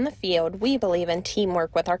 Just like on the field, we believe in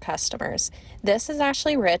teamwork with our customers. This is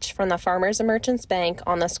Ashley Rich from the Farmers and Merchants Bank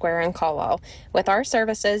on the Square in Caldwell. With our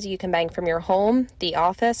services, you can bank from your home, the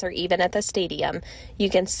office, or even at the stadium. You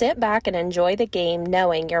can sit back and enjoy the game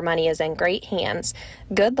knowing your money is in great hands.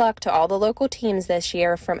 Good luck to all the local teams this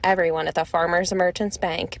year from everyone at the Farmers and Merchants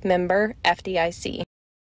Bank. Member FDIC.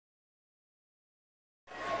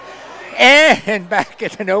 And back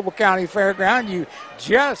at the Noble County Fairground, you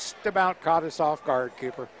just about caught us off guard,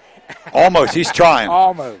 Cooper. Almost. He's trying.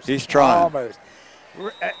 Almost. He's trying. Almost.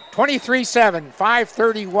 23-7,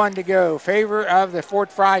 5:31 to go. Favor of the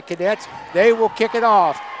Fort Frye Cadets. They will kick it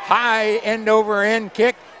off. High end-over-end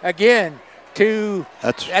kick again to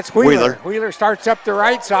that's Wheeler. Wheeler starts up the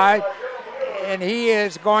right side, and he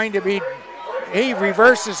is going to be – he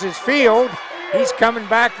reverses his field. He's coming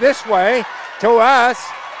back this way to us.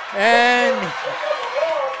 And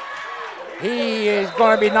he is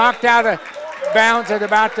going to be knocked out of bounds at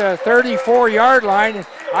about the 34-yard line. And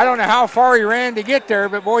I don't know how far he ran to get there,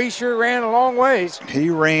 but boy, he sure ran a long ways. He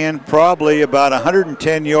ran probably about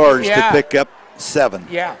 110 yards to pick up 7.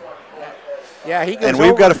 Yeah. Yeah, he goes And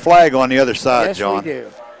we've got a flag on the other side, yes, John. Yes, we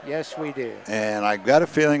do. Yes, we do. And I got a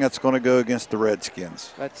feeling that's going to go against the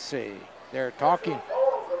Redskins. Let's see. They're talking.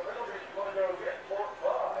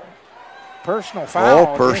 Personal foul.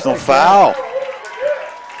 Oh, personal foul.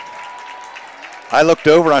 I looked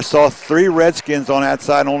over and I saw 3 Redskins on that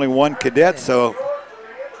side, only 1 cadet, so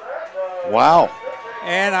wow.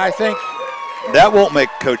 And I think that won't make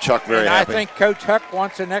Coach Huck very happy. I think Coach Huck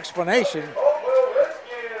wants an explanation.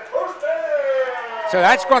 So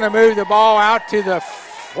that's going to move the ball out to the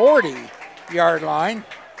 40-yard line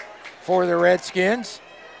for the Redskins.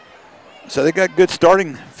 So they got good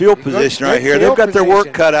starting field position right here. They've got their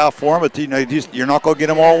work cut out for them, but you're not going to get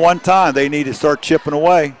them all one time. They need to start chipping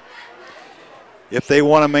away if they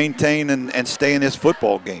want to maintain and stay in this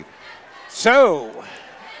football game. So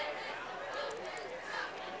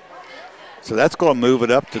that's going to move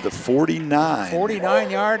it up to the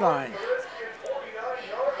 49-yard line.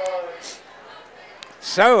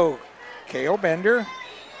 So Cale Bender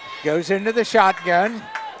goes into the shotgun.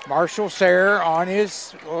 Marshall Sayre on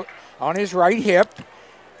his right hip.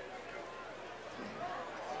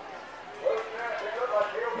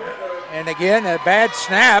 And again, a bad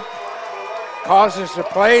snap causes the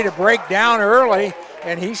play to break down early,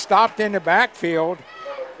 and he stopped in the backfield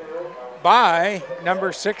by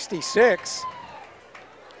number 66.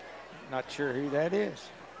 Not sure who that is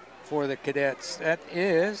for the Cadets. That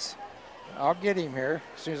is, I'll get him here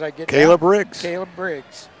as soon as I get Caleb down. Briggs. Caleb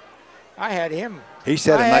Briggs. I had him. I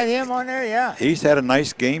had him on there, yeah. He's had a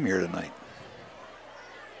nice game here tonight.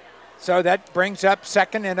 So that brings up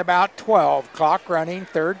second and about 12. Clock running,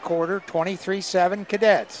 third quarter, 23-7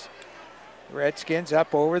 Cadets. Redskins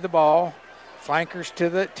up over the ball. Flankers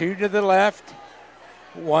two to the left,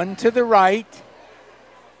 1 to the right.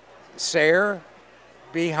 Sayre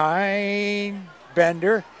behind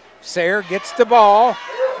Bender. Sayre gets the ball,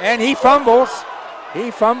 and he fumbles.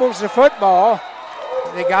 He fumbles the football.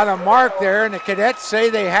 They got a mark there, and the Cadets say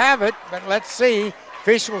they have it, but let's see.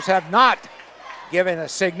 Officials have not given a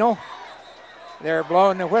signal. They're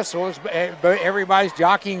blowing the whistles, but everybody's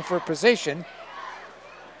jockeying for position.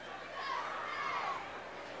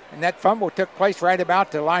 And that fumble took place right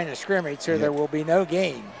about the line of scrimmage, so there will be no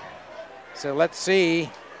gain. So let's see.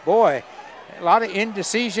 Boy, a lot of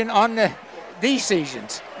indecision on the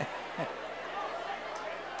decisions.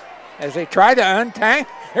 As they try to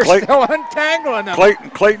untangle, they're still untangling them.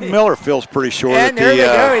 Clayton Miller feels pretty sure and that there they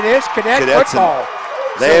go. It is Cadet football.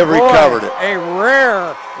 They have recovered it. A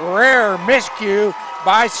rare miscue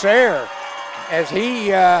by Sayre as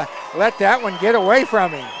he let that one get away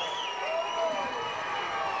from him.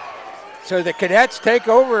 So the Cadets take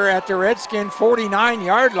over at the Redskin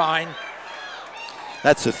 49-yard line.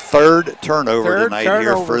 That's the third turnover tonight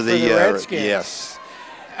here for the Redskins. Yes.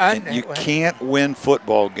 And you can't win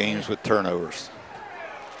football games with turnovers.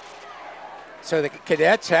 So the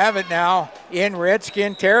Cadets have it now in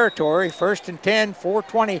Redskin territory. 1st and 10,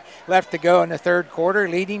 4:20 left to go in the third quarter,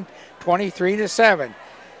 leading 23-7.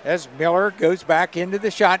 As Miller goes back into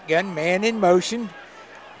the shotgun, man in motion.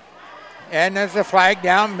 And there's a flag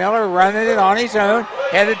down. Miller running it on his own,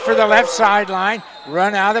 headed for the left sideline,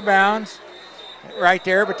 run out of bounds right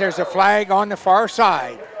there, but there's a flag on the far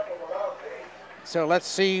side. So let's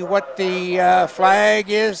see what the flag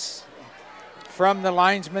is from the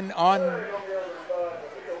linesman on.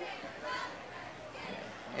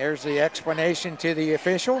 There's the explanation to the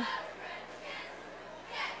official.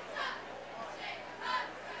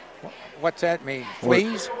 What's that mean?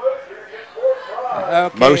 Fleas?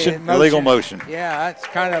 Okay, motion, illegal motion. Yeah, that's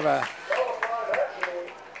kind of a.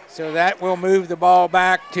 So that will move the ball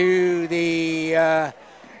back to the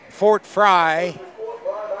Fort Frye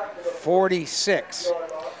 46.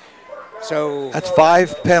 So that's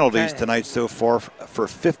 5 penalties tonight so far for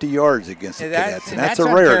 50 yards against the Cadets, and that's a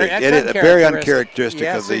rarity. It is very uncharacteristic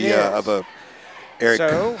of a Eric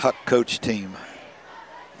Huck coach team.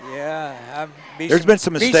 Yeah, there's been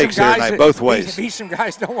some mistakes here tonight, both ways. Some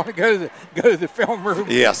guys don't want to go to the film room.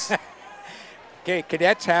 Yes. Okay,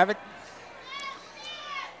 Cadets have it.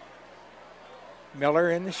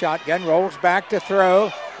 Miller in the shotgun, rolls back to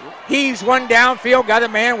throw. Heaves one downfield, got a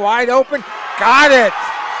man wide open. Got it.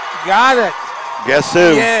 Guess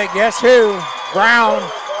who? Yeah, guess who? Brown.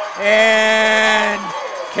 And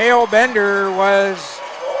Cale Bender was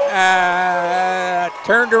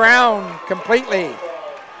turned around completely.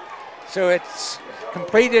 So it's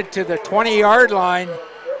completed to the 20-yard line.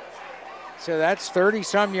 So that's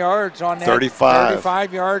 30-some yards on that.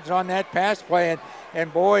 35 yards on that pass play.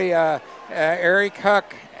 And boy, Eric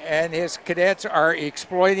Huck and his Cadets are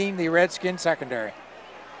exploiting the Redskin secondary.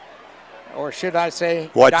 Or should I say,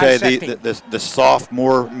 well, I tell you, the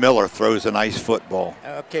sophomore Miller throws a nice football.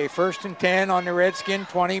 Okay, 1st and 10 on the Redskin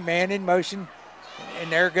 20, man in motion.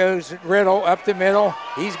 And there goes Riddle up the middle.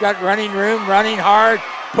 He's got running room, running hard,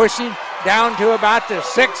 pushing down to about the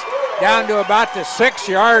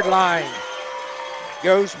 6-yard line.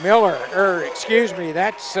 goes Miller. Excuse me,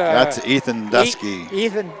 that's Ethan Dusky.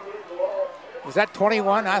 Ethan, was that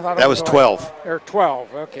 21? I thought that was 12. Or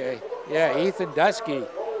 12, okay. Yeah, Ethan Dusky.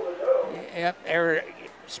 Yep,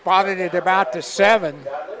 spotted it about the 7.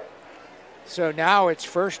 So now it's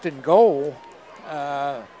 1st and goal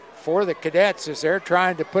for the Cadets as they're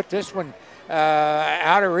trying to put this one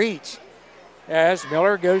out of reach. As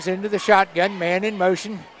Miller goes into the shotgun, man in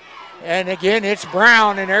motion. And again, it's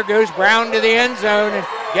Brown, and there goes Brown to the end zone. And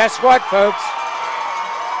guess what, folks?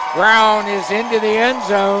 Brown is into the end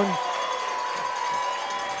zone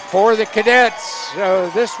for the Cadets. So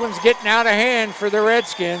this one's getting out of hand for the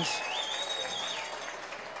Redskins.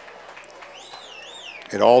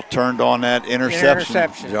 It all turned on that interception.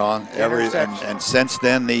 John. And since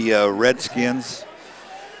then, the Redskins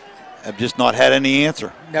have just not had any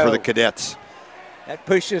answer for the Cadets. That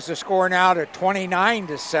pushes the score now to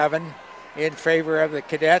 29-7 in favor of the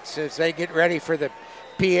Cadets as they get ready for the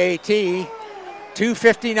PAT.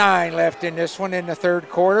 2:59 left in this one in the 3rd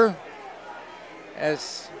quarter.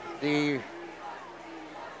 As Zayden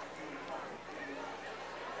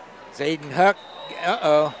Huck,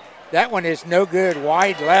 that one is no good,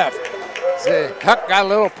 wide left. Huck got a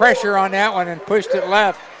little pressure on that one and pushed it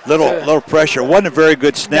left. Little pressure. Wasn't a very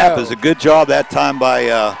good snap. It was a good job that time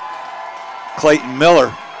by Clayton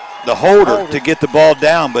Miller, the holder, to get the ball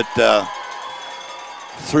down, but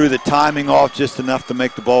threw the timing off just enough to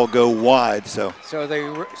make the ball go wide. So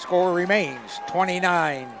the score remains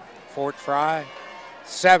 29 Fort Frye,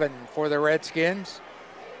 7 for the Redskins.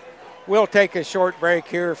 We'll take a short break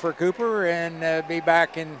here for Cooper and be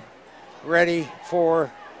back and ready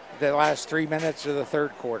for the last 3 minutes of the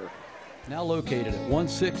 3rd quarter. Now located at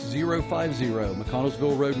 16050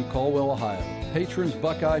 McConnellsville Road in Caldwell, Ohio. Patrons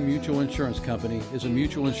Buckeye Mutual Insurance Company is a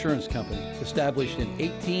mutual insurance company established in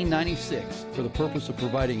 1896 for the purpose of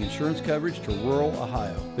providing insurance coverage to rural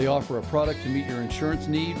Ohio. They offer a product to meet your insurance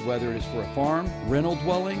need, whether it is for a farm, rental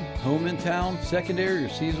dwelling, home in town, secondary or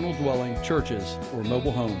seasonal dwelling, churches, or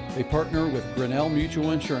mobile home. They partner with Grinnell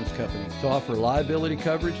Mutual Insurance Company to offer liability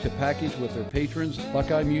coverage to package with their patrons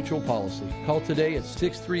Buckeye Mutual policy. Call today at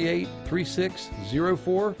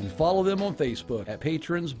 638-3604 and follow them on Facebook at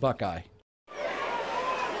Patrons Buckeye.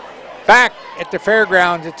 Back at the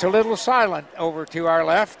fairgrounds, it's a little silent over to our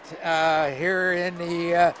left here in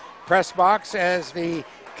the press box as the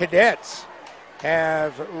Cadets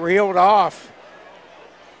have reeled off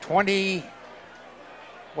 22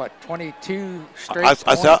 straight points.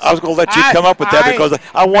 I was going to let you come up with that because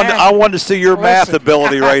I wanted to see your math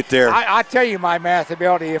ability right there. I'll tell you my math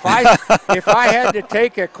ability. If I had to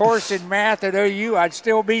take a course in math at OU, I'd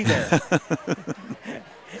still be there.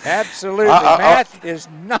 Absolutely, math is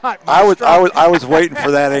not my strong. I was waiting for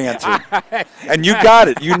that answer, and you got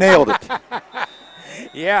it. You nailed it.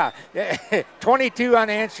 Yeah, 22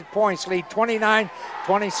 unanswered points lead 29-27.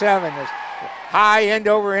 High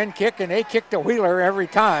end-over-end kick, and they kick the Wheeler every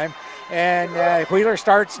time. And Wheeler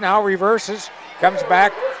starts now, reverses, comes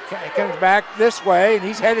back this way, and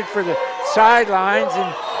he's headed for the sidelines.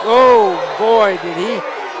 And oh boy, did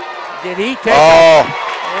he take?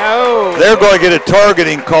 No. They're going to get a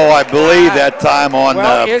targeting call, I believe, that time on.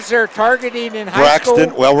 Well, is there targeting in high school?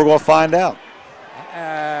 Braxton? Well, we're going to find out.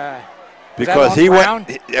 Because he Brown?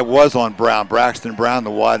 It was on Brown. Braxton Brown,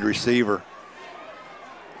 the wide receiver.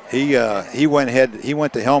 He went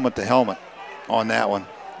to helmet on that one.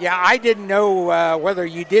 Yeah, I didn't know whether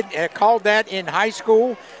you did called that in high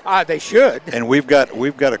school. They should. And we've got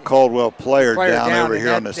a Caldwell player down over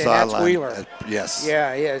here on the sideline. That's Wheeler. Yes.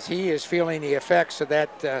 Yeah, yes, he is feeling the effects of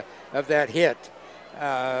that hit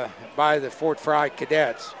by the Fort Frye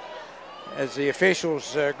Cadets as the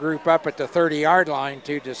officials group up at the 30-yard line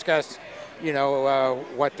to discuss,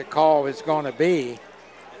 what the call is going to be.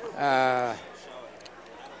 I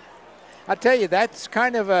tell you, that's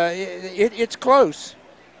kind of it's close.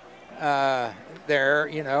 There,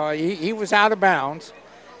 he was out of bounds.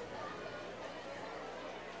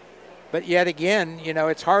 But yet again,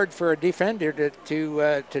 it's hard for a defender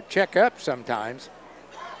to check up sometimes.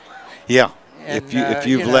 Yeah, and, if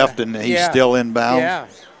you've left and he's still in bounds. Yeah.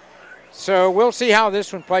 So we'll see how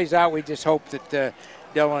this one plays out. We just hope that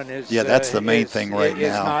Dylan is. Yeah, that's the main thing right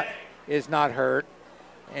now. Is not hurt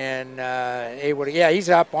and able to. Yeah, he's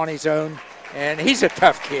up on his own, and he's a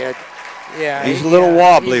tough kid. Yeah, he's a little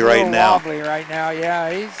wobbly right now.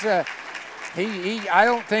 Yeah, he's. I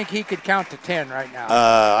don't think he could count to 10 right now.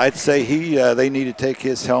 I'd say they need to take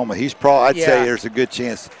his helmet. I'd say there's a good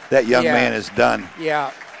chance that young man is done.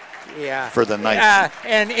 Yeah. For the night.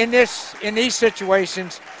 And in these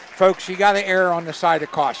situations, folks, you got to err on the side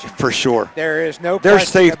of caution. For sure. There is no. Their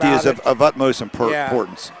safety is of utmost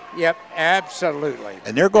importance. Yep, absolutely.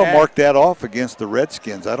 And they're going to mark that off against the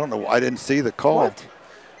Redskins. I don't know. I didn't see the call. What?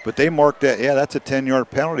 But they marked that. Yeah, that's a 10-yard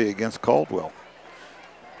penalty against Caldwell.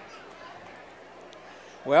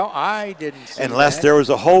 Well, I didn't see Unless that. there was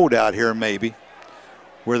a hold out here maybe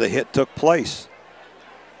where the hit took place.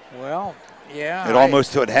 Well, yeah. It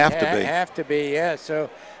almost would have to be. Have to be, yeah. So,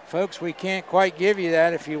 folks, we can't quite give you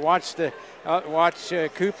that. If you watch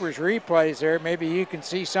Cooper's replays there, maybe you can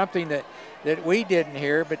see something that we didn't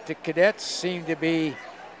hear. But the Cadets seem to be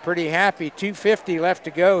pretty happy. 2:50 left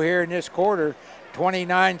to go here in this quarter.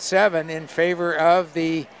 29-7 in favor of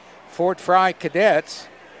the Fort Frye Cadets,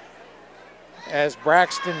 as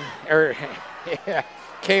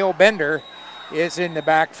Cale Bender is in the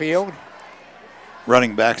backfield.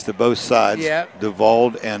 Running backs to both sides,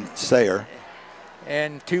 Duvall and Sayer.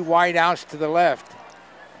 And two wideouts to the left.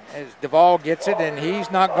 As Duvall gets it, and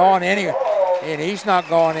he's not going anywhere.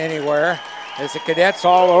 As the Cadets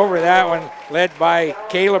all over that one, led by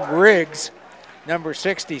Caleb Riggs, number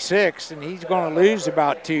 66, and he's going to lose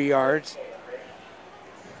about 2 yards.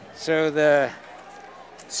 So the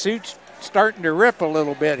suit's starting to rip a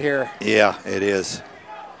little bit here. Yeah, it is.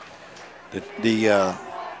 The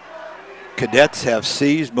Cadets have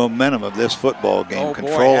seized momentum of this football game. Oh,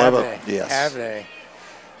 Control boy, of have it. they. Yes. Have they?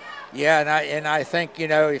 Yeah, and I think,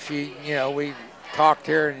 if we talked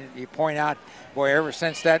here and you point out, boy, ever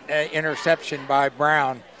since that interception by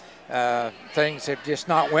Brown, things have just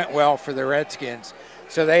not went well for the Redskins.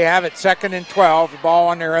 So they have it 2nd and 12, the ball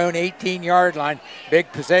on their own 18-yard line.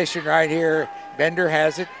 Big possession right here. Bender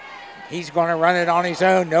has it. He's going to run it on his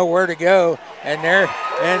own, nowhere to go. And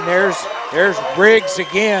there's Briggs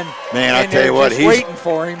again. Man, I tell you what, he's waiting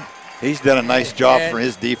for him. He's done a nice job for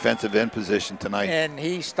his defensive end position tonight. And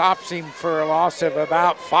he stops him for a loss of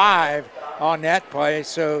about 5 on that play.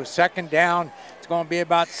 So 2nd down, it's going to be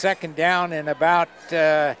about 2nd down and about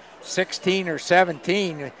 16 or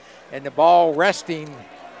 17. And the ball resting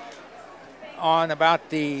on about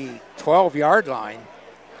the 12-yard line.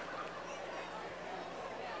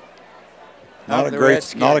 Not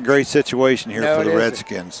a great situation here for the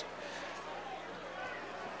Redskins.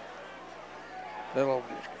 Little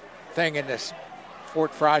thing in this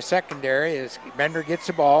Fort Frye secondary is Bender gets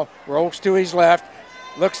the ball, rolls to his left,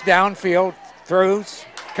 looks downfield, throws,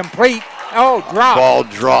 complete. Oh, dropped. Ball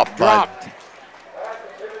dropped.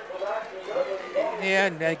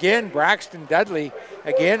 And again, Braxton Dudley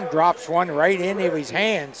again drops one right into his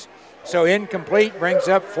hands. So incomplete, brings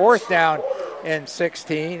up 4th down and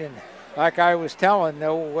 16. And like I was telling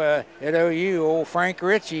at OU, old Frank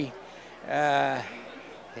Ritchie,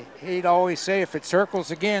 he'd always say, if it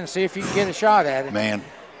circles again, see if you can get a shot at it. Man.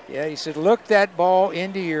 Yeah, he said, look that ball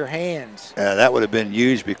into your hands. That would have been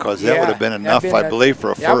huge because that would have been enough, I believe,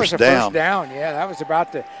 for a first down. That was a first down, yeah. That was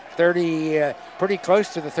about the 30, pretty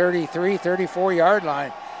close to the 33, 34-yard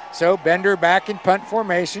line. So Bender back in punt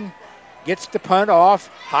formation, gets the punt off,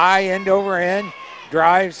 high end over end,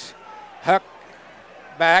 drives Huck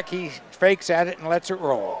back. He fakes at it and lets it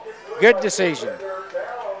roll. Good decision.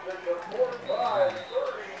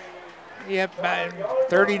 Yep,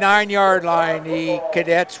 39-yard line. The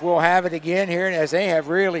Cadets will have it again here, as they have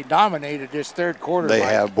really dominated this third quarter. They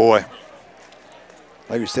have, boy.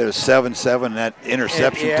 Like you said, a 7-7. That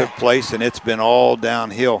interception took place, and it's been all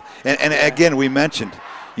downhill. And again, we mentioned,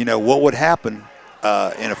 what would happen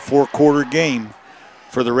in a 4-quarter game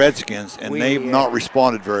for the Redskins, and they've not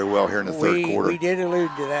responded very well here in the third quarter. We did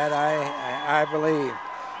allude to that, I believe.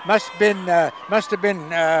 Must have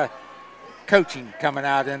been coaching coming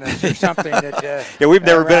out in us or something. We've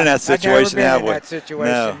never been in that situation, have we? Never been in that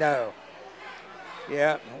situation, no.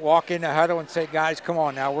 Yeah, walk in the huddle and say, guys, come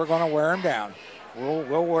on now, we're going to wear them down.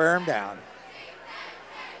 We'll wear them down.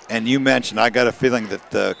 And you mentioned, I got a feeling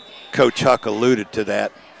that Coach Huck alluded to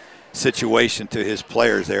that situation to his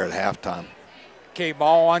players there at halftime. Okay,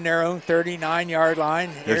 ball on their own 39-yard line.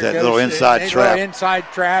 There's that little inside trap. Inside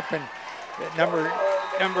trap, and number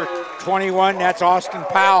 21, that's Austin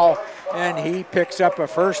Powell, and he picks up a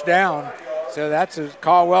first down. So that's a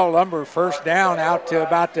Caldwell Lumber first down out to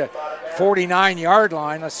about the 49-yard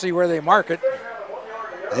line. Let's see where they mark it.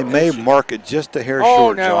 They may mark it just a hair short,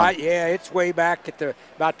 Oh, no, John. it's way back at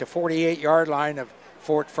about the 48-yard line of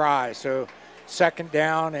Fort Frye. So 2nd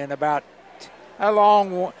down and about a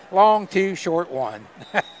long 2, short 1.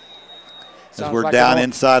 As we're like down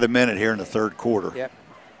inside a minute here in the third quarter. Yep.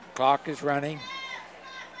 Clock is running.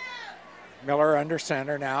 Miller under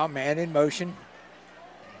center now, man in motion.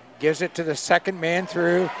 Gives it to the second man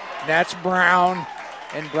through, and that's Brown.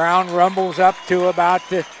 And Brown rumbles up to about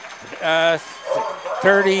the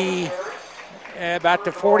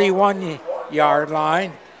 41-yard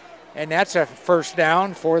line. And that's a first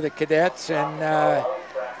down for the Cadets. And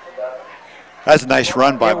that's a nice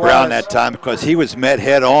run by Brown that time because he was met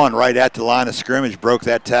head on right at the line of scrimmage, broke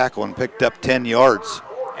that tackle, and picked up 10 yards.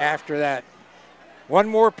 After that, one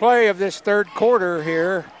more play of this third quarter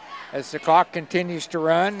here as the clock continues to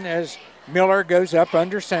run as Miller goes up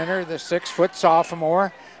under center, the 6-foot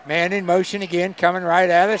sophomore. Man in motion again, coming right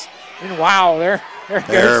at us. And wow, there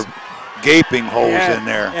goes. Gaping holes in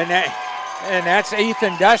there. And that's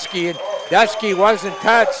Ethan Dusky. And Dusky wasn't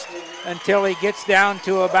touched until he gets down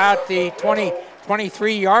to about the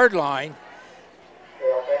 23-yard line.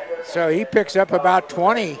 So he picks up about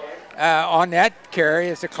 20 on that carry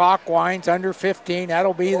as the clock winds under 15.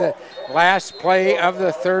 That'll be the last play of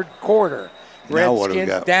the third quarter.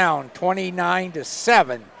 Redskins down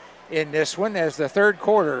 29-7 in this one as the third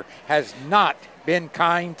quarter has not been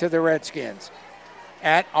kind to the Redskins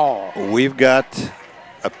at all. We've got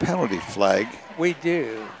a penalty flag. We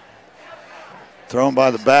do. Thrown by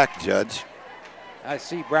the back judge. I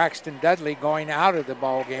see Braxton Dudley going out of the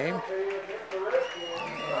ball game.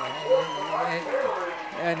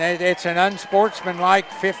 And it's an unsportsmanlike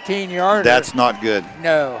 15-yarder. That's not good.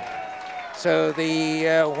 No. So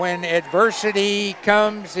when adversity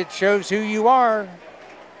comes, it shows who you are.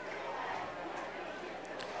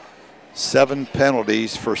 7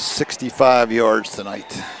 penalties for 65 yards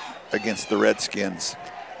tonight against the Redskins.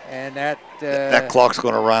 And that clock's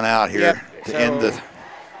going to run out here to end the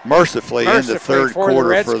mercifully end the third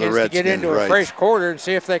quarter for the Redskins. To get into a fresh quarter and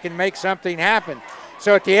see if they can make something happen.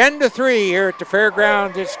 So at the end of 3 here at the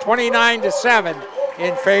Fairgrounds, it's 29-7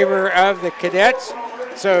 in favor of the Cadets.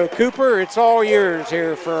 So Cooper, it's all yours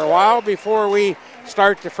here for a while before we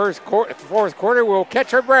start the fourth quarter. We'll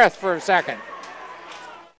catch our breath for a second.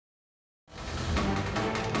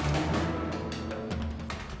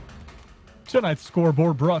 Tonight's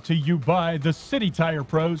scoreboard brought to you by the City Tire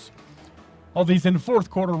Pros. All these in the fourth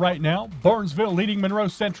quarter right now. Barnesville leading Monroe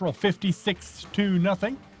Central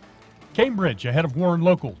 56-0. Cambridge ahead of Warren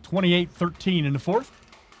Local 28-13 in the fourth.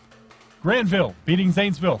 Granville beating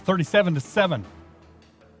Zanesville 37-7.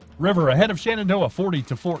 River ahead of Shenandoah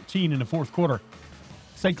 40-14 in the fourth quarter.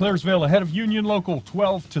 St. Clairsville ahead of Union Local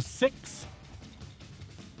 12-6.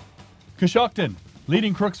 Coshocton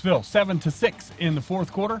leading Crooksville 7-6 in the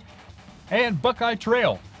fourth quarter. And Buckeye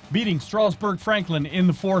Trail beating Strasburg Franklin in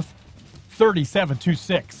the fourth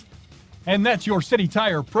 37-6. And that's your City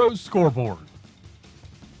Tire Pros scoreboard.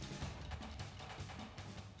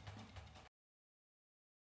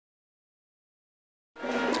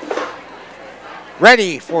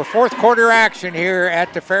 Ready for fourth quarter action here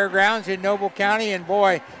at the Fairgrounds in Noble County. And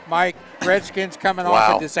boy, Mike, Redskins coming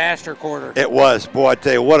off a disaster quarter. It was. Boy, I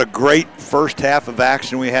tell you, what a great first half of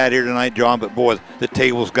action we had here tonight, John. But boy, the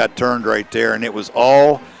tables got turned right there. And it was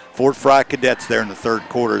all Fort Frye Cadets there in the third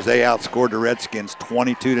quarter as they outscored the Redskins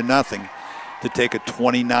 22-0 to take a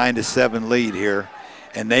 29-7 lead here.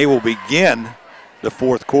 And they will begin the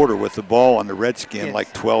fourth quarter with the ball on the Redskin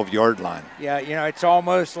 12-yard line. Yeah, it's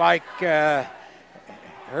almost like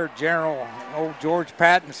heard General old George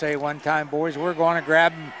Patton say one time, boys, we're going to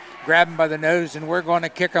grab them by the nose and we're going to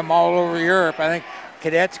kick them all over Europe. I think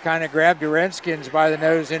Cadets kind of grabbed the Redskins by the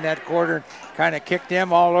nose in that quarter and kind of kicked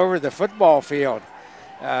them all over the football field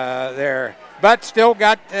there. But still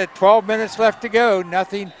got 12 minutes left to go.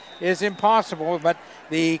 Nothing is impossible, but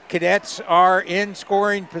the Cadets are in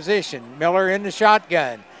scoring position. Miller in the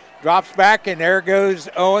shotgun. Drops back, and there goes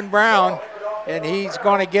Owen Brown, and he's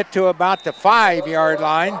going to get to about the 5-yard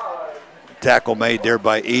line. Tackle made there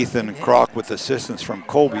by Ethan Kroc with assistance from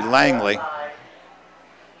Colby Langley.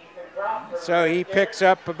 So he picks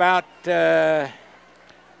up about, what are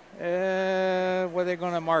they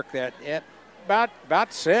going to mark that? Yep,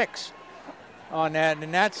 about 6 on that,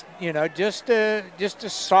 and that's, just a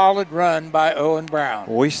solid run by Owen Brown.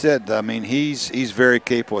 Well, we said, he's very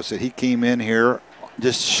capable. So he came in here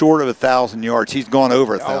just short of 1,000 yards. He's gone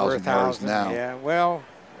over 1,000 yards now. Yeah, well,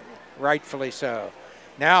 rightfully so.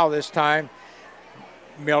 Now this time,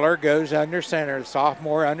 Miller goes under center. The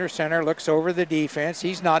sophomore under center looks over the defense.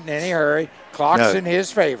 He's not in any hurry. Clock's in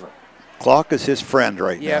his favor. Clock is his friend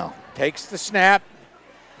right now. Takes the snap,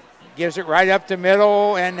 gives it right up the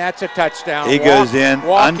middle, and that's a touchdown. He goes in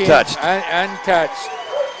untouched. Untouched.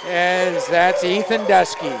 As that's Ethan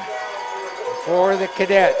Dusky for the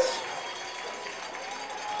Cadets.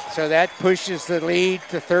 So that pushes the lead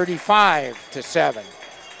to 35-7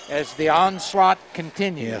 as the onslaught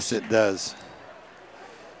continues. Yes, it does.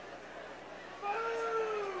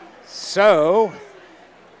 So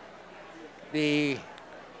the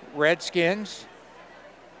Redskins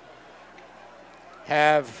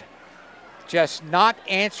have just not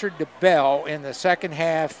answered the bell in the second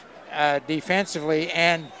half defensively.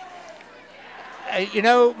 And,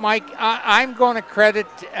 Mike, I'm going to credit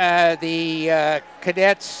the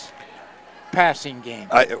Cadets' passing game.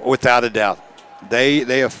 Without a doubt.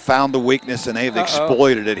 They have found the weakness, and they've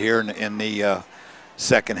exploited it here in the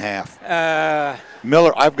second half.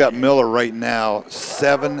 Miller, I've got Miller right now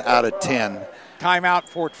 7 out of 10. Timeout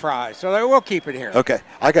Fort Frye, so we'll keep it here. Okay,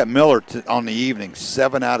 I got Miller on the evening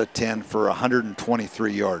 7 out of 10 for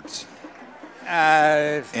 123 yards. For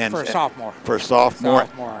a sophomore. For a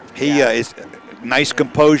sophomore. He is nice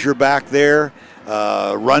composure back there,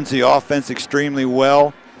 runs the offense extremely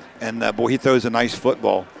well, and boy, he throws a nice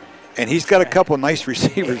football. And he's got a couple of nice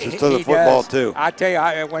receivers to throw the football, too. I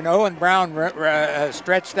tell you, when Owen Brown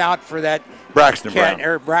stretched out for that. Braxton Brown.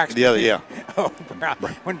 Yeah.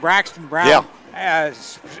 When Braxton Brown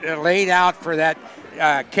laid out for that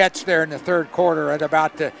catch there in the third quarter at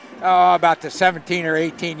about the 17 or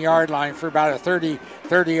 18-yard line for about a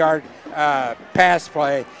 30-yard pass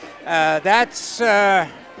play.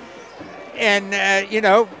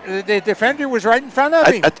 The defender was right in front of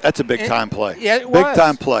him. That's a big-time play. Yeah, it was.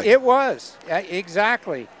 Big-time play. It was.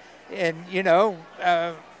 Exactly. And, you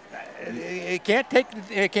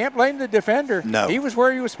can't blame the defender. No. He was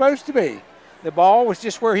where he was supposed to be. The ball was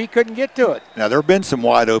just where he couldn't get to it. Now, there have been some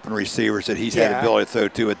wide-open receivers that he's had the ability to throw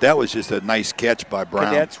to, but that was just a nice catch by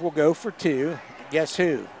Brown. Cadets will go for 2. Guess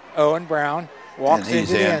who? Owen Brown walks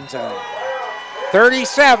into the end zone.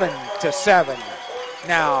 37-7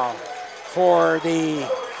 now for the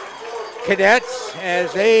Cadets,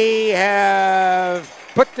 as they have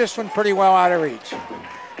put this one pretty well out of reach.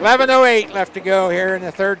 11:08 left to go here in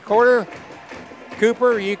the third quarter.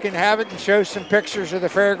 Cooper, you can have it and show some pictures of the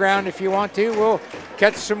fairground if you want to. We'll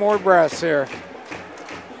catch some more breaths here.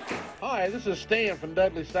 Hi, this is Stan from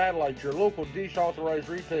Dudley Satelites, your local dish authorized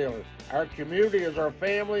retailer. Our community is our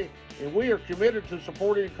family, and we are committed to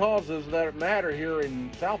supporting causes that matter here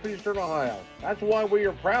in southeastern Ohio. That's why we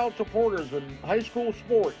are proud supporters in high school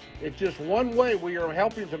sports. It's just one way we are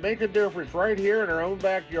helping to make a difference right here in our own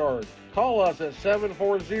backyard. Call us at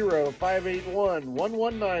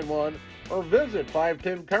 740-581-1191 or visit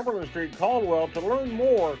 510 Cumberland Street, Caldwell, to learn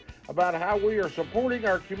more about how we are supporting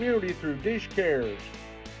our community through Dish Cares.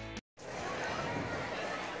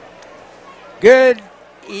 Good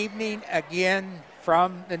evening again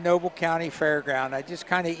from the Noble County Fairground. I just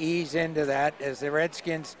kind of ease into that as the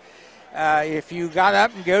Redskins, if you got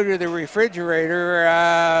up and go to the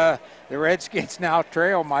refrigerator, the Redskins now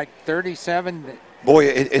trail, Mike, 37. Boy,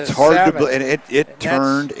 it's hard to believe, and it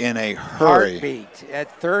turned in a hurry. Heartbeat.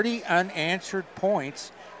 At 30 unanswered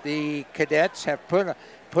points, the Cadets have put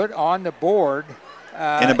on the board.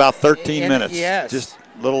 In about 13 minutes. Yes. Just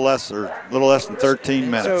a little less than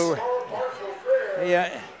 13 minutes. So,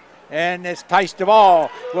 yeah, and it's Tice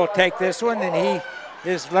DeVall will take this one, and he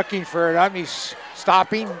is looking for it. He's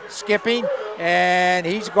stopping, skipping, and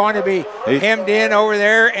he's going to be hemmed in over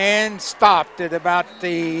there and stopped at about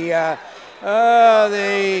the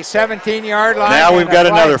 17-yard line. Now we've got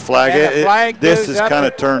another flag. This has kind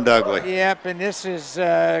of turned ugly. Yep, and this is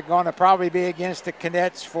going to probably be against the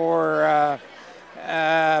Cadets for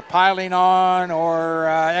piling on or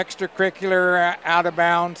extracurricular out of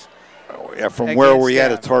bounds. Yeah, from where we're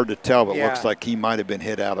at, it's hard to tell, but looks like he might have been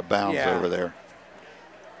hit out of bounds over there.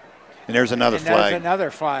 And there's another flag. There's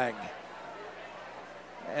another flag.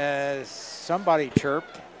 Somebody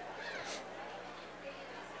chirped.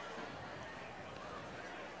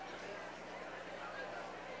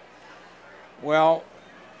 Well,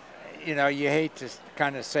 you hate to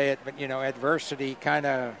kind of say it, but, adversity kind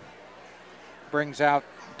of brings out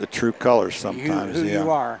the true colors sometimes, who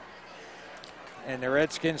you are. And the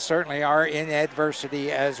Redskins certainly are in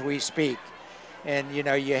adversity as we speak. And, you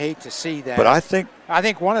hate to see that. But I think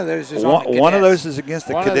one of those is on the Cadets. One of those is against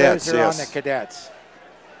the Cadets, One of those are on the Cadets.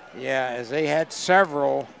 Yeah, as they had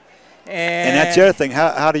several. And that's the other thing.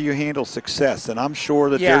 How do you handle success? And I'm sure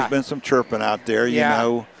that there's been some chirping out there, you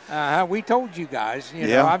know. We told you guys.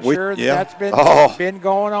 I'm sure that's been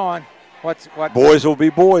going on. What? Boys will be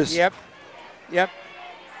boys. Yep.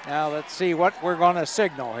 Now let's see what we're going to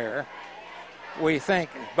signal here. We think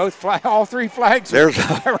all three flags are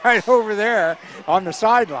right over there on the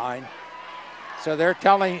sideline. So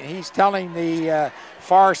he's telling the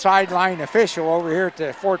far sideline official over here at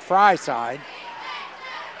the Fort Frye side.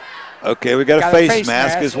 Okay, we got a face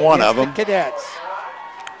mask is one of them. The Cadets.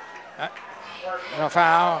 No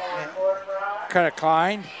foul. Could have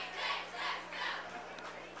declined.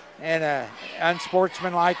 And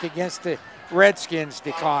unsportsmanlike against the Redskins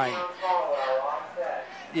decline.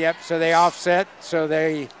 Yep, so they offset. So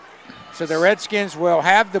the Redskins will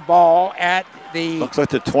have the ball at the looks like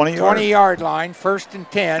the 20-yard line, 1st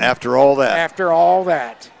and 10. After all that. After all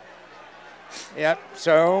that. Yep,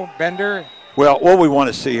 so Bender. Well, what we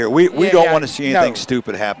want to see here, we don't want to see anything no.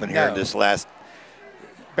 stupid happen here in this last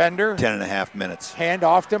Bender. 10.5 minutes. Hand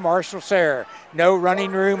off to Marshall Sayre. No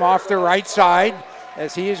running room off the right side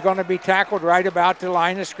as he is going to be tackled right about the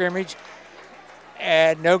line of scrimmage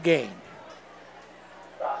and no gain.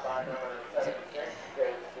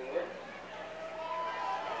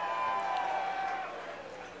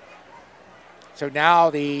 So now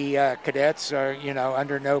the cadets are,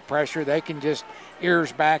 under no pressure. They can just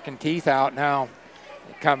ears back and teeth out now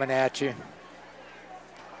coming at you.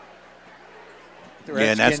 Yeah,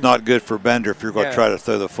 and that's not good for Bender if you're going to try to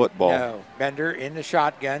throw the football. No, Bender in the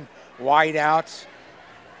shotgun. Wide outs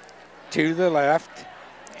to the left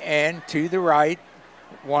and to the right.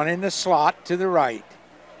 One in the slot to the right.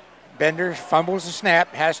 Bender fumbles the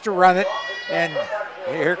snap, has to run it, and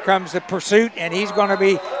here comes the pursuit, and he's going to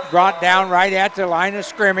be brought down right at the line of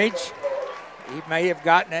scrimmage. He may have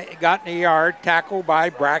gotten a yard, tackled by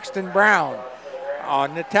Braxton Brown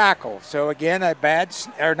on the tackle. So again, just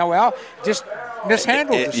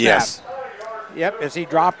mishandled the snap. Yes. Yep, as he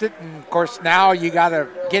dropped it, and of course now you got to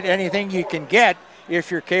get anything you can get if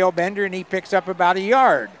you're Cale Bender, and he picks up about a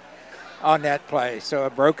yard on that play. So a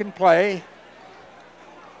broken play.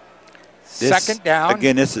 Second down.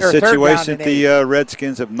 Again, this is a situation that the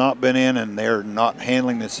Redskins have not been in, and they're not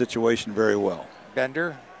handling the situation very well.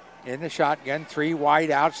 Bender in the shotgun, 3 wide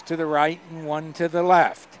outs to the right and 1 to the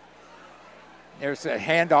left. There's a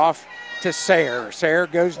handoff to Sayre. Sayre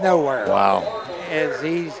goes nowhere. Wow. As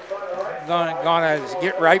he's going to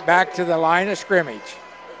get right back to the line of scrimmage.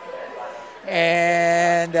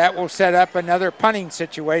 And that will set up another punting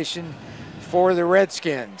situation for the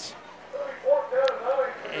Redskins.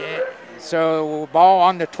 So ball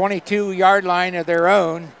on the 22-yard line of their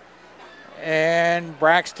own, and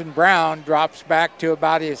Braxton Brown drops back to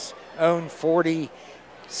about his own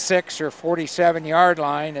 46 or 47-yard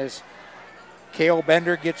line as Cale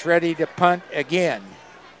Bender gets ready to punt again.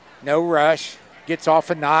 No rush, gets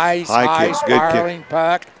off a nice high spiraling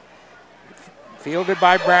puck. Fielded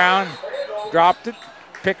by Brown, dropped it,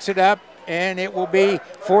 picks it up, and it will be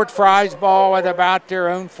Fort Frye's ball at about their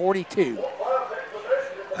own 42.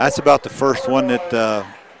 That's about the first one that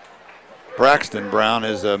Braxton Brown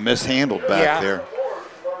has mishandled back there.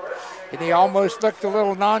 And he almost looked a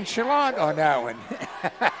little nonchalant on that one.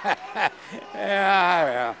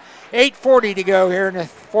 8:40 to go here in the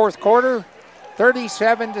fourth quarter.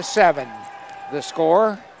 37-7 the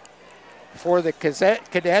score for the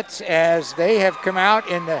Cadets as they have come out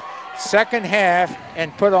in the second half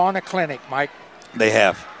and put on a clinic, Mike. They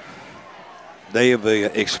have. They have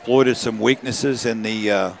exploited some weaknesses in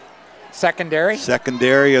the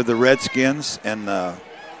secondary of the Redskins, and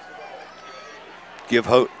give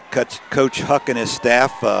Coach Huck and his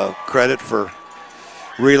staff credit for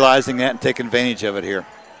realizing that and taking advantage of it here.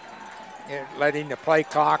 Letting the play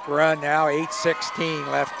clock run now, 8:16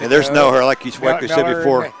 left to there's go. no hurry, like you said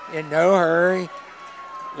before. In no hurry,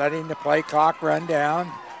 letting the play clock run down.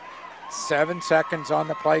 7 seconds on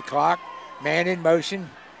the play clock. Man in motion,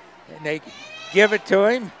 and they give it to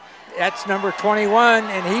him. That's number 21,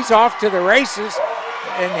 and he's off to the races,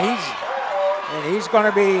 and he's going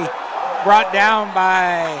to be brought down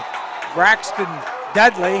by Braxton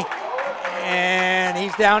Dudley, and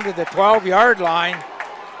he's down to the 12-yard line.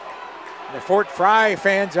 The Fort Frye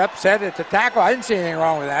fans upset at the tackle. I didn't see anything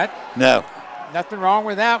wrong with that. No. Nothing wrong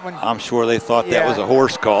with that one. I'm sure they thought that was a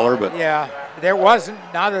horse collar, but yeah, there wasn't,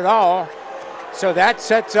 not at all. So that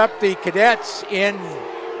sets up the Cadets in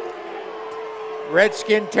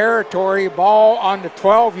Redskin territory. Ball on the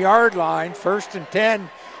 12-yard line, 1st and 10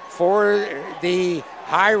 for the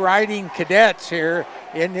high-riding Cadets here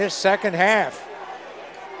in this second half.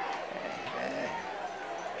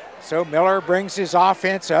 So Miller brings his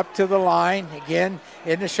offense up to the line, again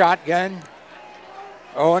in the shotgun.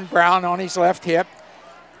 Owen Brown on his left hip.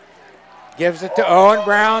 Gives it to Owen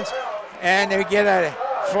Brown, and they get a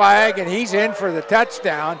flag, and he's in for the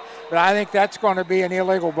touchdown. But I think that's going to be an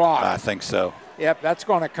illegal block. I think so. Yep, that's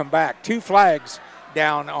going to come back. 2 flags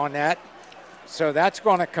down on that. So that's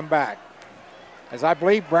going to come back. As I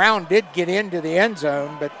believe Brown did get into the end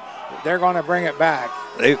zone, but they're going to bring it back.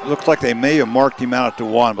 It looks like they may have marked him out at the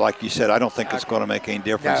 1, but like you said, I don't think it's going to make any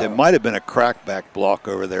difference. No. It might have been a crackback block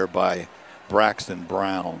over there by Braxton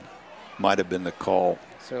Brown. Might have been the call.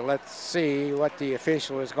 So let's see what the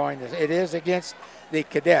official is going to. It is against the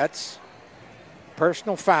Cadets.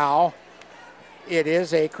 Personal foul. It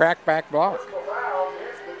is a crackback block.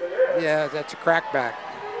 Yeah, that's a crackback.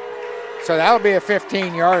 So that'll be a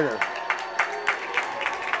 15-yarder.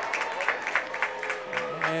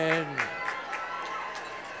 And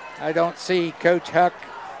I don't see Coach Huck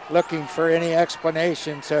looking for any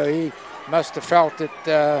explanation, so he must have felt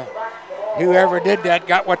that whoever did that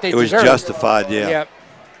got what they deserved. It was justified, yeah. Yep.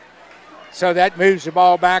 So that moves the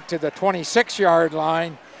ball back to the 26-yard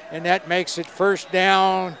line, and that makes it first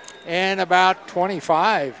down and about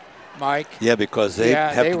 25, Mike. Yeah, because they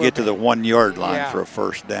have to get to the 1-yard line for a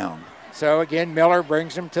first down. So, again, Miller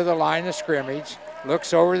brings them to the line of scrimmage,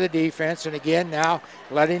 looks over the defense, and again now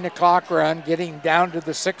letting the clock run, getting down to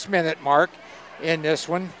the 6-minute mark in this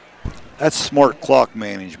one. That's smart clock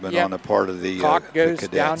management on the part of the clock goes the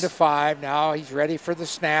down cadets. to 5. Now he's ready for the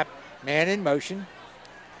snap. Man in motion.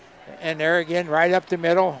 And there again, right up the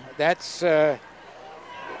middle, that's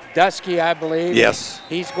Dusky, I believe. Yes.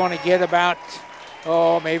 He's going to get about,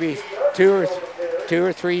 maybe two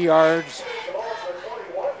or 3 yards.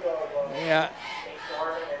 Yeah.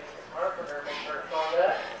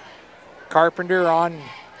 Carpenter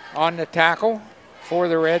on the tackle for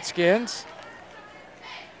the Redskins.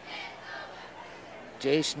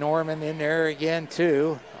 Jace Norman in there again,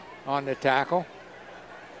 too, on the tackle.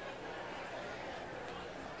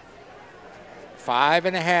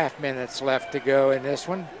 5.5 minutes left to go in this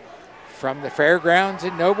one. From the Fairgrounds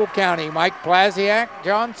in Noble County, Mike Podlasiak,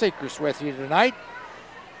 John Secrest with you tonight.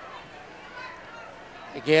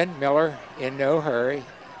 Again, Miller in no hurry,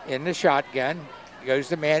 in the shotgun. Goes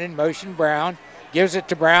the man in motion, Brown. Gives it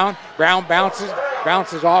to Brown. Brown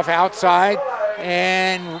bounces off outside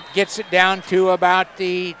and gets it down to about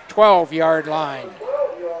the 12-yard line.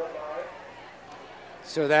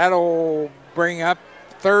 So that'll bring up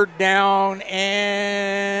third down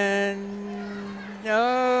and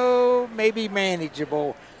maybe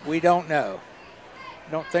manageable. We don't know.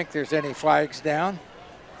 Don't think there's any flags down.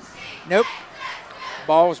 Nope.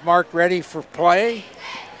 Ball's marked ready for play.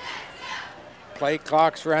 Play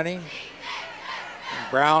clock's running.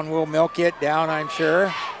 And Brown will milk it down, I'm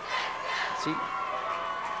sure. See,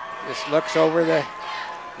 just looks over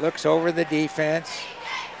the defense.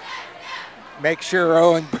 Make sure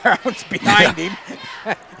Owen Brown's behind him.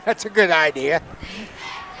 That's a good idea.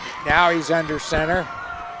 Now he's under center.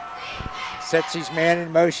 Sets his man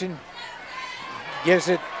in motion. Gives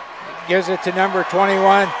it to number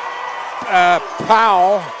 21,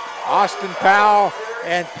 Powell, Austin Powell,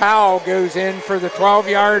 and Powell goes in for the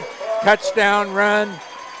 12-yard touchdown run.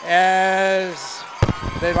 As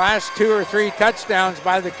the last 2 or 3 touchdowns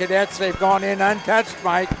by the Cadets, they've gone in untouched,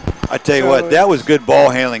 Mike. I tell you what, that was good ball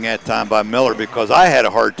handling that time by Miller, because I had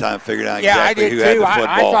a hard time figuring out exactly who had the football.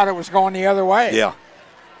 I thought it was going the other way. Yeah.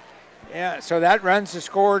 Yeah, so that runs the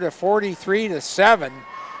score to 43-7.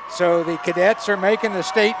 So the Cadets are making the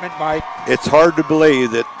statement, Mike. It's hard to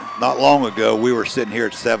believe that not long ago we were sitting here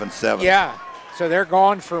at 7-7. Yeah, so they're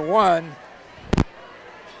gone for 1.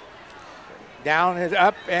 Down and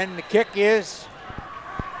up, and the kick is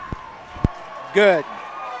good.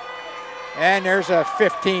 And there's a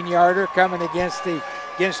 15-yarder coming against the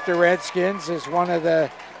Redskins as one of the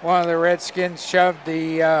Redskins shoved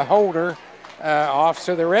the holder off.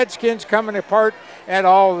 So the Redskins coming apart at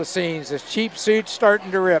all the seams. The cheap suit's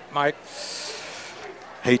starting to rip, Mike.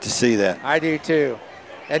 Hate to see that. I do too.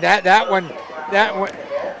 And that one,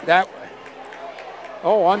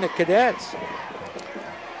 on the Cadets.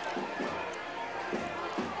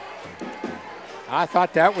 I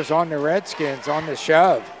thought that was on the Redskins on the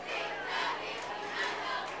shove.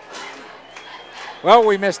 Well,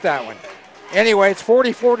 we missed that one. Anyway, it's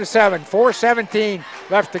 44-7, 4:17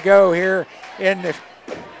 left to go here in the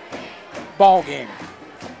ball game.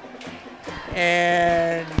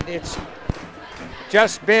 And it's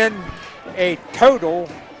just been a total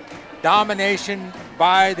domination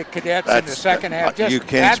by the Cadets in the second half. Just you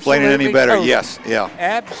can't explain it any better. Total. Yes, yeah.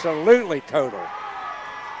 Absolutely total.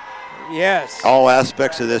 Yes. All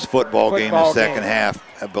aspects of this football game in the second half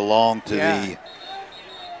have belonged to the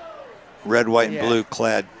red, white, and blue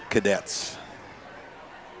clad Cadets.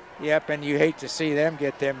 Yep, and you hate to see them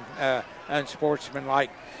get them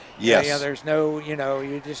unsportsmanlike. Yes. There's no,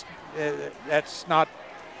 you just, that's not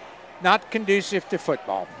conducive to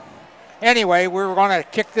football. Anyway, we're going to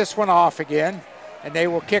kick this one off again, and they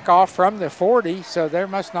will kick off from the 40, so there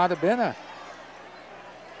must not have been a.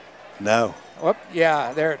 No. Whoop,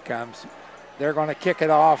 yeah, there it comes. They're going to kick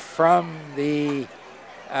it off from the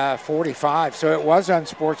 45, so it was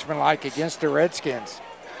unsportsmanlike against the Redskins.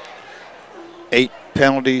 8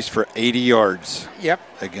 penalties for 80 yards. Yep.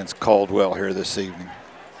 Against Caldwell here this evening.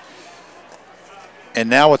 And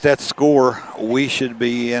now with that score, we should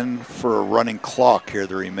be in for a running clock here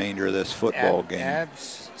the remainder of this football game.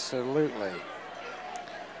 Absolutely.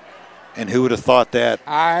 And who would have thought that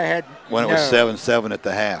I had when it was 7-7 at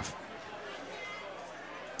the half?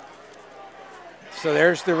 So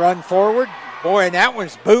there's the run forward. Boy, and that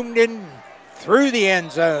one's boomed in through the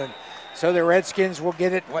end zone. So the Redskins will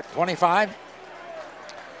get it, 25?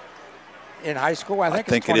 In high school, I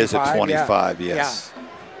think it is at 25, yes.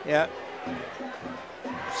 Yeah.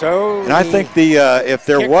 So and I think if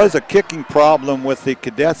there was a kicking problem with the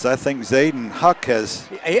Cadets, I think Zayden Huck has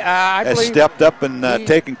stepped up and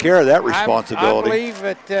taken care of that responsibility. I believe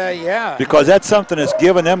it, yeah. Because that's something that's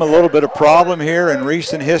given them a little bit of problem here in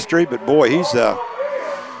recent history. But boy, he's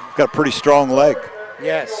got a pretty strong leg.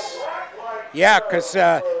 Yes. Yeah, because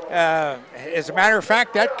as a matter of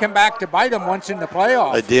fact, that came back to bite them once in the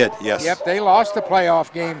playoff. They did, yes. Yep, they lost the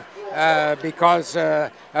playoff game because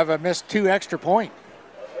of a missed 2 extra point.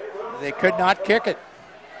 They could not kick it.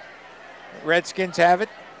 Redskins have it.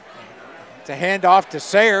 It's a handoff to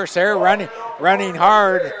Sayre. Sayre running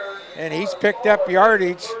hard, and he's picked up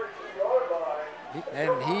yardage.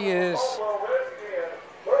 And he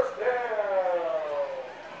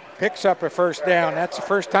picks up a first down. That's the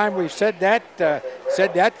first time we've said that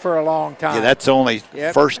for a long time. Yeah, that's only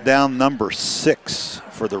first down number 6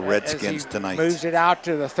 for the Redskins tonight. Moves it out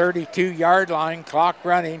to the 32-yard line, clock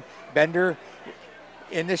running. Bender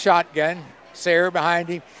in the shotgun. Sayre behind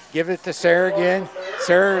him. Give it to Sayre again.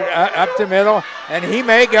 Sayre up the middle, and he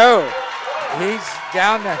may go. He's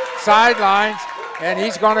down the sidelines, and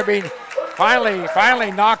he's going to be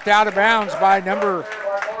finally knocked out of bounds by number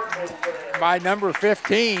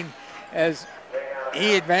 15 as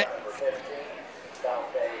he advanced.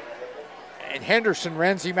 And Henderson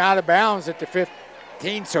runs him out of bounds at the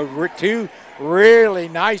 15. So 2 really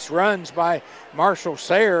nice runs by Marshall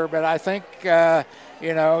Sayre, but I think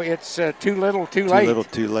it's too little, too late. Too little,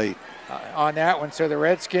 too late on that one. So the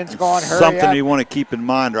Redskins going hurry Something up. you want to keep in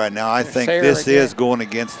mind right now. I think Sayre this again is going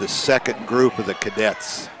against the second group of the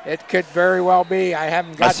Cadets. It could very well be.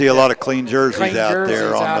 I see a lot of clean jerseys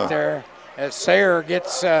out there. As Sayre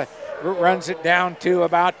gets runs it down to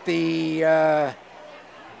about the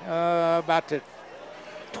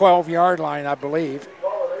 12-yard line, I believe.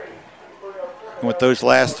 And with those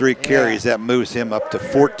last 3 carries, that moves him up to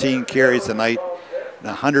 14 carries tonight and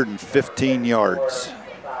 115 yards.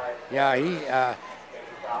 Yeah,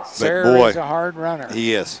 Sayre is a hard runner.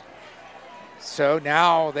 He is. So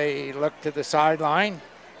now they look to the sideline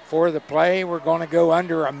for the play. We're going to go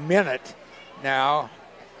under a minute now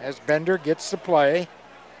as Bender gets the play,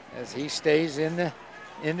 as he stays in the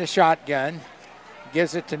shotgun,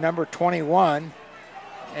 gives it to number 21,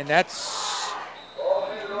 and that's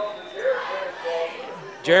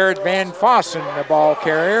Jared Van Fossen, the ball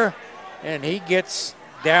carrier, and he gets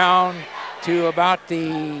down to about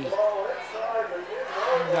the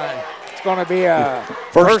it's going to be a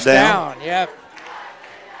first down. Yep.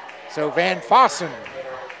 So Van Fossen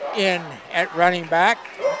in at running back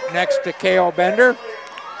next to Cale Bender.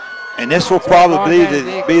 And this will probably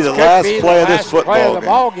be the last play of this football game. Play of the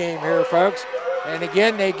ball game here, folks. And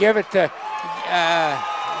again, they give it to,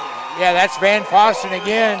 that's Van Fossen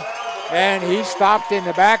again. And he stopped in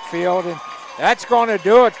the backfield. And that's going to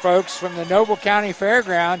do it, folks, from the Noble County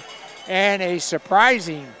Fairground. And a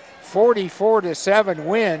surprising 44-7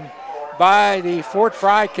 win by the Fort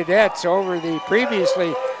Frye Cadets over the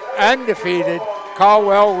previously undefeated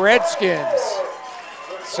Caldwell Redskins.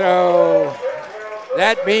 So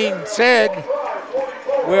that being said,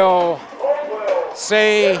 we'll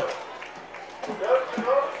send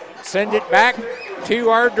it back to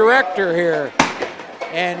our director here,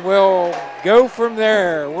 and we'll go from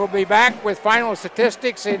there. We'll be back with final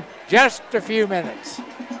statistics in just a few minutes.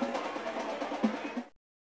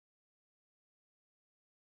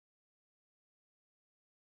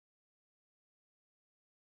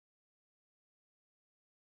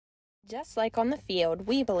 Just like on the field,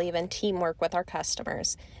 we believe in teamwork with our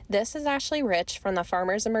customers. This is Ashley Rich from the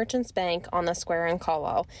Farmers and Merchants Bank on the Square in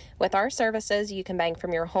Caldwell. With our services, you can bank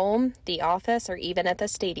from your home, the office, or even at the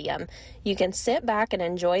stadium. You can sit back and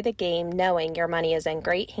enjoy the game knowing your money is in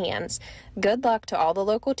great hands. Good luck to all the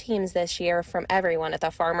local teams this year from everyone at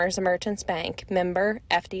the Farmers and Merchants Bank. Member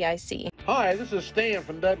FDIC. Hi, this is Stan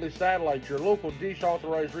from Dudley Satelites, your local DISH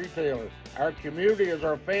authorized retailer. Our community is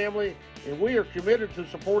our family, and we are committed to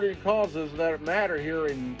supporting causes that matter here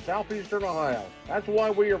in southeastern Ohio. That's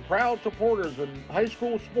why we are proud supporters in high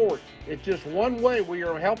school sports. It's just one way we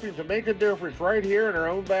are helping to make a difference right here in our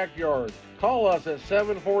own backyard. Call us at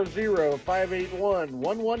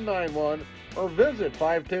 740-581-1191 or visit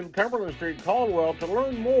 510 Cumberland Street, Caldwell to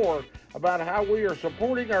learn more about how we are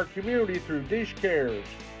supporting our community through DISH Cares.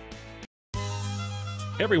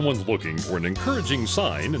 Everyone's looking for an encouraging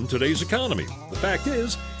sign in today's economy. The fact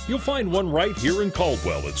is, you'll find one right here in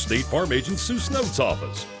Caldwell at State Farm Agent Sue Snode's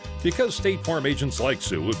office. Because State Farm agents like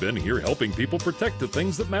Sue have been here helping people protect the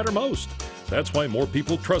things that matter most. That's why more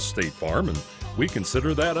people trust State Farm, and we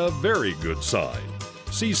consider that a very good sign.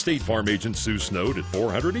 See State Farm agent Sue Snode at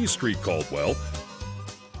 400 East Street, Caldwell.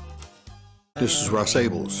 This is Russ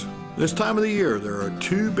Abels. This time of the year, there are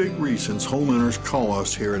two big reasons homeowners call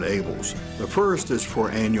us here at Abels. The first is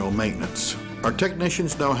for annual maintenance. Our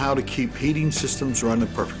technicians know how to keep heating systems running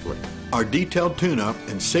perfectly. Our detailed tune-up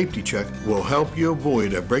and safety check will help you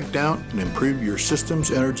avoid a breakdown and improve your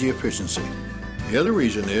system's energy efficiency. The other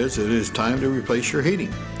reason is it is time to replace your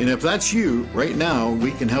heating. And if that's you, right now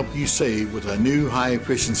we can help you save with a new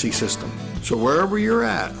high-efficiency system. So wherever you're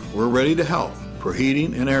at, we're ready to help. For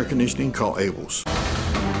heating and air conditioning, call Abels.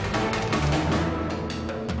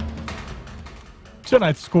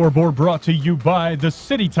 Tonight's scoreboard brought to you by the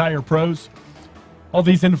City Tire Pros. All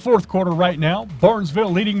these in the fourth quarter right now.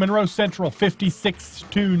 Barnesville leading Monroe Central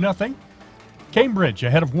 56-0. Cambridge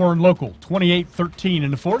ahead of Warren Local 28-13 in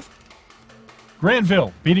the fourth.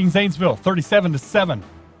 Granville beating Zanesville 37-7.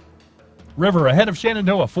 River ahead of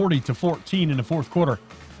Shenandoah 40-14 in the fourth quarter.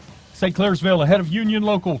 St. Clairsville ahead of Union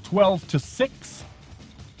Local 12-6.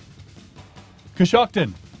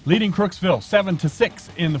 Coshocton leading Crooksville 7-6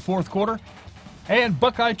 in the fourth quarter. And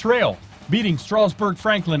Buckeye Trail beating Strasburg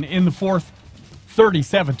Franklin in the fourth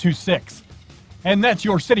 37-6. And that's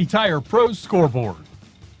your City Tire Pros scoreboard.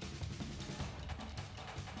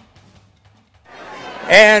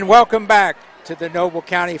 And welcome back to the Noble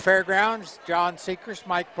County Fairgrounds. John Secrest,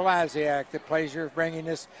 Mike Podlasiak, the pleasure of bringing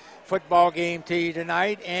this football game to you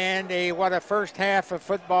tonight. And what a first half of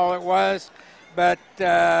football it was. But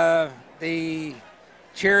the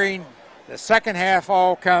cheering, the second half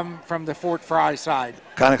all come from the Fort Frye side.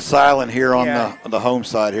 Kind of silent here on the home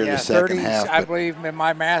side here, Yeah, the second 30, half. I believe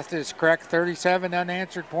my math is correct, 37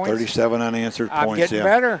 unanswered points. 37 unanswered I'm points, getting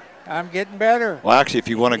better. I'm getting better. Well, actually, if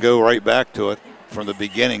you want to go right back to it, from the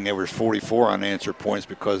beginning, there was 44 unanswered points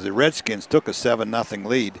because the Redskins took a 7-0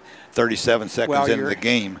 lead 37 seconds into the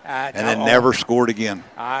game and then never scored again.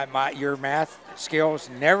 Your math skills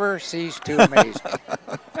never cease to amaze me.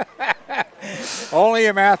 Only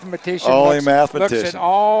a mathematician looks at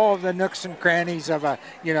all of the nooks and crannies of a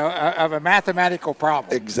mathematical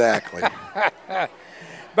problem. Exactly.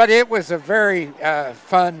 But it was a very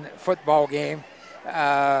fun football game.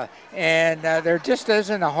 And there just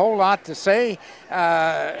isn't a whole lot to say.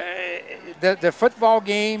 The football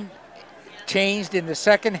game changed in the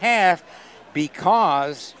second half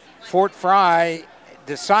because Fort Frye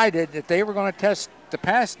decided that they were going to test the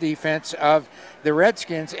pass defense of the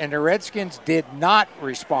Redskins, and the Redskins did not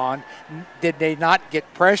respond. Did they not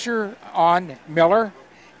get pressure on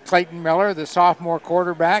Clayton Miller, the sophomore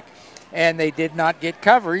quarterback? And they did not get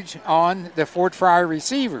coverage on the Fort Frye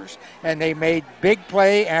receivers. And they made big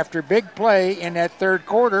play after big play in that third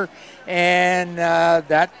quarter, and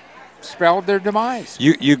that spelled their demise.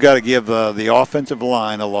 You got to give the offensive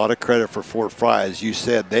line a lot of credit for Fort Frye. As you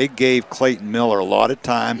said, they gave Clayton Miller a lot of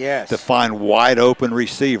time to find wide open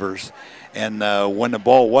receivers. And when the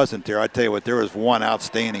ball wasn't there, I tell you what, there was one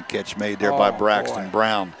outstanding catch made there by Braxton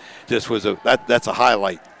Brown. This was that's a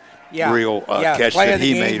highlight. Catch that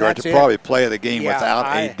he made, right? To probably play of the game without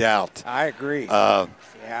a doubt. I agree.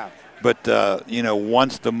 But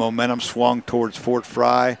once the momentum swung towards Fort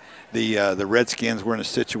Frye, the Redskins were in a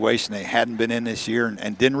situation they hadn't been in this year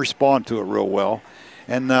and didn't respond to it real well.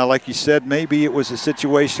 And like you said, maybe it was a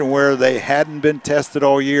situation where they hadn't been tested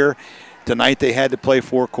all year. Tonight they had to play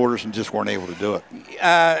 4 quarters and just weren't able to do it.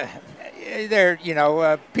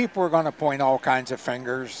 People are going to point all kinds of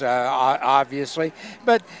fingers, obviously.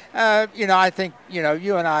 But, I think,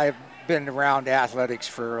 you and I have been around athletics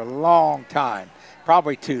for a long time,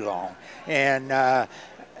 probably too long. And,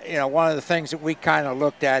 one of the things that we kind of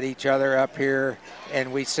looked at each other up here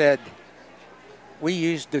and we said, we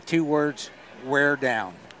used the 2 words, wear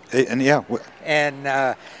down. And,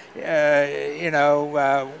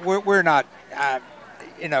 we're not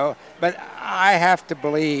but I have to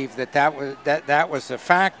believe that was a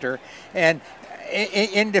factor. And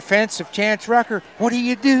in defense of Chance Rucker, what do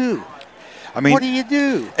you do? What do you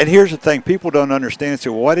do? And here's the thing. People don't understand.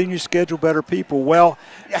 So why didn't you schedule better people? Well,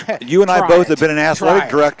 you and I both have been an athletic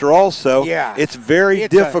director also. Yeah. It's very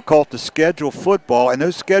difficult to schedule football, and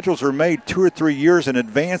those schedules are made 2 or 3 years in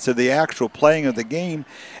advance of the actual playing of the game.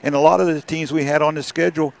 And a lot of the teams we had on the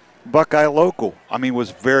schedule, Buckeye local,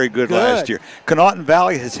 was very good last year. Connaughton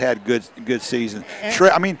Valley has had good season.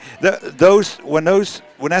 When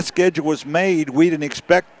that schedule was made, we didn't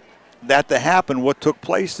expect that to happen, what took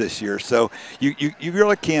place this year. So you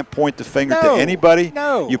really can't point the finger to anybody.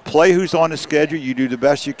 No. You play who's on the schedule. You do the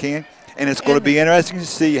best you can. And it's going to be interesting to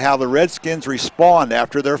see how the Redskins respond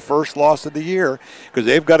after their first loss of the year, because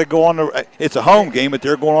they've got to go on the – it's a home game, but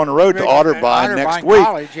they're going on the road to Otterbein next week.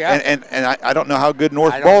 College, yeah. And I don't know how good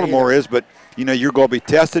North Baltimore is, but – you're going to be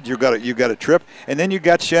tested. You got a trip, and then you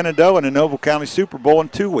got Shenandoah in the Noble County Super Bowl in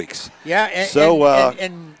 2 weeks. Yeah,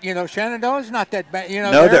 and Shenandoah's not that bad.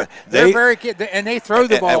 No, they're very good, and they throw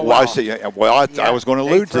the ball well. I was going to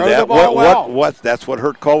allude to that. That's what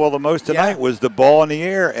hurt Caldwell the most tonight was the ball in the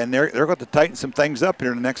air, and they're going to tighten some things up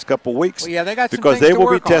here in the next couple of weeks. Well, yeah, they got some because things they to will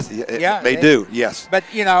work be tested. Yeah, they do. Yes. But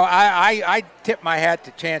I tip my hat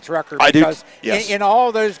to Chance Rucker because in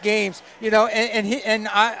all those games, he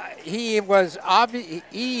was obvious.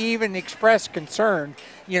 He even expressed concern.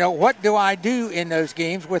 What do I do in those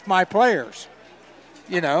games with my players?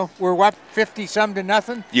 We're what 50-some to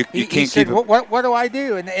nothing. He said, what do I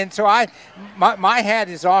do? And so my hat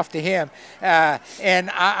is off to him.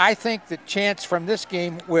 And I think the Chance from this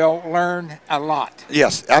game will learn a lot.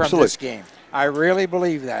 Yes, absolutely. From this game, I really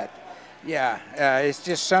believe that. Yeah, it's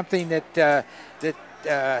just something that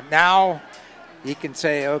now he can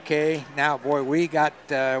say, okay, now boy, we got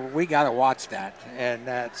to watch that,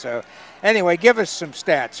 and so. Anyway, give us some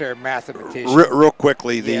stats there, mathematician. Real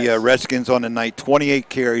quickly, the Redskins on the night, 28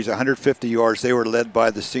 carries, 150 yards. They were led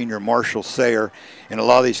by the senior Marshall Sayer. In a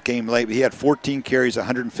lot of these came late. He had 14 carries,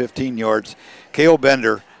 115 yards. Cale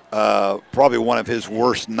Bender, probably one of his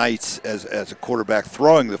worst nights as a quarterback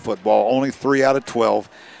throwing the football, only 3 out of 12,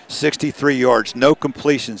 63 yards, no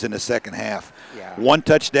completions in the second half. Yeah. 1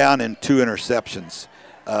 touchdown and 2 interceptions.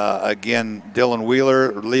 Again, Dylan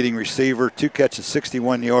Wheeler, leading receiver, 2 catches,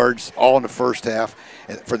 61 yards, all in the first half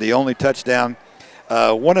for the only touchdown.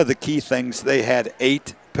 One of the key things, they had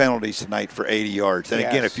 8 penalties tonight for 80 yards. And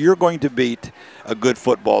again, if you're going to beat a good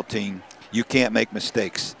football team, you can't make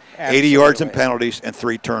mistakes. Absolutely. 80 yards and penalties and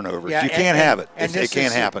 3 turnovers. You can't have it. It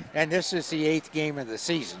can't happen. And this is the 8th game of the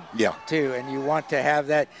season, too, and you want to have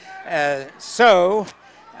that.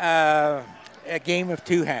 A game of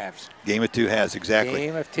 2 halves. Game of 2 halves, exactly.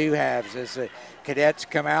 Game of 2 halves as the Cadets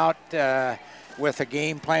come out with a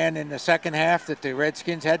game plan in the second half that the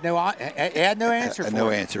Redskins had no answer for.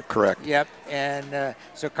 No answer, correct. Yep, and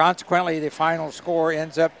so consequently the final score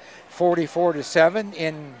ends up 44-7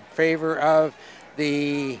 in favor of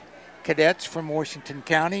the Cadets from Washington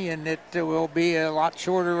County, and it will be a lot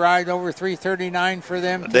shorter ride over 339 for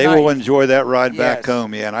them tonight. They will enjoy that ride back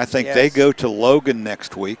home, and I think they go to Logan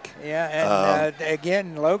next week. Yeah, and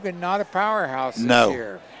again, Logan not a powerhouse this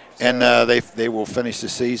year. So. And they will finish the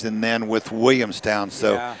season then with Williamstown.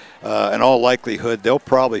 So in all likelihood, they'll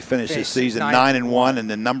probably finish the season 9-1 and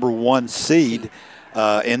the number 1 seed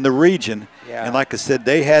in the region. Yeah. And like I said,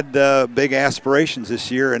 they had big aspirations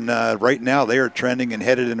this year, and right now they are trending and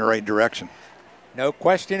headed in the right direction. No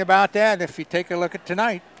question about that. If you take a look at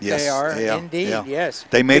tonight, they are indeed. Yeah. Yes,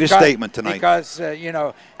 they made a statement tonight because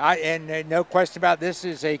no question about this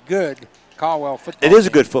is a good Caldwell football. It is a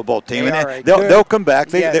good football team, and they'll come back.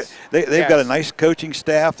 They've got a nice coaching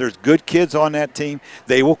staff. There's good kids on that team.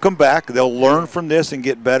 They will come back. They'll learn from this and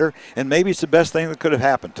get better, and maybe it's the best thing that could have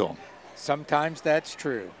happened to them. Sometimes that's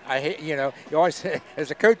true. I hate, you always,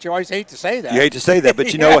 as a coach, you always hate to say that. You hate to say that,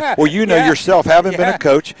 but you know what? Well, yourself, having been a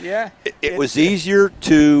coach, it was easier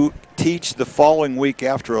to teach the following week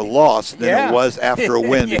after a loss than it was after a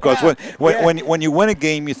win. Because when you win a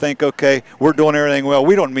game, you think, okay, we're doing everything well.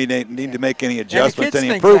 We don't need to make any adjustments, any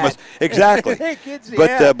improvements. Exactly.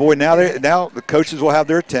 But boy, now the coaches will have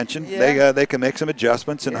their attention. They can make some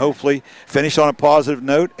adjustments and hopefully finish on a positive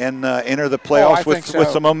note and enter the playoffs with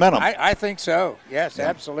some momentum. I think so. Yes,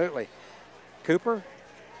 absolutely. Cooper,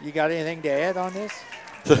 you got anything to add on this?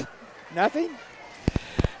 Nothing?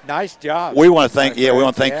 Nice job. We want to thank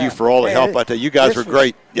you for all the help out there. You guys were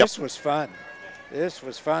great. This was fun. This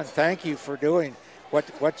was fun. Thank you for doing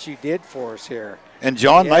what you did for us here. And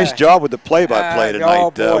John, nice job with the play-by-play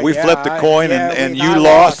tonight. We flipped the coin, and you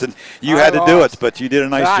lost, and you had to do it, but you did a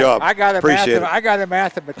nice job. I got a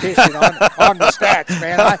mathematician on the stats,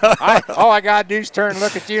 man. All I got to do is turn and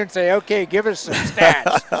look at you and say, okay, give us some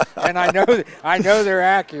stats, and I know they're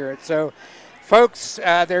accurate. So, folks,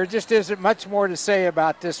 there just isn't much more to say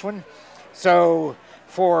about this one. So,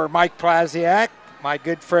 for Mike Podlasiak, my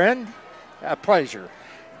good friend, a pleasure.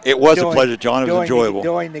 It was a pleasure, John. It was enjoyable.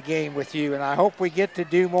 Doing the game with you, and I hope we get to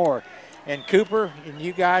do more. And Cooper and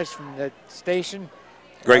you guys from the station,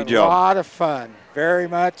 great job. A lot of fun, very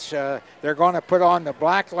much. They're going to put on the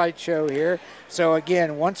black light show here. So,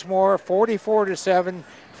 again, once more, 44-7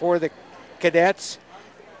 for the Cadets.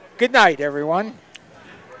 Good night, everyone.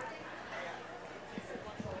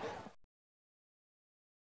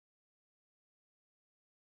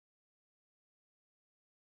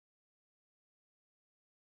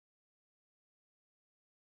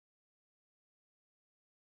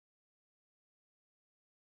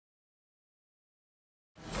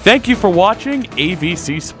 Thank you for watching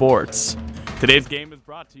AVC Sports. Today's game is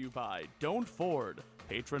brought to you by Doan Ford,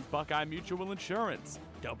 Patrons Buckeye Mutual Insurance,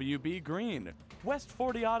 WB Green, West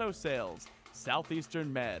 40 Auto Sales,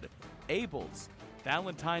 Southeastern Med, Abels,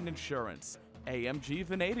 Valentine Insurance, AMG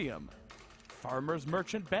Vanadium, Farmers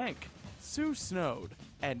Merchant Bank, Snode,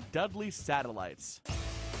 and Dudley Satelites.